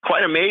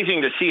quite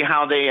amazing to see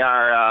how they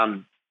are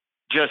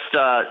just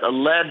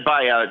led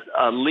by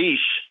a leash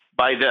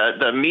by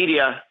the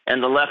media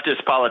and the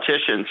leftist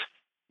politicians.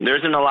 There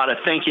isn't a lot of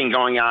thinking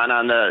going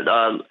on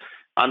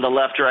the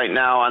left right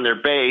now on their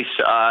base,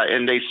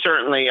 and they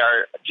certainly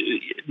are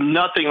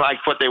nothing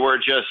like what they were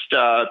just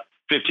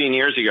 15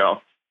 years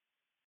ago.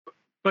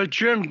 But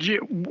Jim,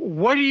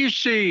 what do you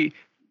see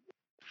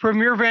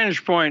from your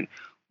vantage point?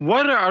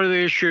 What are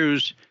the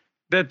issues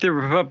that the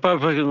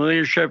Republican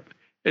leadership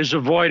is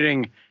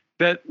avoiding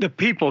that the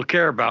people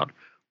care about?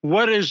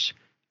 What is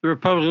the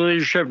Republican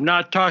leadership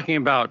not talking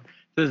about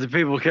that the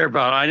people care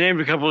about? I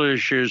named a couple of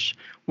issues.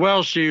 What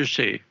else do you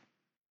see?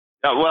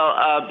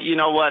 You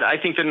know what? I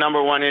think the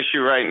number one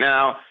issue right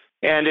now,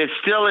 and it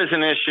still is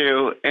an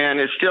issue, and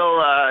it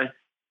still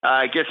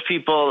gets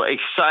people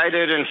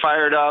excited and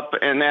fired up,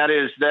 and that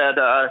is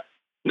that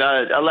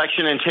the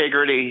election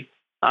integrity.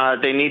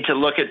 They need to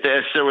look at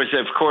this. There was,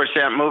 of course,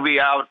 that movie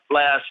out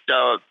last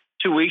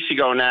 2 weeks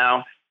ago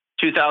now,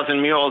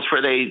 2,000 Mules,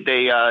 where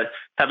they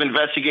have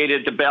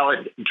investigated the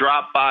ballot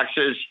drop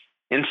boxes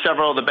in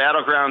several of the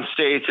battleground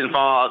states and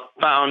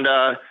found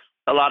a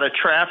lot of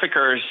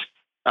traffickers,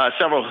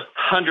 several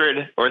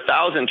hundred or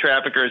 1,000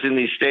 traffickers in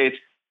these states,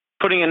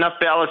 putting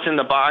enough ballots in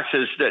the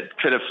boxes that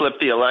could have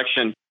flipped the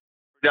election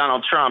for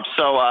Donald Trump.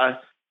 So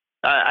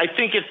I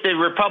think if the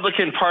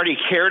Republican Party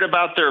cared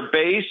about their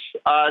base,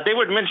 they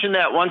would mention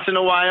that once in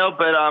a while.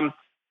 But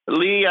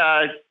Lee,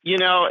 as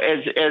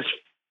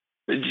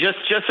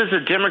just as the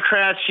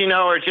Democrats,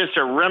 are just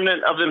a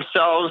remnant of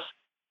themselves,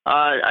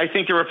 I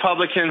think the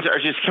Republicans are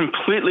just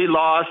completely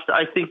lost.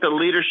 I think the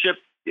leadership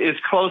is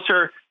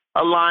closer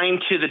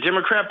aligned to the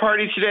Democrat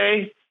Party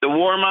today, the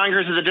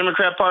warmongers of the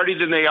Democrat Party,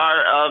 than they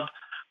are of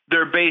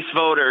their base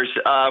voters,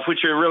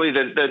 which are really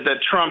the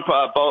Trump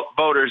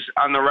voters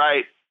on the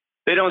right.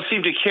 They don't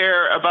seem to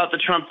care about the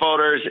Trump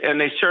voters, and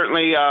they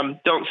certainly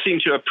don't seem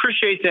to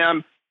appreciate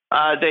them.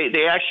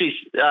 They actually,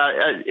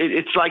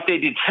 it's like they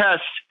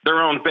detest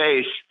their own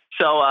base.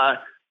 So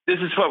this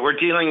is what we're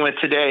dealing with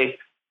today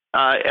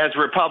as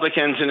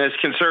Republicans and as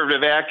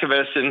conservative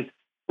activists, and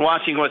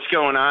watching what's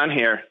going on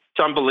here.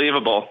 It's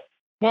unbelievable.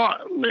 Well,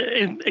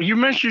 you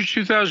mentioned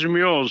 2,000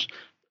 mules.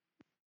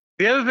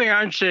 The other thing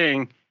I'm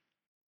seeing,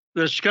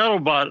 the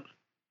scuttlebutt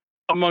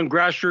among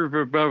grassroots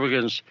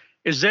Republicans,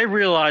 is they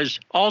realize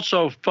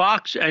also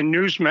Fox and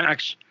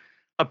Newsmax,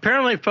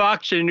 apparently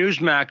Fox and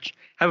Newsmax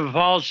have a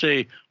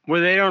policy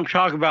where they don't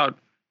talk about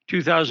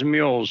 2,000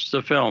 Mules,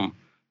 the film,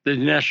 the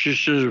National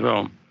Security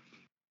film.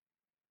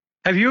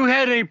 Have you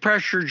had any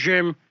pressure,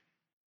 Jim,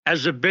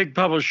 as a big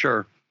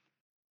publisher,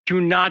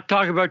 to not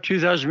talk about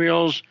 2,000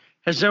 Mules?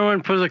 Has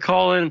anyone put the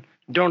call in,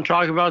 don't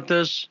talk about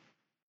this?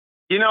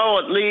 You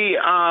know, Lee,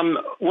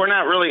 we're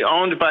not really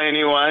owned by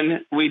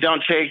anyone. We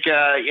don't take, we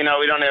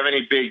don't have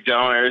any big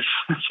donors.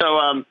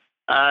 So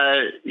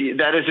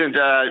that isn't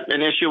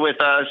an issue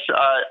with us.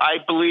 I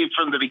believe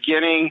from the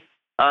beginning,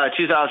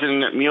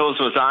 2,000 Mules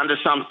was onto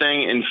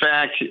something. In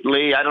fact,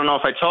 Lee, I don't know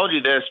if I told you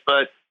this,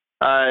 but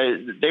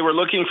they were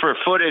looking for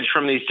footage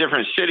from these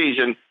different cities.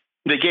 And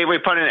the Gateway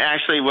Pundit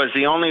actually was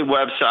the only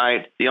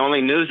website, the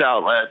only news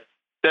outlet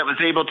that was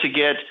able to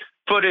get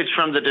footage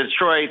from the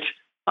Detroit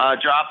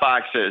drop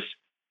boxes.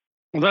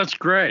 Well, that's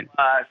great.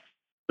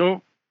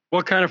 So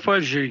what kind of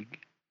footage?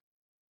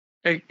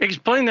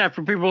 Explain that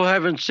for people who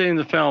haven't seen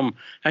the film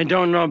and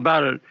don't know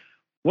about it.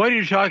 What are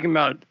you talking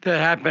about that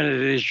happened at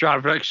these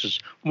drop boxes?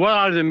 What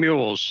are the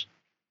mules?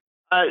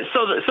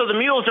 So the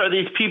mules are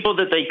these people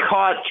that they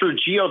caught through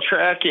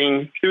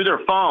geo-tracking through their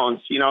phones,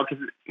 because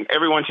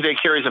everyone today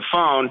carries a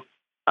phone,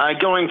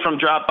 going from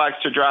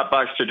Dropbox to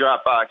Dropbox to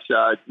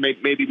Dropbox,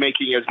 maybe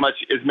making as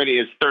many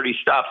as 30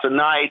 stops a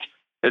night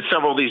at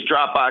several of these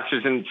drop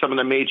boxes in some of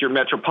the major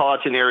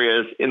metropolitan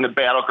areas in the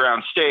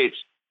battleground states.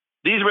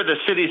 These were the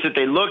cities that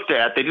they looked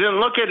at. They didn't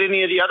look at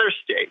any of the other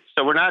states.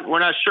 So we're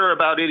not sure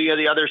about any of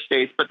the other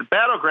states, but the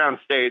battleground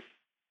states,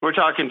 we're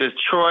talking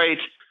Detroit,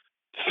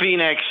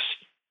 Phoenix,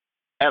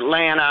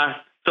 Atlanta,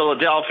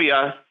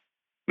 Philadelphia,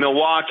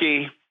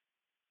 Milwaukee,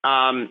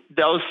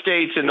 those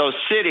states and those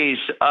cities,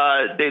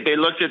 they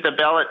looked at the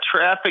ballot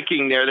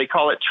trafficking there. They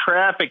call it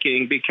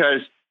trafficking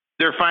because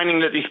they're finding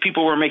that these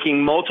people were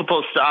making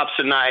multiple stops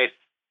a night.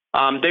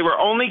 They were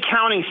only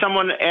counting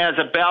someone as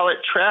a ballot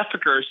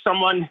trafficker,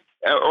 someone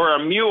or a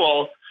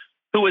mule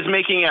who was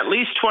making at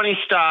least 20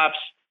 stops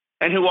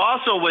and who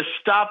also was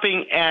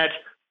stopping at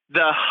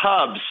the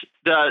hubs,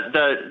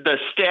 the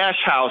stash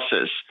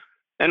houses.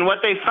 And what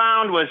they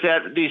found was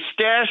that these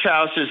stash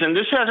houses, and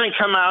this hasn't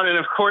come out, and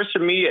of course the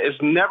media is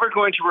never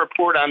going to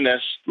report on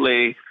this,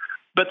 Lee,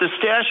 but the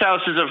stash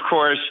houses, of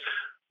course,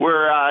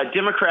 were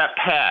Democrat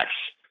PACs.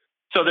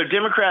 So they're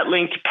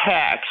Democrat-linked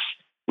PACs.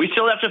 We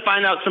still have to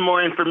find out some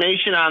more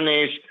information on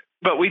these,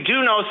 but we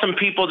do know some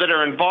people that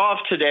are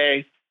involved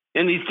today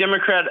in these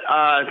Democrat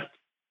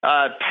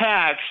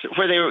PACs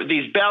where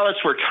these ballots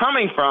were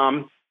coming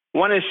from.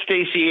 One is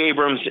Stacey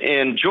Abrams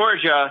in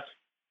Georgia,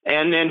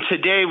 and then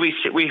today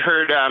we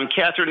heard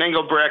Catherine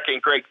Engelbrecht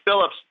and Greg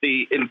Phillips,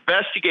 the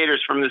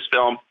investigators from this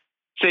film,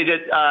 say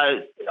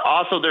that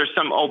also there's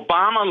some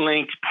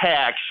Obama-linked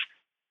PACs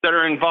that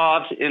are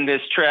involved in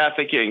this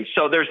trafficking.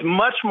 So there's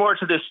much more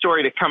to this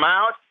story to come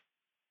out,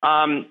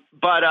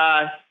 but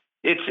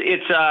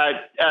it's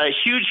a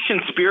huge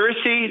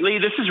conspiracy. Lee,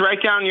 this is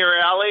right down your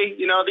alley.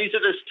 These are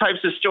the types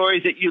of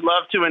stories that you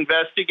love to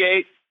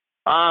investigate.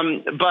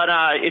 But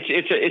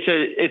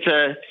it's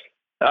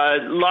a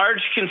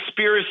large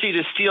conspiracy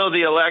to steal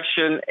the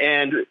election,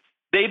 and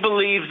they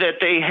believe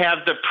that they have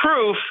the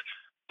proof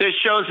that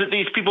shows that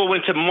these people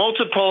went to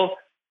multiple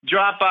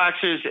drop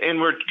boxes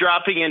and were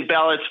dropping in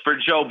ballots for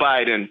Joe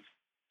Biden.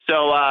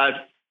 So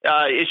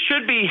it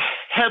should be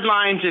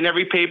headlines in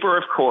every paper,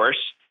 of course,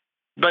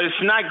 but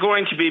it's not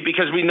going to be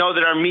because we know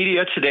that our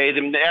media today,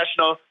 the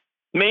national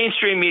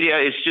mainstream media,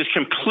 is just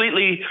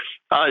completely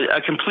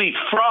a complete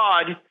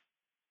fraud.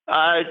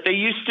 They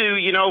used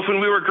to, when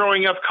we were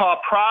growing up, call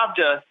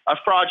Pravda a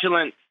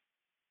fraudulent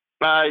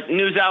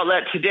news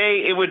outlet.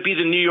 Today, it would be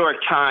the New York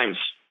Times.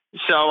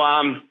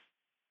 So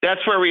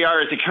that's where we are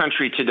as a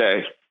country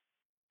today.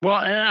 Well,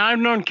 I've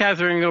known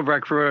Catherine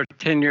Engelbrecht for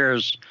 10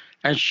 years,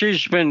 and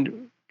she's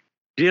been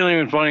dealing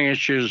with voting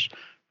issues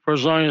for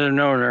as long as I've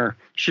known her.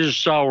 She's a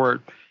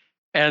stalwart,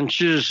 and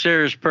she's a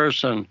serious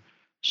person.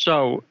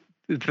 So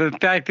the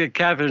fact that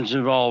Catherine's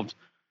involved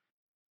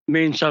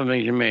means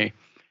something to me.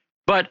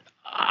 But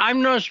I've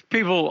noticed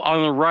people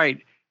on the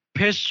right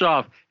pissed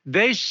off.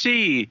 They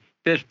see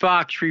that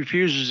Fox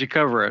refuses to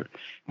cover it.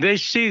 They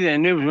see that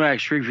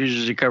Newsmax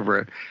refuses to cover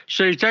it.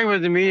 So you're talking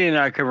about the media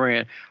not covering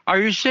it. Are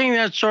you seeing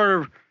that sort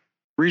of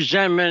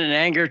resentment and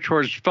anger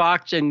towards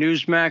Fox and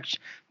Newsmax,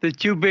 the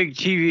two big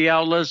TV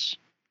outlets,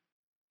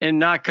 in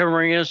not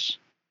covering us?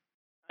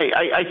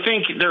 I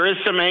think there is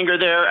some anger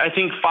there. I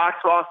think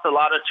Fox lost a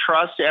lot of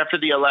trust after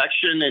the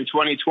election in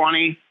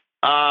 2020.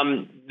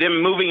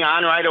 Them moving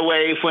on right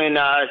away when,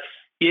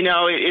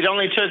 it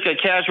only took a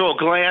casual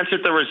glance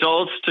at the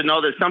results to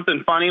know that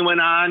something funny went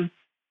on.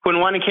 When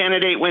one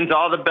candidate wins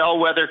all the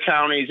bellwether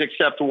counties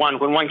except one,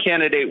 when one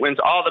candidate wins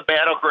all the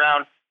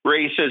battleground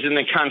races in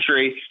the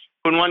country,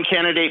 when one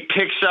candidate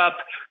picks up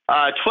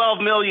 12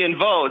 million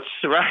votes,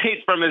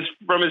 right, from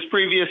his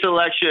previous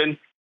election,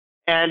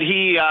 and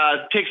he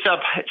picks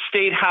up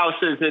state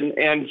houses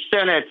and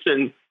senates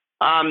and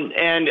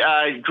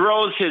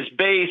grows his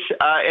base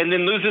and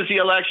then loses the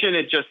election,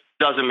 it just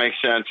doesn't make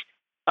sense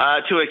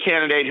to a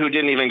candidate who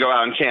didn't even go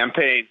out and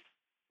campaign.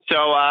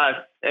 So,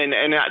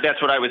 and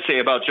that's what I would say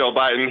about Joe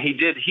Biden. He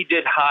did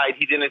hide.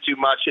 He didn't do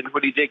much, and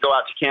when he did go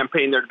out to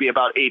campaign, there'd be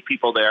about 8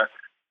 people there.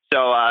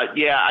 So,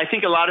 I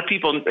think a lot of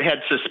people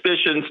had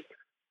suspicions,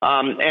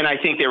 and I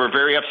think they were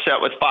very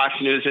upset with Fox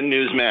News and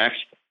Newsmax.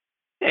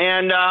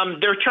 And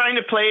they're trying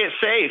to play it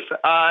safe,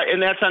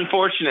 and that's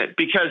unfortunate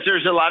because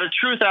there's a lot of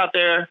truth out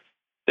there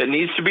that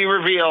needs to be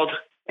revealed.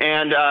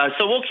 And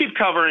so we'll keep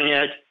covering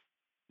it.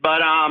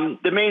 But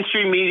the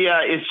mainstream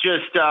media is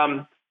just,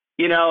 an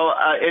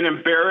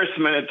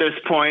embarrassment at this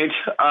point.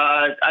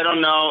 I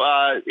don't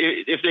know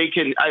if they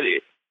can,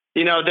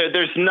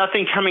 there's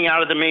nothing coming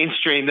out of the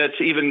mainstream that's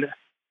even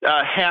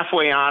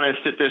halfway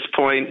honest at this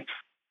point.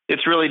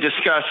 It's really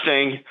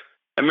disgusting.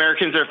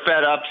 Americans are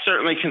fed up.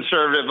 Certainly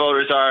conservative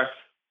voters are.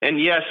 And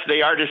yes,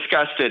 they are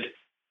disgusted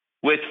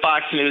with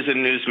Fox News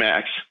and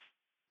Newsmax.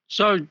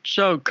 So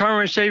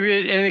Carmen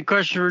Sabia, any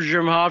questions for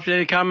Jim Hoft?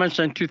 Any comments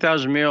on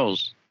 2,000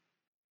 meals?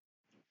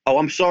 Oh,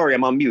 I'm sorry.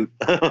 I'm on mute.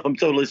 I'm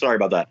totally sorry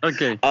about that.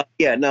 Okay.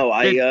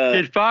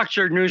 Did Fox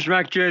or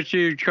Newsmax do it to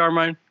you,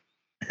 Carmine?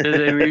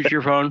 Did they mute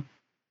your phone?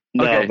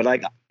 No, Okay. but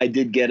I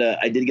did get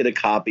a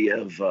copy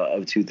of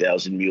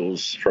 2,000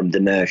 Mules from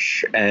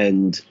Dinesh,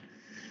 and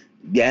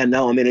yeah,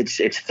 no, I mean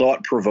it's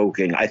thought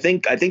provoking. I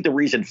think the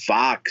reason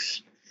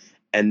Fox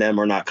and them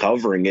are not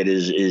covering it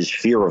is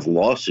fear of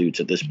lawsuits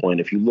at this point.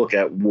 If you look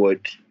at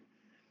what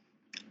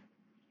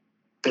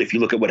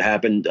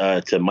happened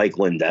to Mike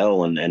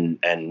Lindell and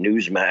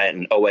Newsmax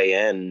and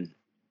OAN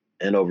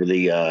and over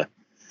the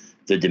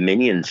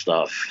Dominion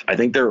stuff, I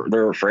think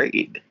they're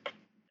afraid.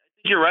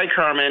 You're right,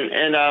 Carmen,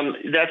 and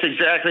that's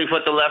exactly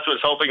what the left was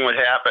hoping would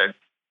happen.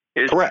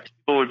 Correct.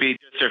 People would be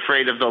just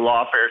afraid of the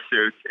lawfare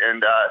suits,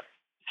 and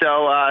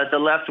so the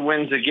left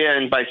wins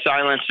again by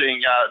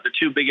silencing the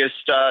two biggest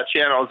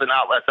channels and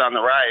outlets on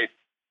the right.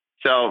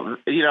 So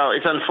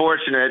it's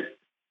unfortunate.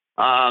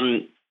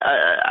 It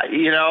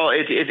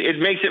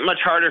makes it much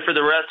harder for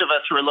the rest of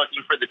us who are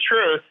looking for the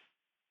truth,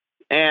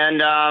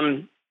 and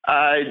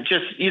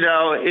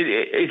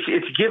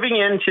it's giving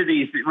in to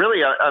these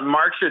really a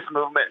Marxist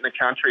movement in the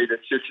country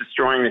that's just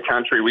destroying the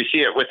country. We see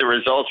it with the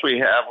results we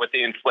have with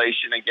the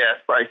inflation and gas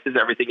prices,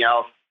 everything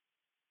else.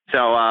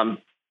 So,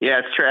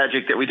 it's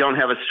tragic that we don't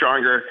have a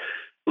stronger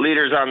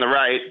leaders on the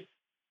right.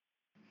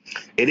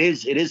 It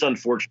is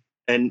unfortunate.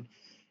 And,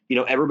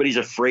 everybody's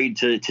afraid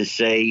to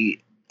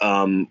say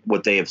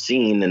what they have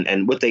seen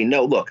and what they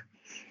know. Look,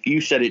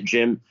 you said it,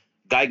 Jim.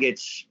 Guy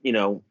gets,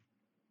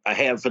 a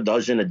half a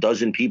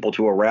dozen people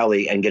to a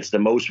rally and gets the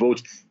most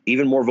votes,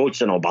 even more votes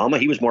than Obama.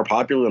 He was more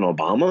popular than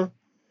Obama.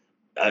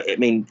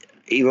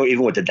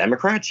 Even with the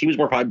Democrats, he was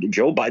more popular.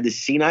 Joe Biden, this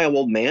senile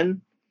old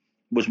man,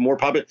 was more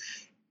popular.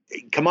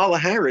 Kamala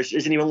Harris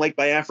isn't even liked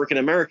by African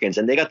Americans,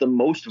 and they got the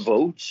most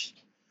votes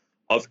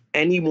of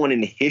anyone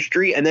in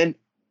history. And then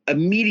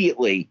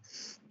immediately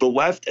the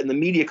left and the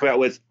media come out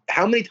with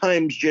how many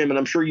times, Jim, and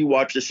I'm sure you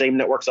watch the same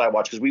networks I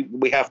watch because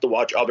we have to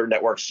watch other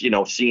networks,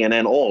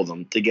 CNN, all of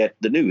them to get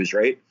the news,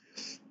 right?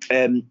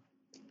 And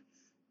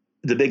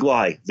the big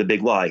lie, the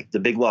big lie, the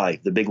big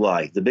lie, the big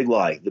lie, the big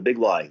lie, the big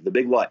lie, the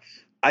big lie.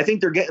 I think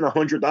they're getting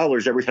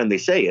 $100 every time they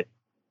say it.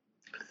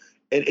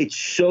 And it's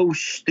so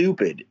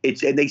stupid.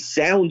 And they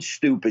sound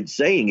stupid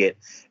saying it.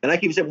 And I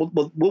keep saying,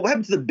 well, what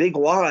happened to the big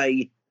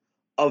lie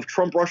of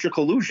Trump-Russia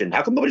collusion?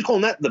 How come nobody's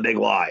calling that the big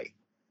lie?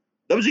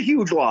 That was a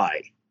huge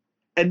lie.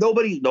 And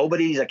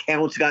nobody's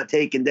accounts got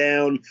taken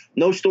down.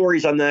 No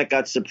stories on that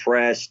got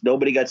suppressed.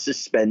 Nobody got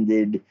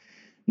suspended.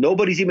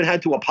 Nobody's even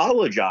had to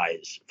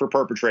apologize for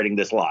perpetrating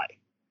this lie.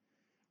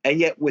 And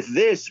yet with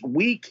this,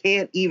 we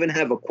can't even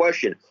have a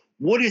question.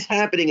 What is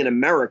happening in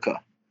America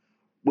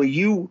where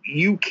you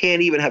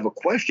can't even have a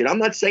question? I'm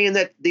not saying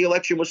that the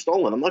election was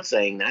stolen. I'm not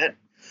saying that.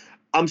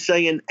 I'm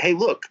saying, hey,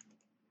 look,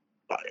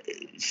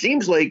 it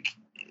seems like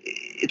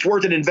it's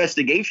worth an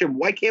investigation.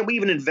 Why can't we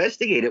even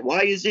investigate it?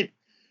 Why is it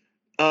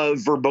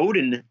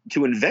verboten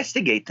to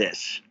investigate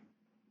this?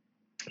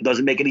 It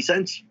doesn't make any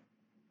sense.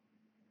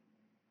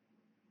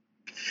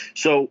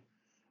 So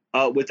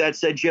with that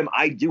said, Jim,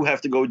 I do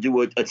have to go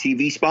do a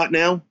TV spot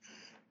now.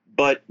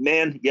 But,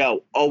 man,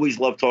 always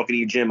love talking to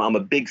you, Jim. I'm a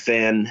big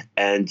fan,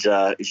 and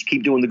just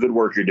keep doing the good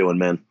work you're doing,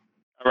 man.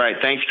 All right.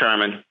 Thanks,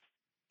 Carmen.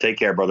 Take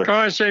care, brother.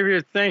 Carmen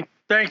Sabia,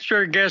 Thanks for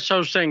your guest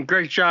hosting.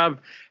 Great job.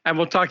 And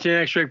we'll talk to you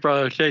next week,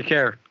 brother. Take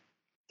care.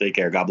 Take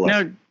care. God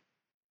bless.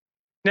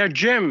 Now,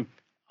 Jim,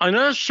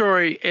 another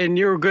story, and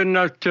you were good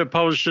enough to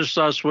post this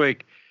last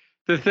week.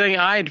 The thing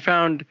I had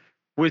found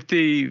with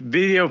the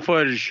video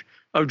footage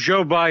of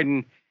Joe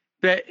Biden,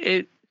 that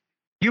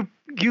you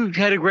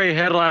had a great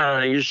headline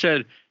on it. You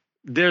said,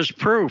 there's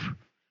proof.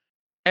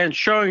 And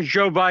showing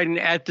Joe Biden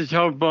at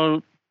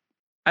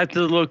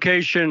the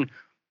location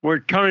where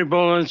Tony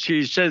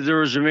Bobulinski said there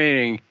was a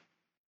meeting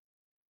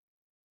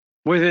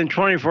within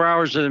 24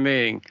 hours of the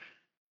meeting.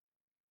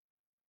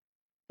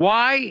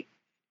 Why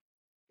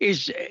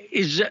is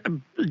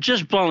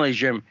just bluntly,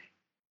 Jim,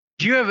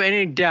 do you have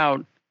any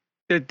doubt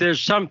that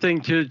there's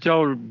something to the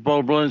Tony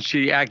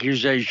Bobulinski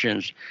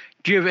accusations?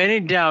 Do you have any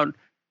doubt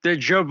that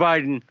Joe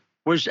Biden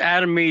was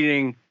at a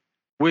meeting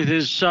with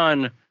his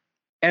son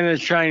and the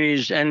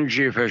Chinese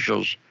energy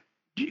officials?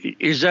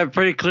 Is that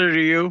pretty clear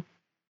to you?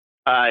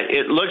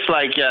 It looks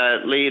like,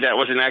 Lee, that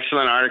was an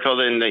excellent article,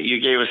 and that you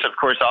gave us, of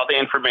course, all the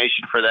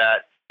information for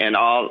that, and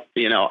all,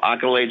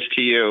 accolades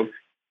to you.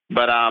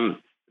 But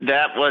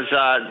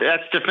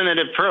that's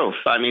definitive proof.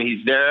 I mean,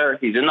 he's there.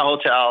 He's in the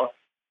hotel.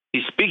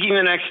 He's speaking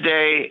the next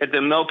day at the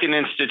Milken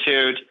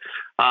Institute.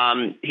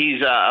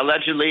 He's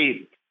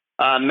allegedly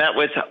met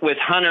with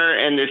Hunter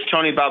and this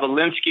Tony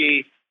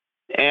Bobulinski.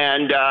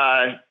 And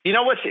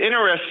what's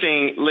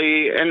interesting,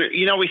 Lee, and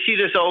we see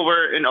this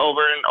over and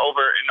over and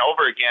over and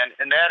over again,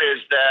 and that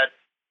is that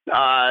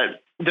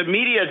the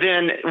media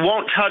then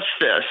won't touch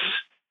this.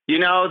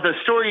 The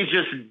story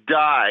just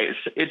dies.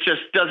 It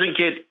just doesn't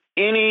get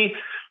any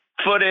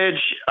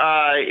footage.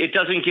 It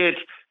doesn't get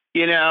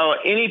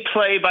any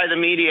play by the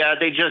media.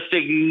 They just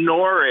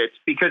ignore it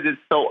because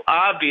it's so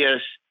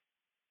obvious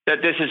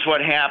that this is what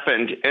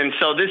happened. And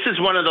so this is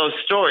one of those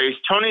stories.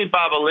 Tony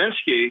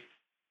Bobulinski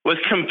was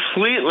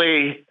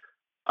completely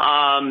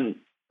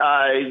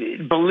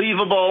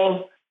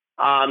believable.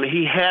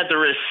 He had the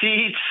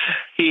receipts.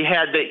 He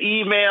had the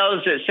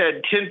emails that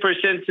said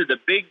 10% to the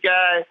big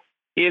guy.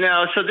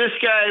 So this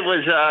guy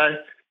was,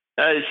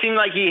 it seemed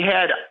like he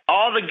had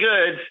all the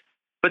goods,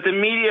 but the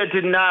media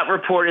did not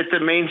report it, the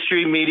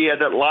mainstream media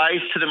that lies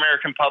to the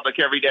American public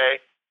every day.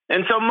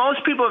 And so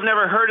most people have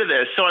never heard of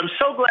this. So I'm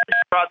so glad you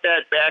brought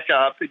that back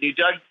up, and you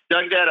dug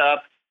that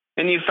up.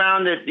 And you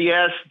found that,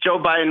 yes, Joe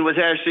Biden was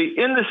actually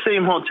in the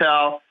same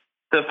hotel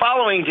the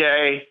following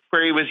day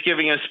where he was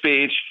giving a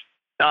speech,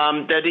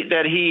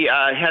 that he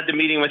had the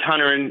meeting with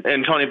Hunter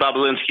and Tony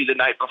Bobulinski the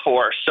night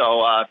before.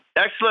 So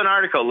excellent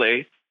article,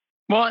 Lee.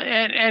 Well,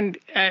 and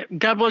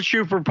God bless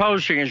you for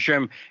publishing it,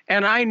 Jim.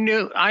 And I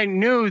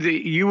knew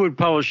that you would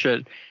publish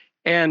it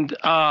and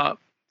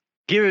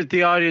give it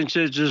the audience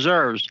it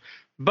deserves.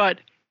 But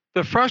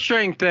the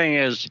frustrating thing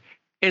is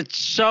it's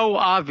so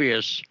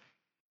obvious.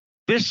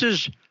 This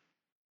is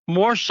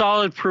more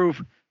solid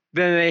proof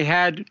than they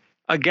had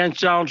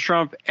against Donald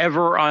Trump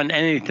ever on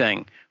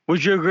anything.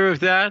 Would you agree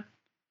with that?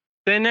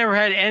 They never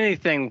had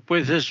anything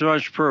with this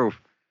much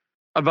proof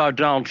about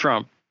Donald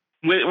Trump.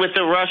 With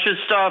the Russia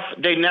stuff,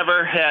 they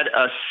never had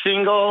a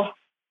single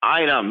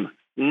item,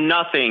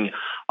 nothing.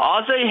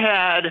 All they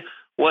had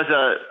was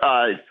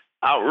a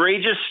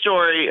outrageous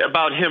story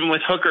about him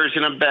with hookers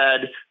in a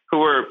bed who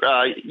were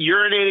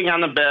urinating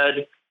on the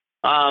bed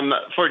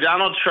for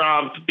Donald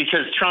Trump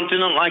because Trump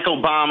didn't like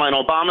Obama and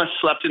Obama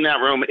slept in that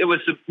room. It was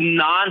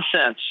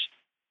nonsense.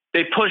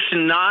 They pushed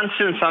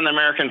nonsense on the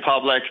American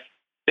public.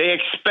 They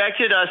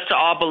expected us to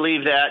all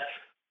believe that.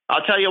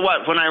 I'll tell you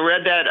what, when I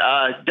read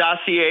that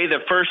dossier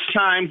the first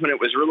time, when it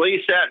was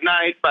released that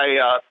night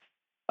by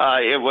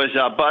it was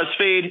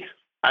BuzzFeed,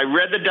 I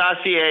read the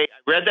dossier,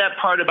 I read that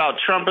part about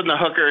Trump and the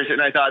hookers,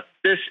 and I thought,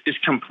 this is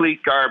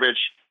complete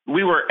garbage.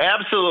 We were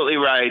absolutely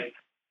right.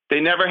 They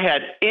never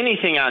had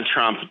anything on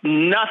Trump,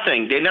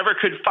 nothing. They never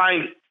could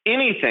find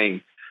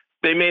anything.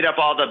 They made up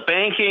all the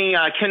banking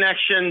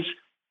connections,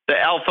 the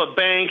Alpha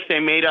Bank. They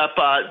made up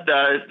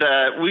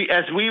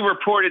as we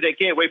reported at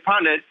Gateway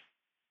Pundit,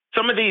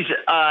 some of these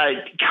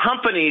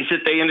companies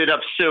that they ended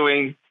up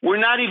suing were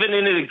not even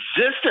in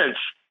existence.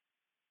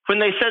 When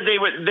they said they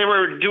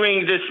were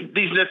doing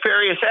these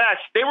nefarious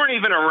acts, they weren't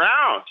even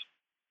around.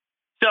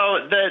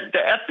 So the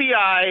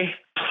FBI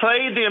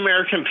played the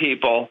American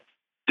people.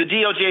 The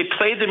DOJ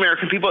played the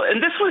American people.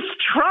 And this was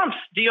Trump's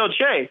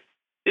DOJ.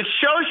 It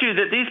shows you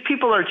that these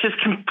people are just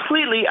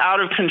completely out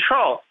of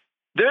control.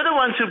 They're the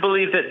ones who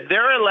believe that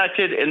they're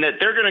elected and that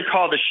they're going to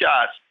call the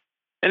shots.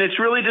 And it's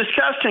really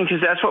disgusting because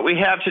that's what we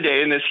have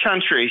today in this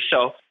country.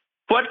 So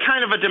what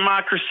kind of a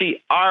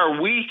democracy are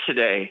we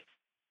today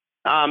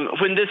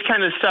when this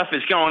kind of stuff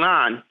is going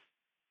on?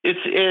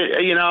 That's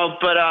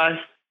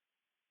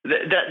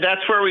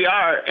where we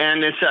are.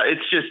 And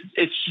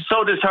it's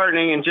so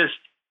disheartening and just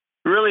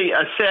really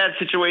a sad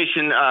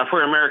situation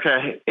where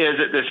America is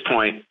at this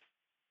point.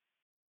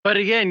 But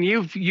again,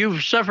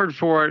 you've suffered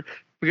for it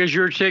because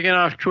you're taken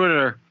off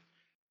Twitter.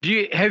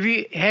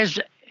 Has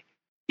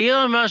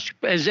Elon Musk,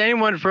 has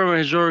anyone from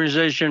his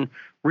organization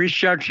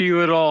reached out to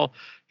you at all?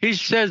 He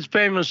says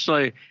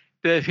famously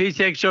that if he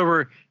takes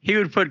over, he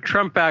would put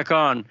Trump back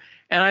on.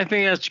 And I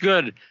think that's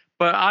good.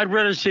 but I'd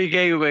rather see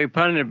Gateway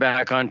Pundit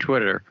back on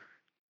Twitter.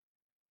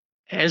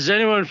 Has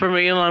anyone from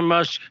the Elon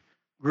Musk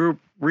group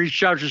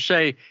reached out to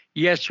say,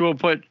 yes, we'll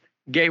put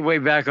Gateway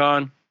back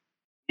on?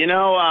 You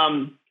know,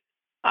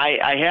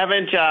 I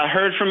haven't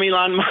heard from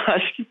Elon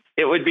Musk.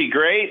 It would be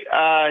great.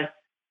 You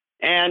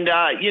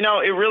know,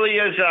 it really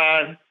is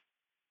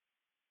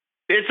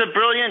it's a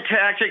brilliant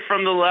tactic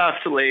from the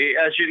left, Lee,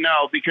 as you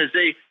know, because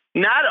they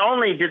not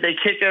only did they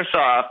kick us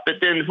off, but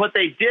then what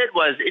they did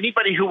was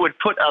anybody who would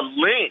put a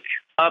link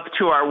up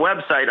to our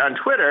website on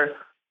Twitter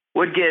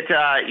would get,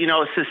 you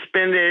know,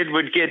 suspended,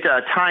 would get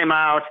a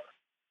timeout.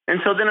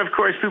 And so then, of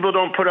course, people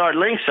don't put our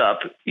links up,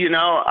 you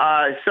know.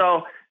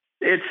 So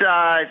it's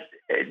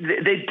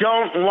they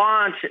don't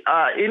want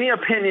any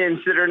opinions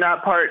that are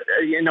not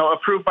you know,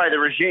 approved by the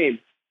regime.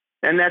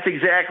 And that's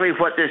exactly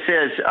what this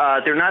is.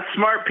 They're not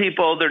smart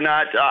people. They're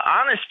not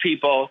honest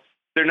people.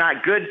 They're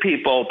not good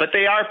people, but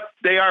they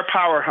are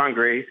power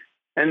hungry.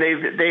 And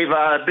they've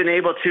been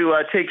able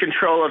to take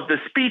control of the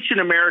speech in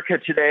America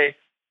today,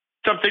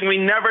 something we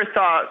never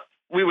thought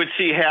we would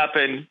see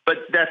happen, but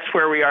that's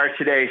where we are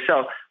today.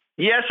 So,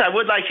 yes, I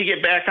would like to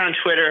get back on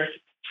Twitter.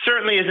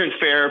 Certainly isn't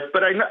fair,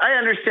 but I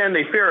understand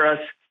they fear us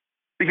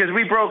because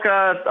we broke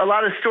a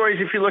lot of stories.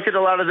 If you look at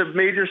a lot of the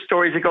major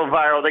stories that go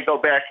viral, they go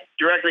back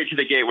directly to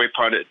the Gateway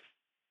Pundit.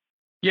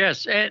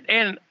 Yes,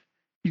 and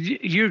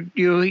you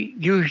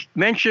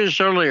mentioned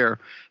this earlier,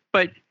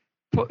 but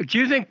do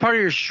you think part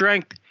of your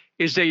strength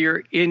is that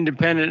you're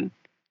independent,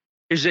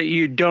 is that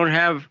you don't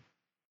have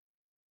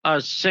a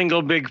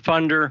single big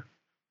funder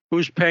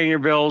who's paying your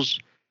bills,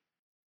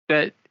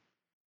 that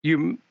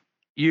you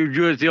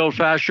do it the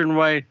old-fashioned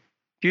way?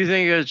 Do you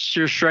think it's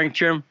your strength,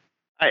 Jim?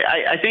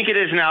 I think it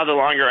is now the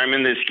longer I'm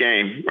in this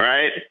game,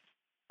 right?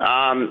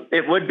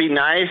 It would be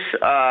nice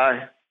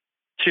to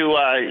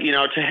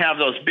have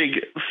those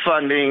big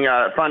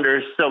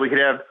funders so we could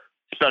have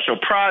special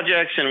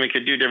projects and we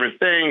could do different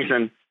things.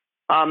 And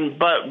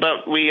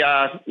but we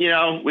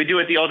we do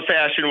it the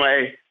old-fashioned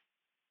way.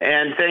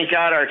 And thank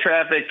God our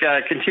traffic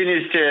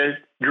continues to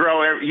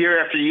grow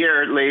year after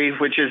year, Lee,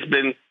 which has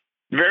been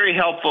very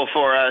helpful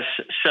for us.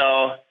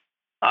 So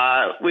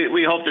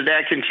we hope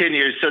that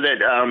continues so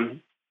that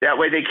that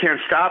way they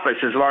can't stop us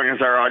as long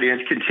as our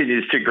audience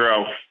continues to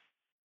grow.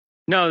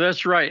 No,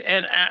 that's right.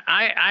 And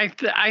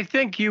I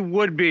think you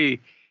would be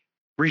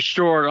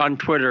restored on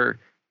Twitter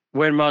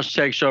when Musk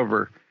takes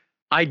over.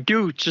 I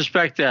do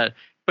suspect that.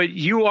 But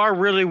you are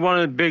really one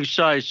of the big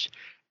sites.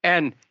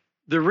 And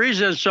the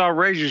reason it's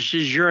outrageous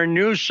is you're a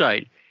news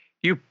site.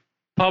 You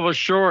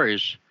publish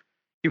stories.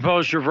 You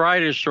publish a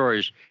variety of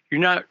stories.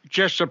 You're not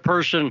just a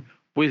person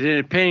with an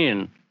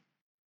opinion.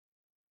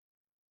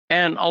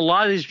 And a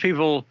lot of these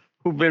people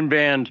who've been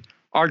banned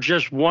are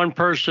just one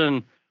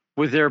person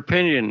with their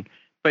opinion.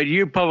 But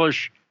you're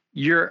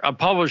a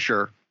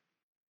publisher.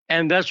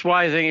 And that's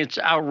why I think it's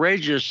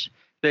outrageous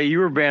that you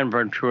were banned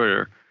from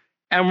Twitter.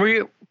 And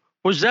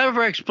was that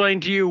ever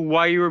explained to you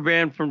why you were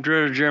banned from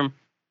Twitter, Jim?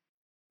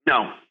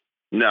 No.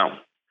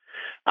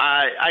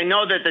 I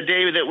know that the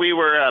day that we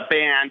were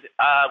banned,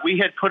 we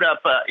had put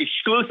up an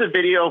exclusive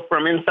video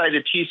from inside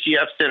the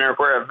TCF Center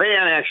where a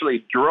van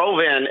actually drove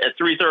in at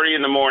 3:30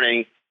 in the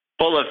morning,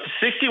 full of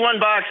 61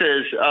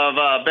 boxes of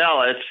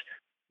ballots,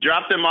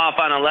 dropped them off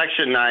on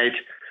election night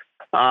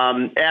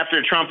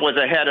after Trump was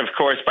ahead, of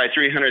course, by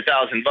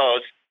 300,000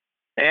 votes.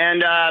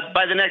 And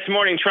by the next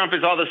morning, Trump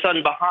is all of a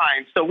sudden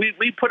behind. So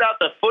we put out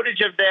the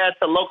footage of that.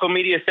 The local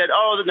media said,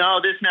 oh,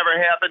 no, this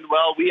never happened.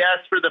 Well, we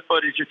asked for the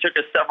footage. It took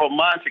us several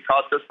months. It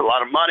cost us a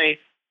lot of money.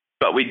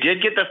 But we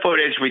did get the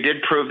footage. We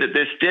did prove that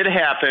this did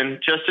happen,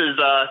 just as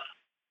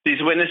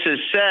these witnesses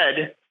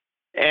said.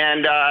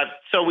 And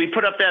so we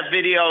put up that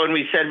video, and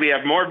we said we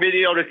have more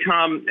video to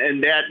come.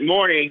 And that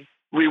morning,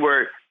 we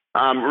were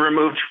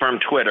removed from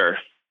Twitter.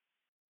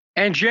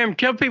 And, Jim,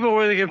 tell people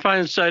where they can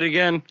find the site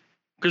again,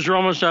 because we're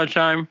almost out of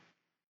time.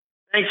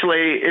 Thanks,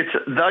 Lee. It's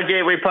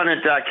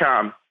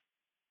thegatewaypundit.com.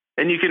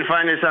 And you can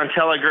find us on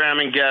Telegram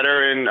and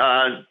Getter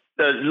and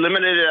the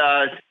limited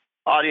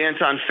audience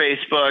on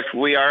Facebook.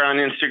 We are on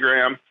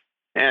Instagram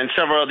and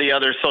several of the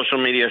other social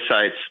media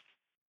sites.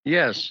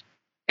 Yes.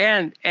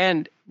 And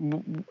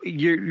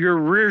your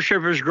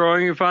readership is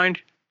growing, you find?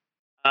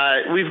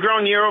 We've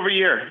grown year over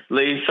year,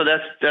 Lee. So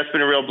that's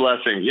been a real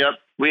blessing. Yep.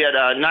 We had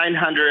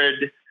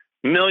 900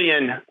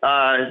 million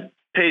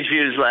page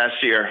views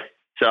last year.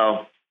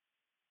 So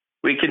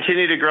we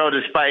continue to grow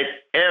despite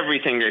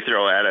everything they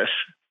throw at us.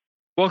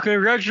 Well,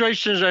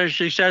 congratulations on your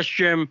success,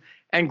 Jim,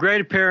 and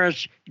great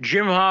appearance.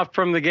 Jim Hoff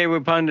from The Gateway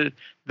Pundit,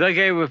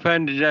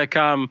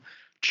 thegatewaypundit.com.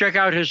 Check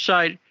out his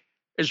site.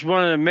 It's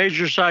one of the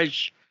major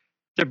sites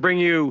to bring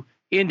you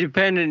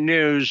independent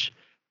news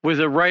with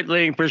a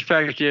right-leaning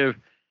perspective,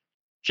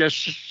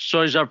 just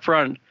so he's up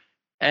front.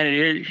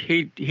 And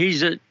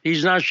he's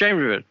not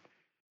ashamed of it.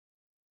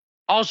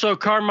 Also,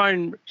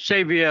 Carmine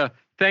Sabia,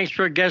 thanks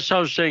for guest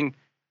hosting.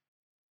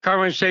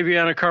 Carmine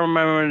Sabia on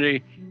Carmine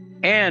Monday,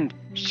 and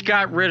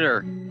Scott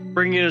Ritter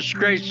bringing us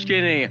Straight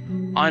Skinny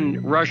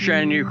on Russia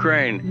and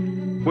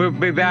Ukraine. We'll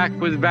be back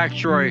with the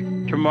backstory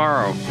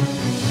tomorrow.